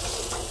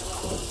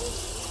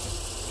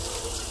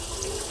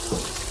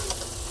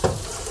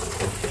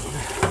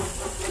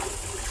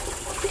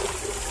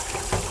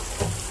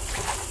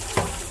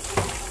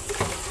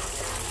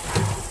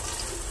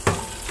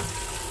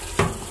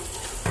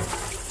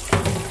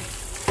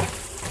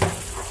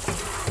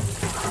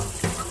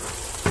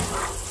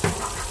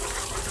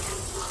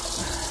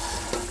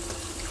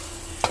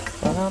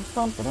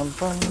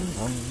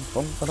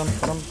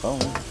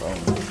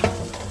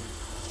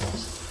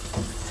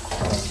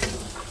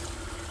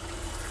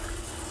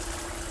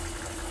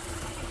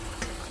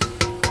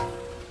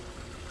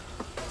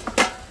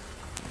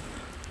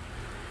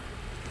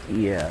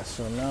 Yes.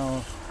 So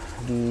now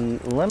the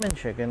lemon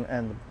chicken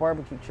and the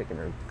barbecue chicken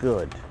are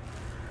good.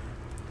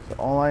 So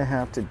all I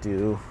have to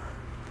do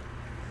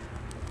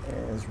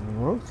is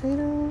rotate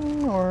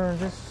them, or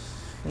just,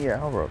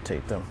 yeah, I'll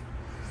rotate them.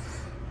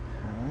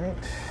 All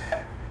right.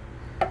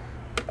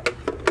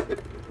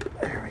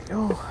 There we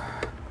go.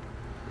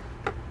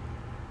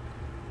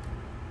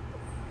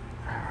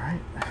 All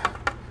right.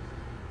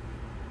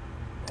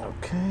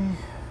 Okay.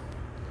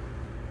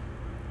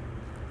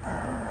 All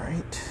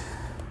right.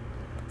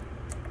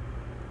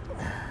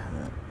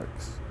 That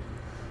works.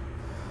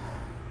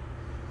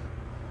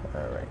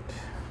 All right.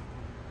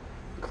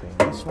 Clean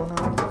this one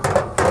up.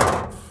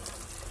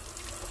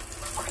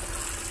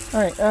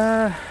 All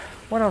right.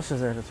 What else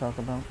is there to talk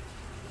about?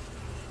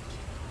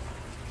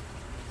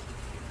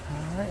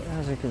 All right.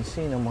 As you can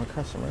see, no more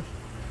customers.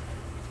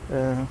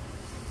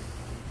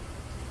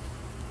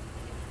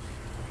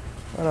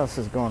 What else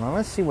is going on?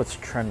 Let's see what's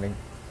trending.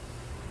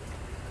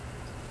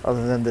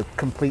 Other than the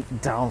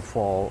complete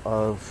downfall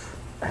of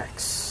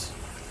X.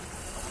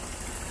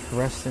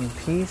 Rest in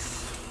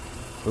peace.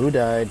 Who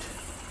died?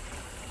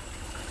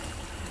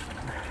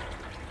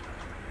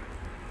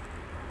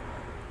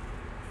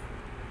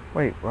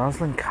 Wait,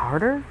 Rosalind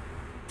Carter?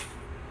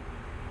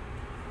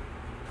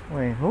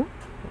 Wait, who?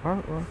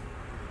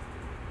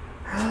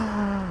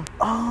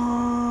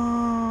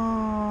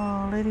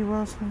 Oh, Lady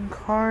Rosalind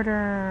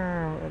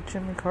Carter,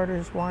 Jimmy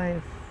Carter's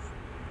wife.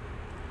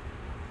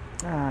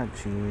 Ah,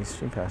 jeez,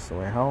 she passed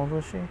away. How old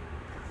was she?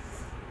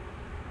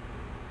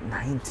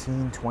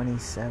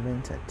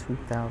 1927 to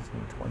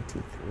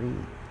 2023.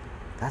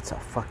 That's a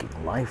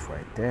fucking life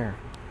right there.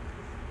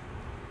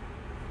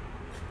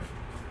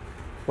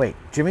 Wait,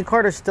 Jimmy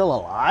Carter's still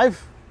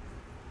alive?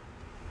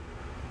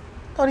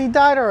 Thought he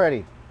died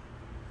already.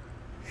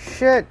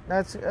 Shit,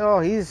 that's, oh,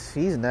 he's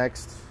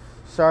next.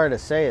 Sorry to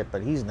say it,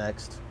 but he's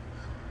next.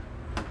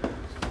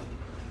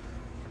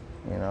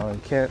 You know, you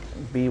can't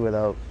be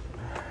without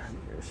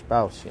your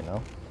spouse, you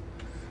know.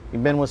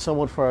 You've been with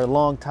someone for a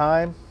long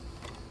time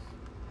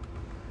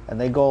and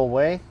they go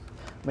away.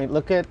 I mean,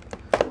 look at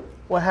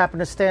what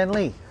happened to Stan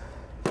Lee.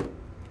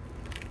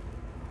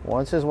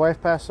 Once his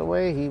wife passed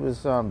away, he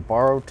was on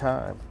borrowed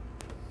time.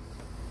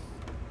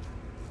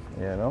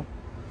 You know?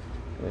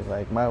 He was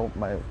like, my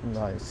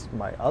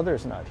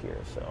other's not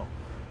here, so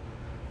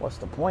what's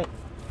the point?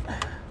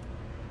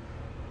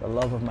 The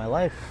love of my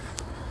life.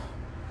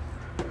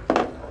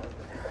 You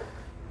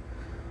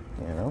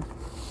know?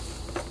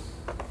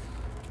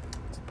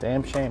 It's a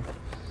damn shame.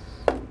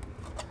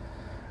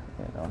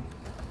 You know?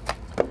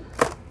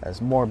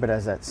 As morbid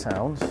as that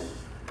sounds,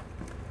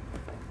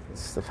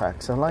 it's the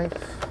facts of life.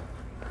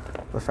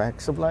 The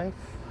facts of life.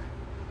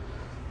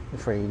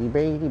 Frady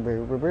Brady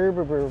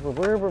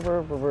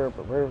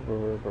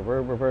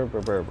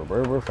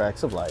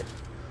facts of life.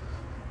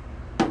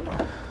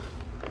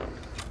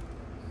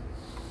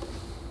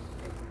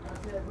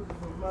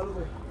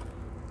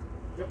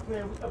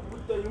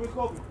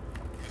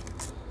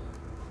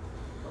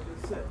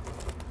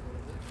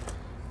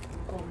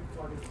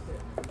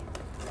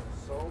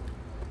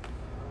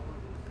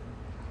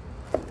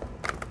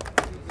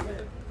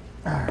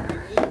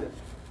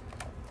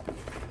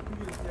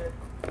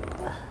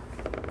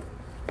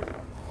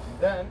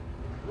 Then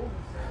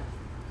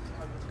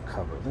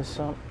Cover this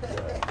up.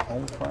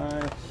 Home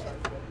fries.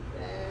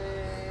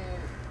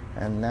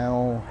 And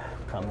now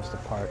comes the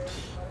part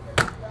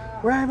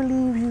where I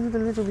relieve you, the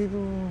little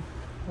people,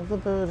 of the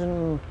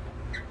burden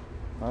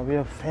of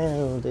your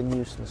failed and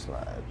useless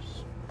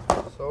lives.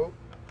 so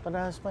But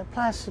as my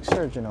plastic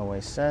surgeon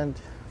always said,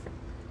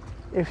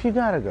 if you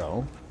gotta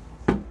go,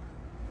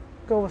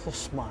 go with a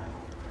smile.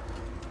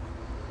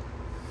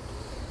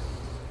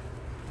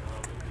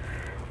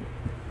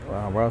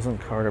 Wow,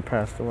 Rosalind Carter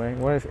passed away.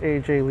 What is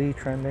AJ Lee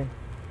trending?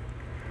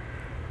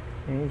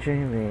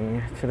 AJ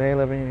Lee. Today,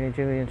 11 AJ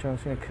Lee and John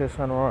Cena kiss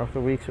on Raw after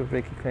weeks of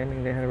Vicky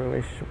claiming they had a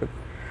relationship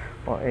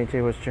while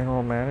AJ was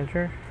general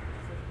manager.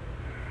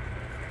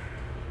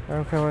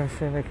 Okay, I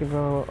say Nikki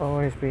Bella will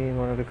always be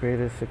one of the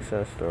greatest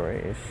success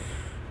stories.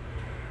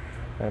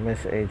 I miss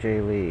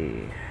AJ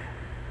Lee.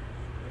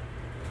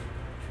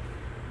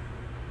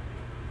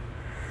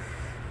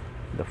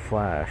 The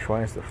Flash.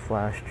 Why is The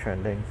Flash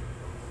trending?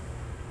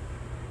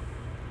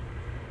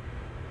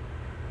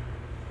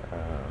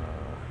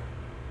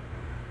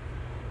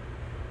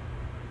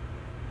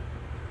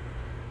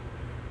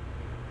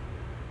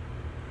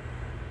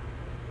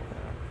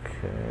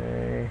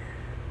 Okay.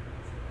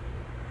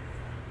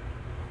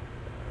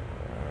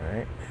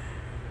 Alright.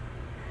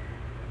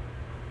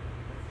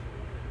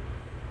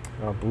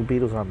 Oh, Blue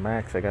Beetles on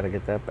Max. I gotta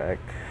get that back.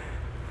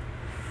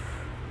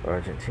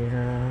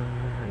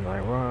 Argentina, Eli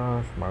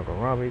Roth, Margot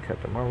Robbie,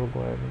 Captain Marvel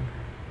Gwen.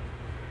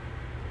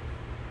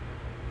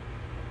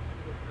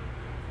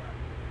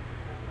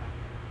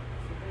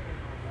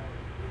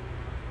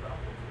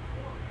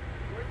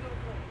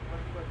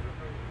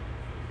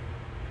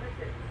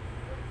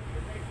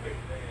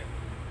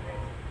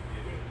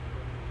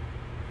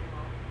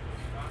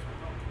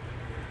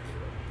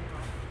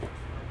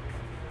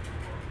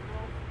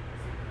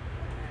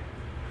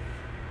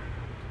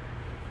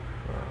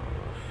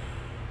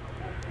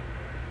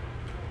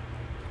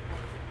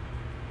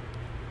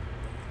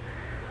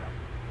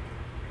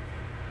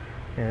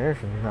 Yeah,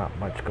 there's not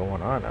much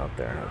going on out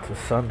there. It's a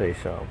Sunday,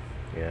 so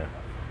yeah.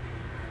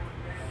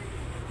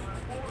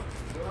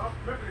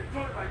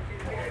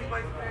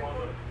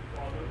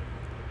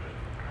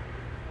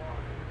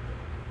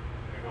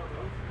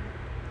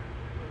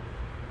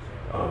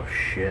 Oh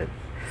shit.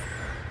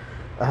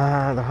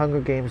 The Hunger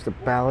Games, The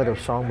Ballad of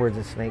Songbirds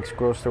and Snakes,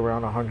 grossed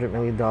around $100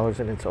 million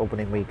in its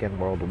opening weekend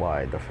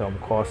worldwide. The film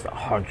cost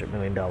 $100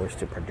 million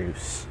to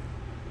produce.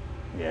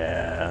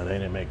 Yeah, they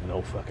didn't make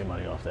no fucking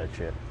money off that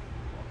shit.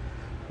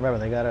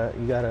 Remember, you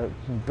gotta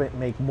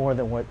make more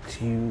than what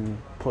you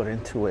put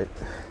into it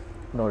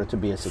in order to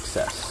be a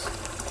success.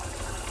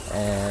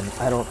 And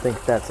I don't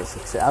think that's a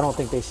success. I don't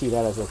think they see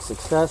that as a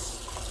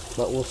success,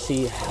 but we'll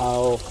see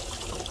how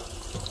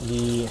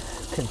the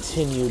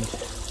continued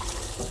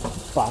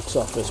box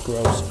office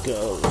gross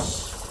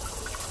goes.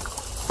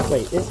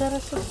 Wait, is that a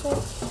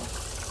success?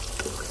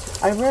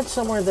 I read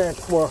somewhere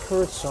that, or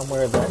heard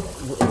somewhere that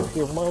if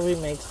your movie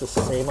makes the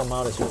same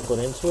amount as you put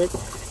into it,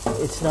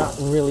 it's not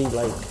really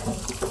like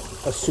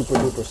a super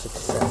duper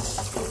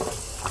success.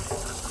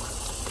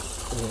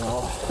 You know,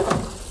 I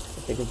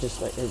think it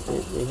just like it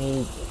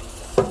needs,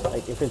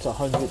 like if it's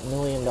 $100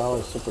 million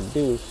to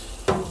produce,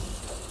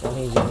 that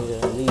means you need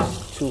at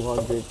least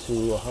 200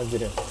 to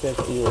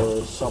 150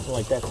 or something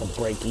like that to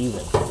break even.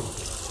 At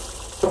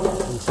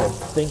least I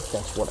think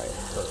that's what I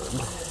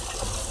heard.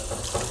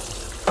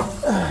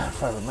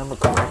 If I remember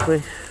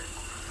correctly.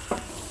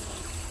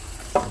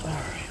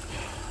 Alright.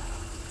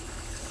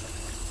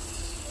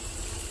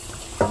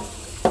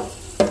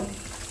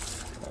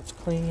 That's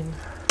clean.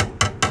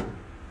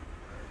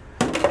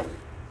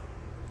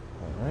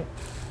 Alright.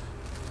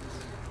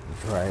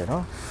 Dry it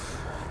off.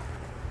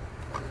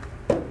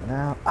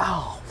 Now,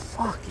 oh,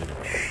 fucking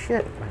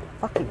shit, my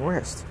fucking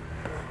wrist.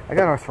 I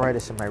got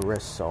arthritis in my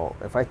wrist, so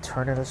if I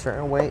turn it a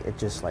certain way, it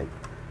just like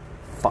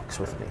fucks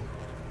with me.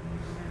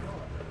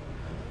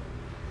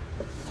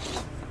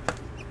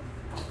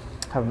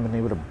 Haven't been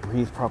able to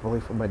breathe properly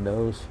from my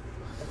nose.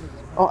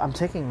 Oh, I'm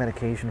taking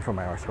medication for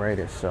my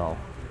arthritis, so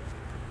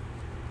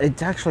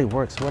it actually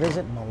works. What is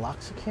it?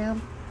 Meloxicam?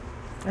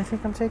 I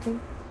think I'm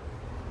taking.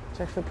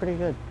 It's actually pretty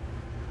good.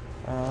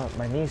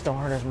 My knees don't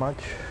hurt as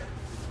much.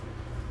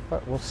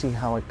 But we'll see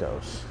how it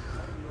goes.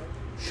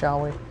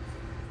 Shall we?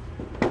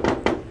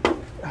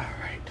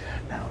 Alright,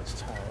 now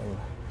it's time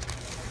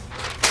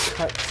to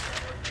cut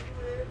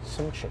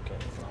some chicken.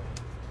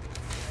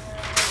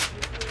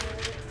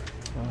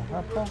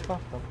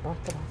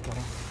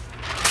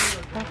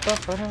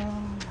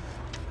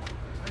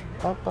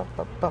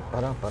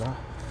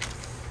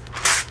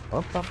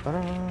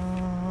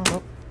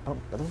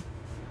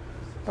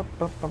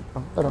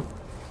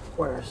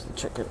 Where's the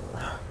chicken?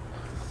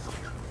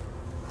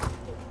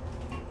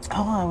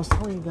 Oh, I was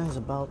telling you guys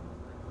about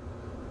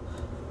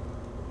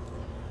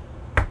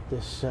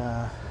this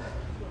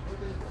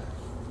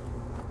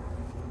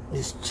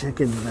this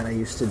chicken that I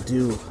used to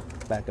do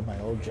back at my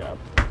old job.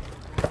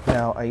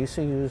 Now, I used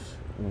to use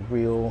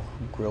real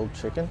grilled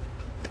chicken,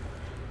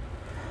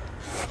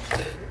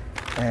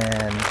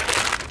 and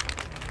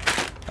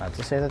not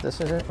to say that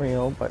this isn't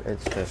real, but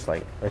it's just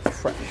like, it's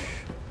fresh.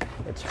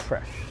 It's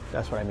fresh.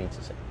 That's what I mean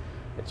to say.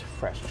 It's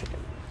fresh chicken.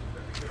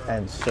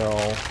 And so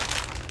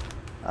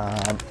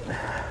I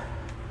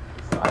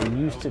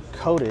used to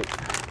coat it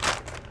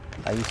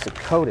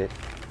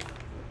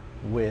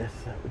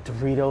with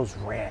Doritos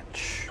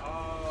Ranch.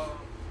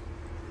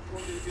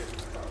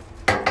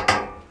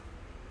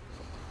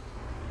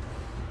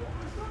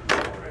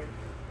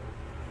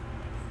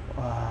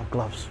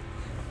 Gloves.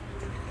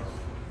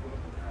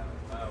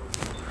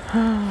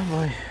 Oh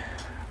boy.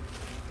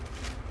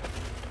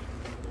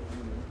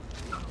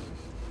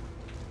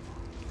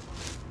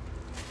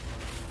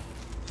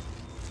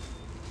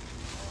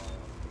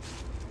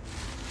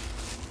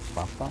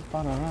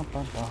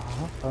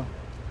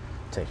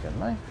 Take a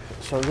knife.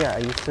 So yeah,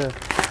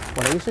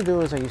 what I used to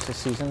do is I used to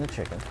season the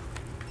chicken.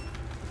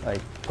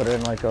 Like put it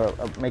in like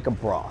make a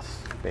broth,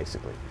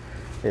 basically.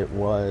 It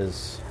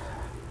was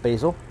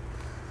basil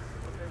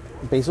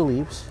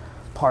leaves,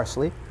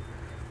 parsley,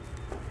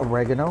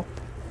 oregano,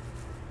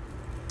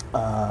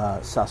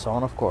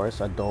 sazon, of course,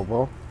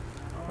 adobo.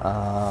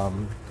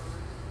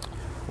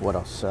 What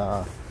else?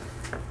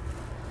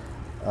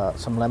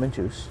 Some lemon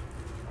juice.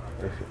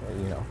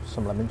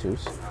 Some lemon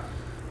juice,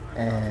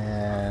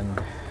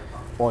 and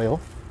oil,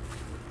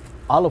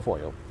 olive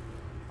oil,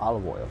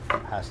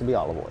 has to be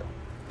olive oil.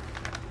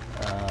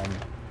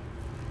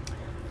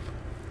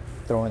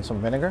 Throw in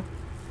some vinegar,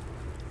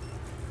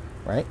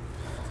 right?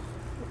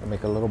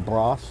 Make a little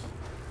broth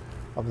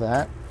of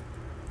that.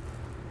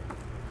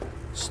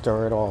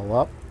 Stir it all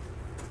up.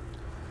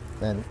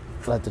 Then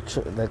let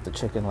the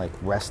chicken like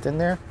rest in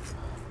there.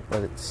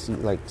 Let it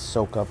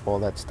soak up all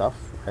that stuff,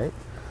 right?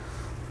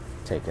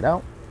 Take it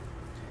out.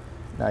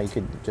 Now you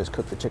could just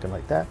cook the chicken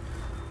like that,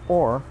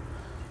 or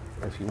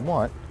if you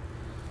want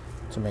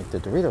to make the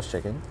Doritos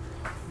chicken,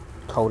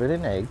 coat it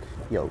in egg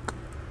yolk,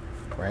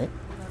 right?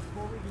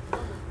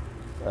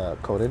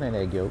 Coat it in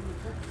egg yolk,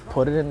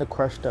 put it in the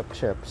crushed up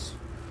chips,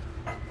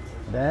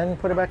 then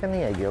put it back in the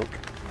egg yolk,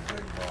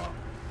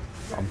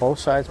 on both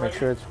sides. Make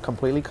sure it's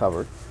completely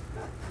covered,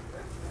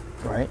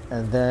 right?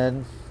 And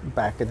then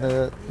back in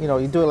the,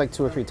 you do it like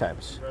 2 or 3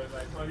 times,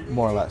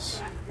 more or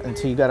less,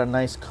 until you got a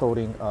nice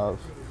coating of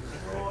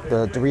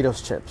the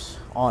Doritos chips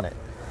on it.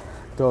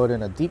 Throw it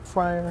in a deep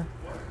fryer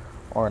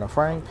or in a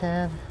frying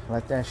pan.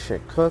 Let that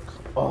shit cook.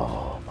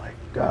 Oh my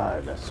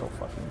God, that's so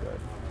fucking good.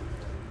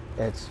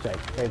 It's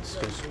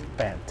just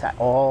fantastic.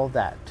 All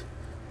that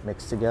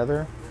mixed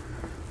together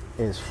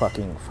is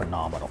fucking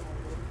phenomenal.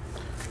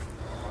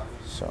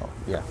 So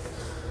yeah,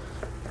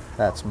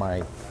 that's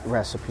my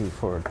recipe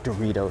for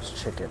Doritos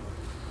chicken.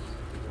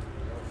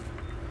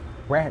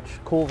 Ranch,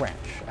 Cool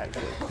Ranch,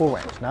 actually. Cool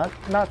Ranch, not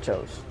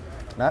nachos.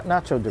 Not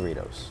nacho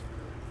Doritos.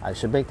 I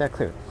should make that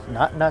clear.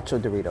 Not nacho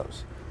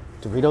Doritos.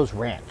 Doritos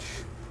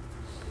Ranch.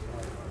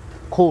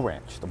 Cool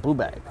Ranch, the blue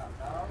bag.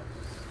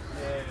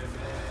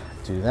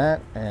 Do that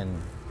and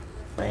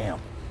bam.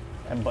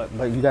 And but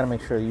you gotta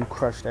make sure you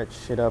crush that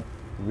shit up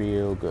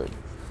real good.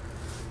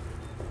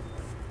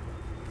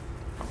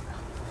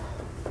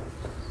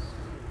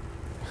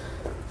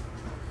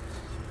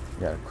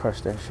 You gotta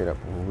crush that shit up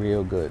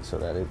real good so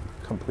that it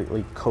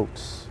completely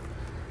coats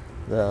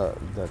the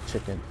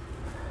chicken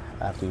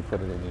after you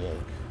put it in the egg.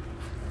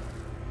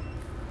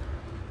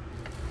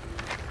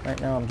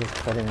 Right now I'm just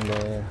cutting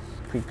the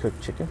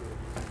pre-cooked chicken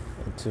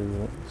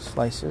into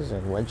slices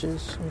and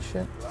wedges and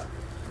shit.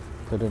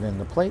 Put it in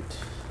the plate,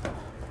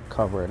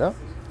 cover it up,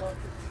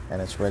 and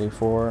it's ready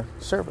for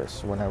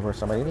service whenever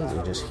somebody needs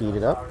it. Just heat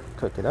it up,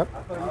 cook it up.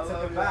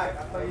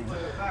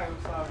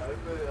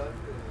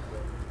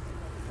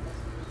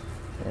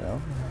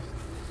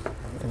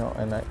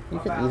 And you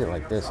can eat it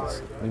like this.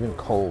 It's even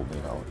cold,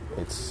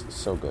 It's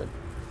so good.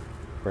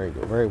 Very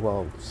good. Very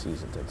well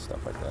seasoned and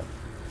stuff like that.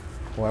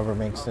 Whoever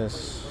makes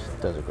this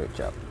does a great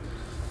job.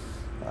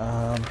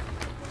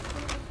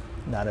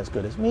 Not as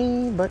good as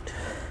me, but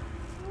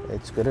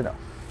it's good enough.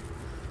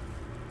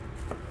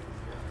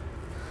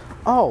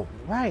 Oh,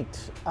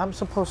 right. I'm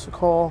supposed to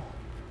call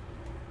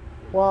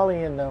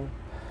Wally and them.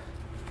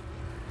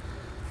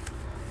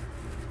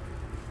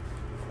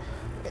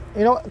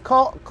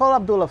 Call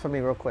Abdullah for me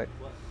real quick.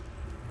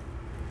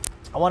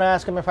 I want to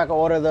ask him if I can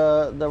order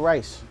the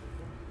rice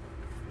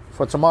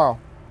for tomorrow.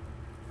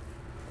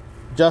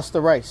 Just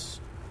the rice.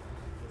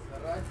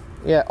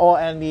 Yeah. Oh,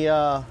 and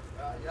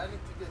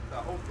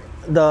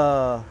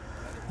the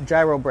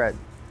gyro bread.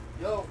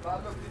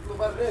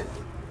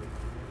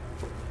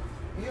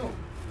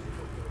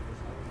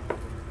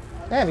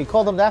 Damn, you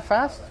called him that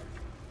fast?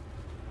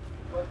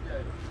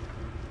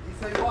 He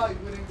said, why you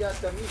wouldn't get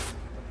the meat?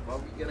 Well,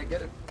 we gonna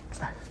get it.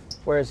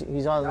 Where is he?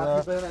 He's on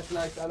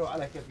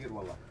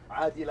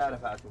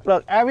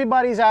Look,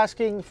 everybody's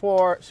asking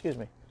for... Excuse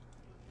me.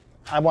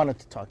 I wanted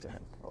to talk to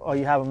him. Oh,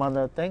 you have him on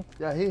the thing?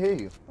 Yeah, he hear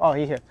you. Oh,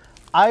 he here.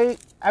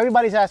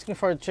 Everybody's asking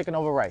for chicken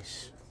over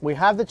rice. We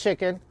have the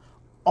chicken.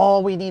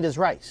 All we need is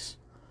rice.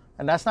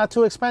 And that's not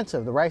too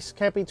expensive. The rice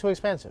can't be too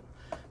expensive.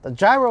 The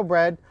gyro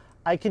bread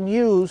I can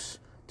use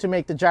to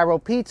make the gyro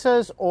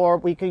pizzas, or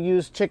we could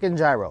use chicken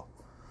gyro.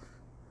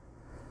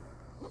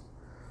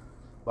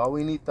 But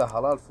we need the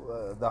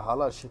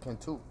halal chicken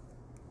too.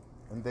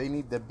 And they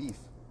need the beef.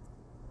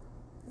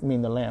 You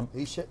mean the lamb?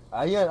 Let's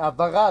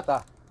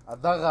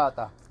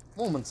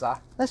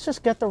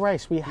just get the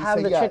rice. We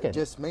have the chicken.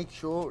 Just make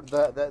sure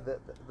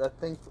that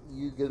thing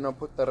you're gonna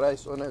put the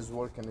rice on is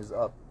working, is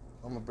up.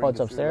 I'm gonna bring it's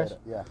upstairs?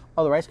 Later. Yeah.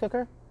 Oh, the rice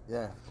cooker?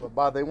 Yeah.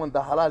 But they want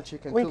the halal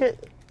chicken too.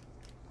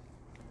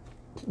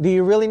 Do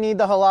you really need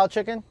the halal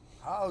chicken?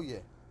 Oh yeah.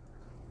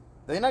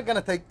 They're not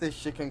gonna take this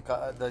chicken.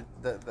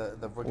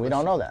 We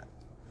don't know that.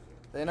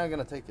 They're not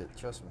gonna take it.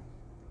 Trust me.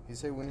 He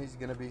said when he's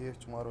gonna be here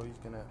tomorrow, he's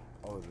gonna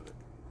order it.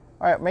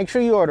 All right, make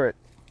sure you order it.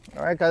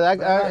 All right, because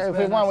if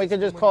we want, we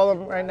could just call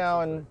them right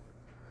now, and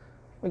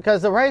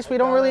because the rice we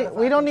don't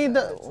really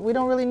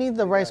need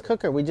the rice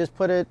cooker. We just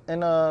put it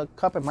in a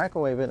cup and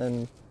microwave it,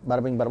 and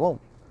bada bing, bada boom.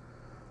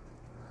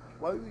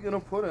 Why are we gonna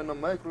put it in a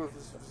microwave?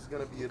 It's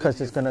gonna be because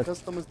it's gonna.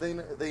 Customers they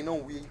know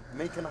we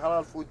making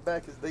halal food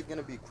back. Is they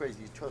gonna be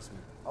crazy? Trust me.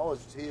 I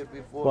was here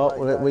before.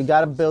 Well, we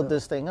got to build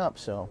this thing up,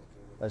 so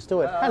let's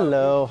do it.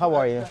 Hello, how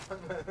are you?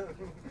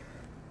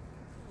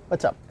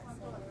 What's up?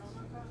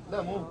 Can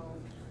I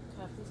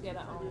please get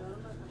a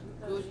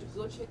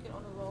grilled chicken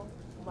on the roll?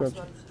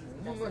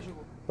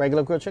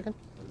 Regular grilled chicken?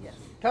 Yes.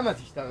 كما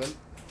تشتغل؟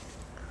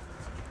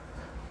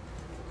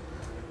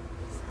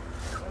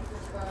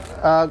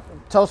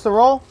 Toast the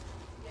roll?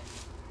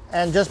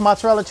 And just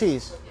mozzarella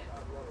cheese?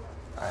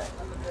 All right.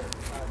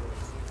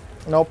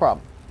 No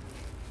problem.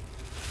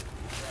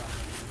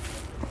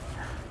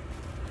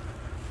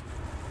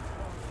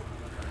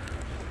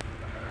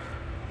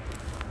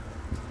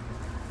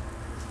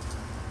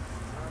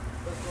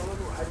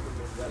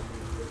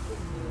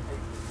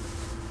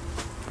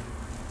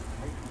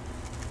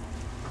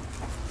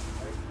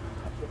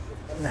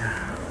 Nah,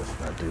 let's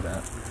not do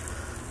that.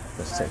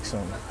 Let's take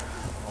some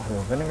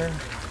olive vinegar.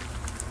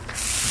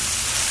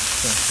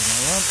 Mix it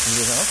all up, heat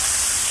it up.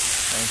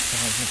 Nice on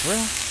the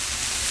grill.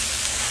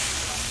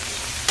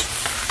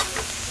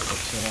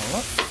 Mix it all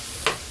up.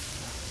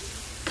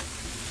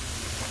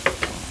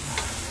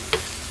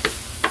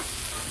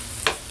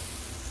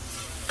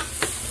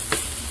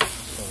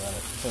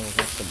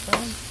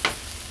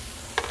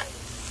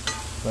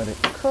 Let it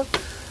cook.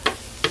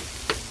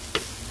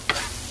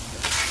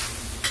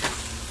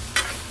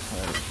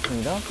 Let it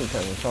heat up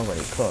because it's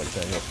already cooked.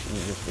 We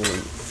just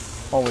really,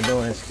 all we're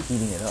doing is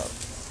heating it up.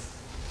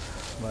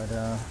 But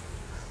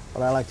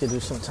what I like to do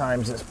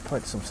sometimes is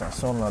put some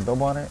sazon and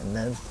adobo on it and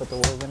then put the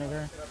oil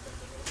vinegar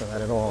so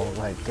that it all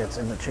like gets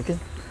in the chicken.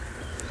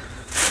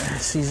 And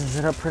it seasons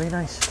it up pretty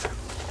nice.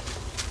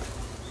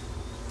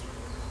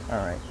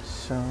 Alright,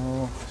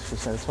 so she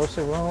said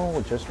toasted roll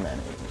with just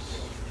mayonnaise.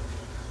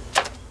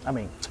 I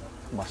mean,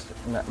 mustard,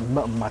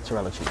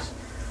 mozzarella cheese.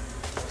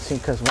 See,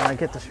 because when I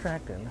get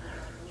distracted,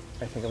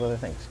 I think of other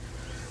things.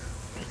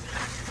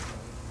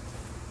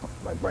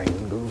 My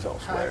brain goes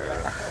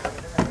elsewhere.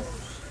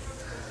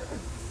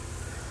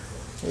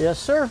 Yes,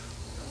 sir.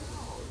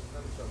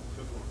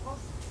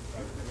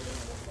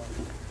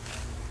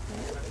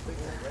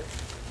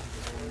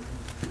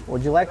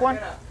 Would you like one?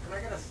 Can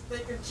I get a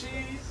steak and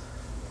cheese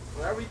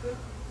for everything?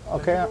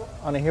 Okay,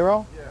 on a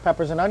hero? Yeah.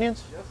 Peppers and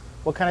onions? Yes.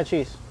 What kind of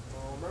cheese?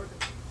 American.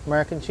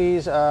 American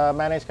cheese,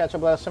 mayonnaise,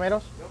 ketchup, lettuce,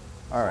 tomatoes? Yep.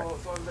 All right.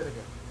 Salt and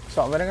vinegar.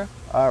 Salt and vinegar?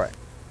 All right.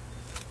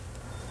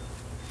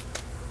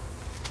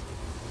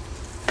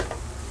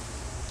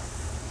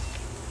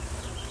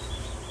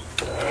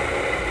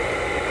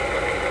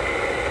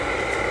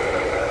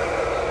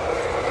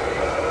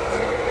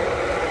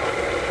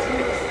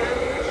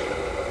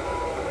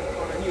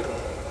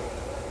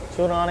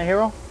 Tuna on a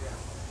hero?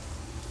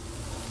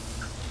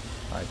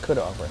 I could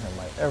offer him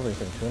my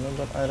everything tuna,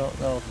 but I don't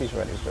know if he's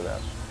ready for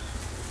that.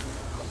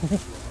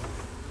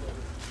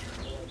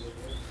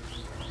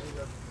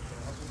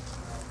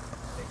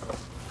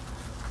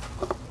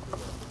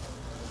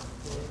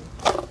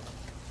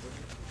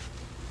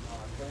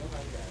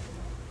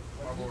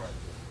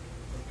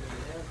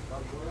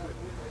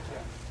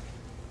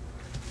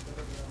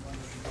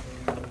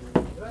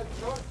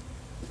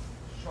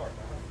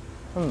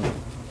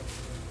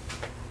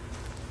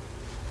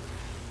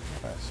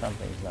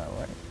 Something's not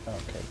right.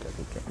 Okay, good.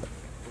 We came back.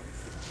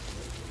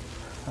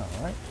 All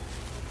right.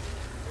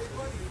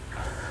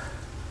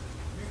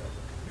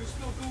 You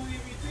still do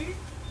EBT?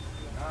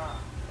 Nah.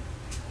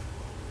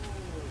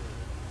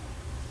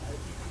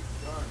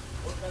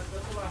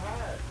 That's what I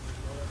had.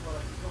 That's what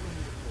I'm coming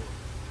here for.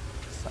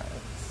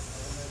 Science.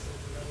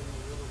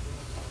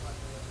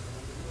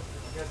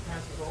 I guess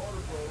cancel the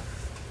order, bro.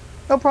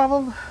 No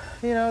problem.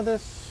 You know,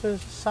 this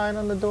is a sign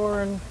on the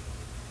door and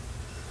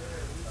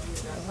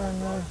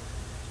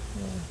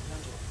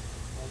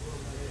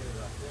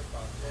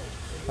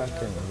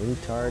fucking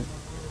retard.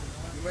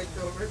 You make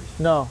the already?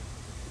 No,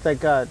 thank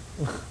God.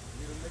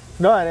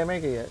 No, I didn't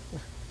make it yet.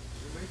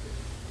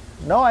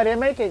 No, I didn't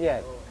make it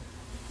yet.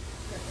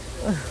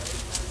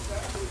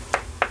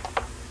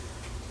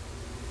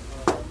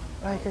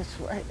 Like it's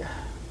right.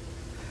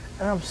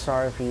 And I'm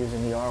sorry for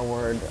using the R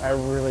word. I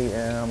really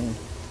am.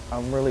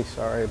 I'm really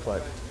sorry,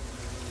 but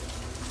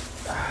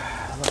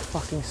the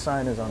fucking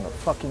sign is on the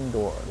fucking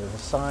door. There's a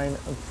sign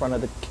in front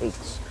of the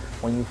cakes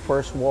when you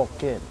first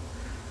walk in.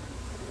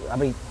 I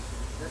mean,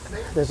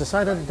 there's a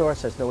sign on the door that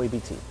says no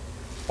EBT.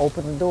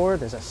 Open the door,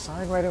 there's a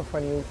sign right in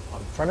front of you,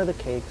 in front of the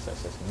cakes that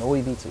says no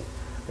EBT.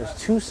 There's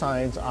two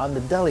signs on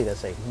the deli that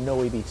say no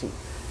EBT.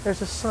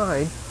 There's a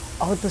sign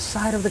on the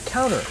side of the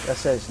counter that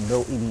says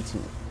no EBT.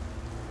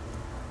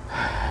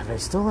 They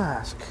still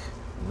ask,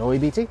 no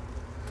EBT?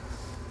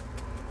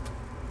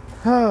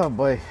 Oh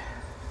boy.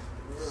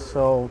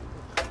 So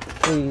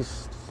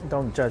please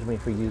don't judge me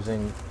for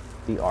using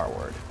the R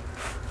word,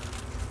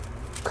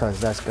 because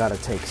that's got to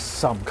take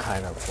some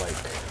kind of like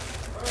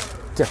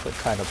different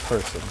kind of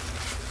person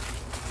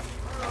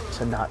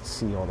to not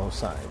see all those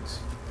signs.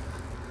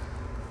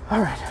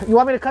 All right, you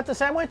want me to cut the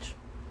sandwich?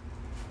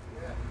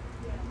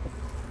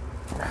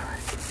 All right.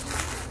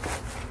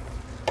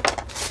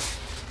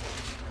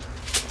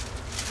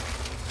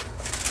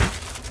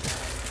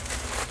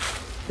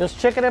 Just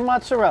chicken and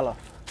mozzarella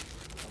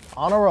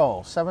on a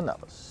roll, $7.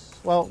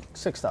 Well,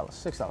 $6.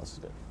 $6 is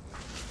good.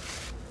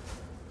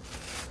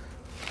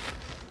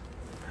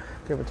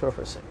 Give it to her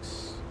for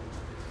 $6.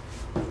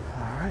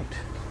 All right.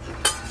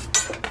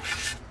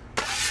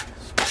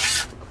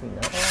 Clean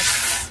that up.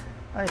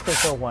 I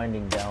think we're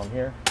winding down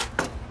here.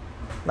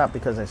 Not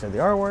because I said the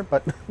R word,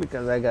 but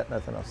because I got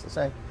nothing else to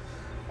say.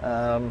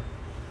 I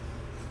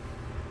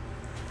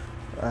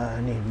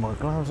need more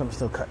gloves. I'm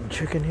still cutting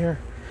chicken here.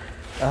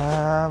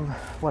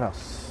 What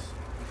else?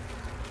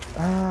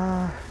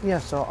 Yeah,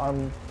 so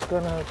I'm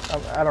gonna,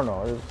 I don't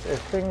know,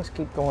 if things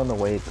keep going the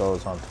way it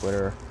goes on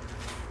Twitter,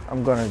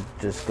 I'm gonna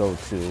just go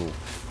to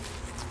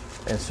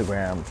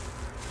Instagram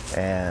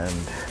and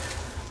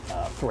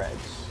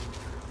Threads,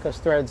 because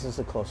Threads is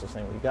the closest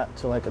thing we got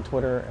to like a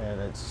Twitter,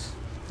 and it's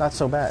not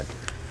so bad,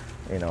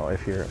 you know,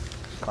 if you're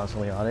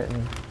constantly on it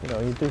and, you know,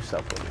 you do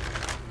stuff with it.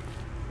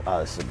 Oh,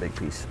 this is a big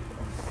piece.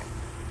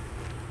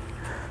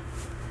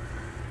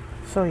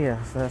 So yeah,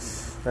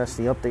 that's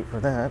the update for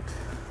that.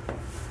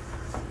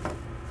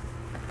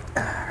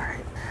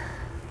 Alright.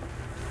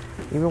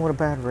 Even with a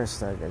bad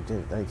wrist, I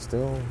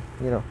still,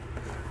 you know,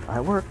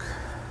 I work.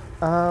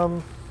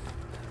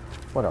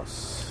 What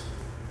else?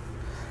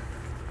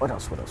 What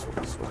else? What else? What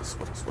else? What else?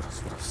 What else? What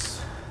else? What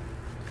else?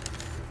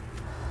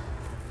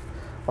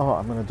 Oh,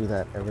 I'm gonna do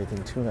that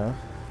everything tuna,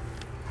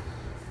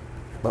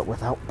 but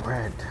without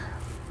bread.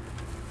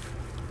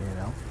 You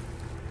know,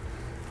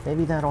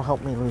 maybe that'll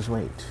help me lose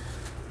weight.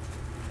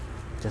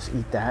 Just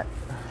eat that.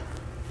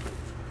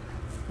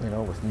 You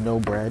know, with no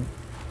bread.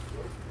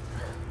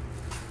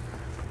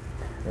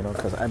 You know,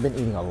 because I've been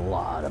eating a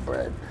lot of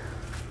bread.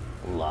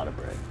 A lot of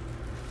bread.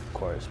 Of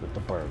course, with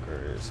the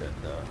burgers and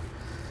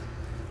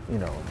you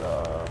know,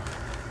 the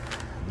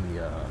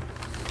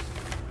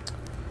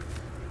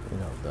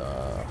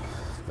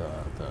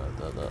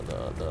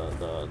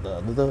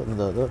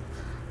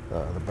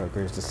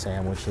burgers, the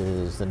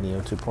sandwiches, the Neo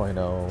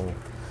 2.0,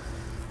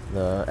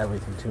 the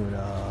everything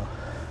tuna,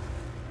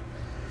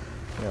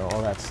 you know,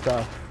 all that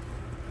stuff.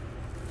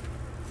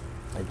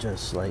 I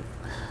just like,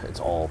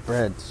 it's all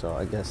bread, so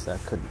I guess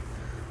that could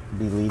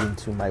be leading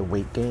to my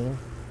weight gain.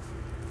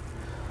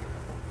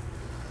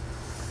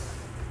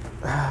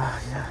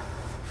 Yeah,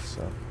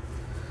 so,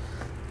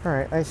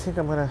 alright, I think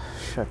I'm gonna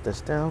shut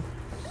this down,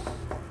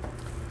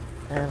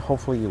 and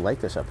hopefully you like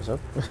this episode,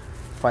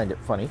 find it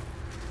funny,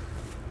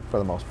 for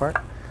the most part,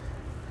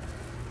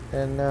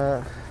 and,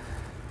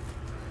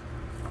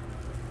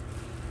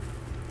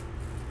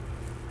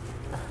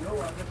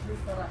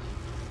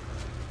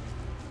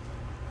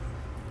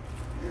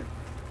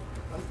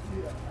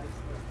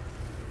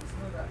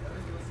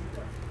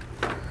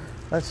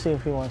 let's see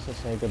if he wants to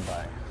say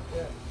goodbye.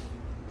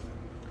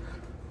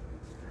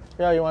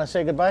 Yo, you want to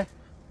say goodbye?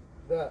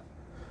 لا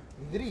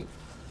مدري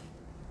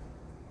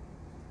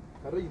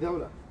خريج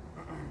دولة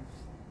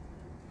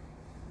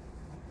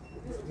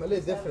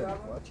مالي different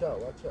watch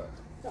out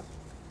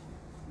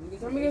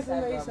Let me get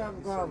some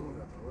ASAP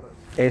gum.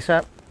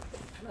 ASAP?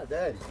 أنا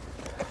داري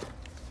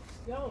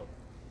Yo,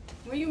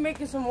 when you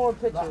making some more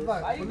pictures?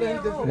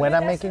 When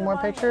I'm making more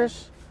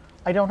pictures?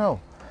 I don't know.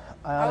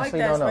 I I like honestly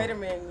that don't know.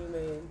 Spider-Man you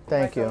made.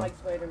 Thank you. I like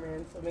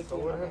Spider-Man, so make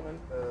me another one.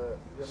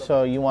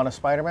 So you want a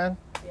Spider-Man?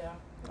 Yeah.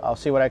 I'll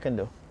see what I can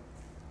do.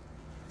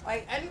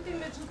 Like anything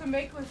that you can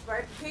make with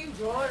Spider, can you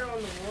draw it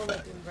on the wall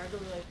like in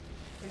regular, like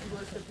if you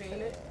was to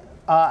paint it?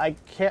 I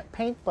can't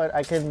paint, but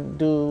I can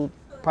do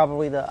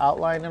probably the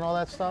outline and all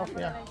that stuff.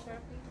 Yeah,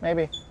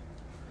 maybe.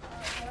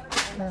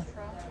 Yeah.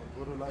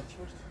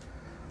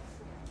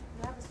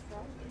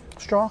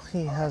 Straw?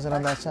 He has it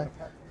on that side.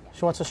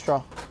 She wants a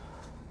straw.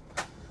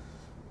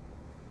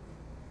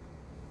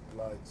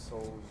 Like, so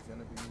it's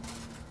gonna be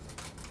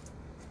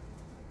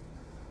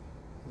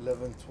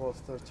 11, 12,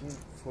 13,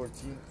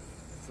 14,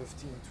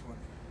 15,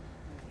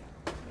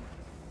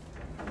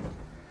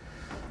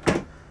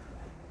 20.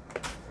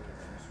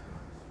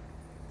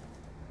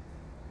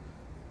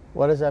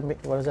 What does that mean?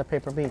 What does that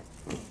paper mean?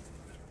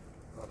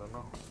 I don't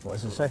know. What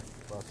does it say?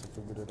 About to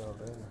figure it out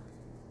later.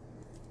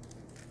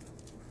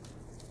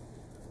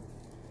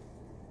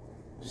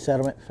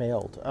 Settlement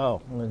failed.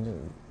 Oh,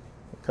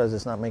 because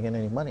it's not making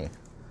any money.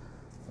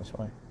 That's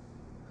why.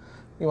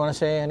 You want to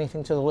say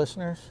anything to the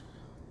listeners?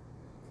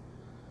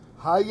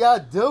 How y'all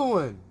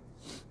doing?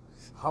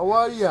 How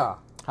are ya?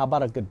 How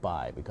about a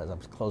goodbye? Because I'm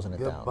closing it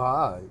down.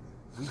 Goodbye.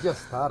 We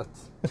just start.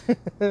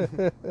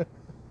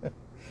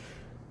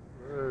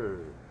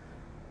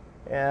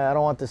 Yeah, I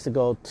don't want this to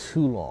go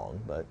too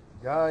long, but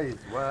Guys,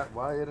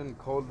 why you didn't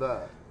call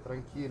that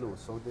tranquilo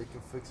so they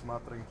can fix my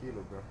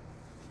tranquilo, bro?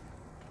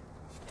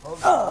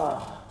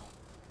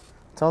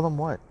 tell them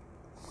what.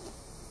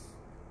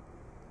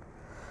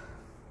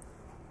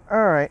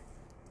 All right,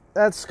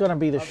 that's gonna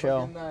be the Have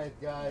show. a good night,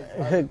 guys.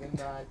 Have a good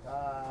night.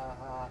 Ha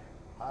ha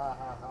ha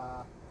ha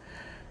ha.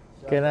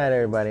 Good night,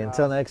 everybody.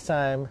 Until next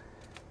time,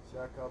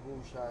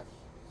 Shakabu shak.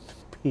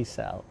 peace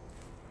out.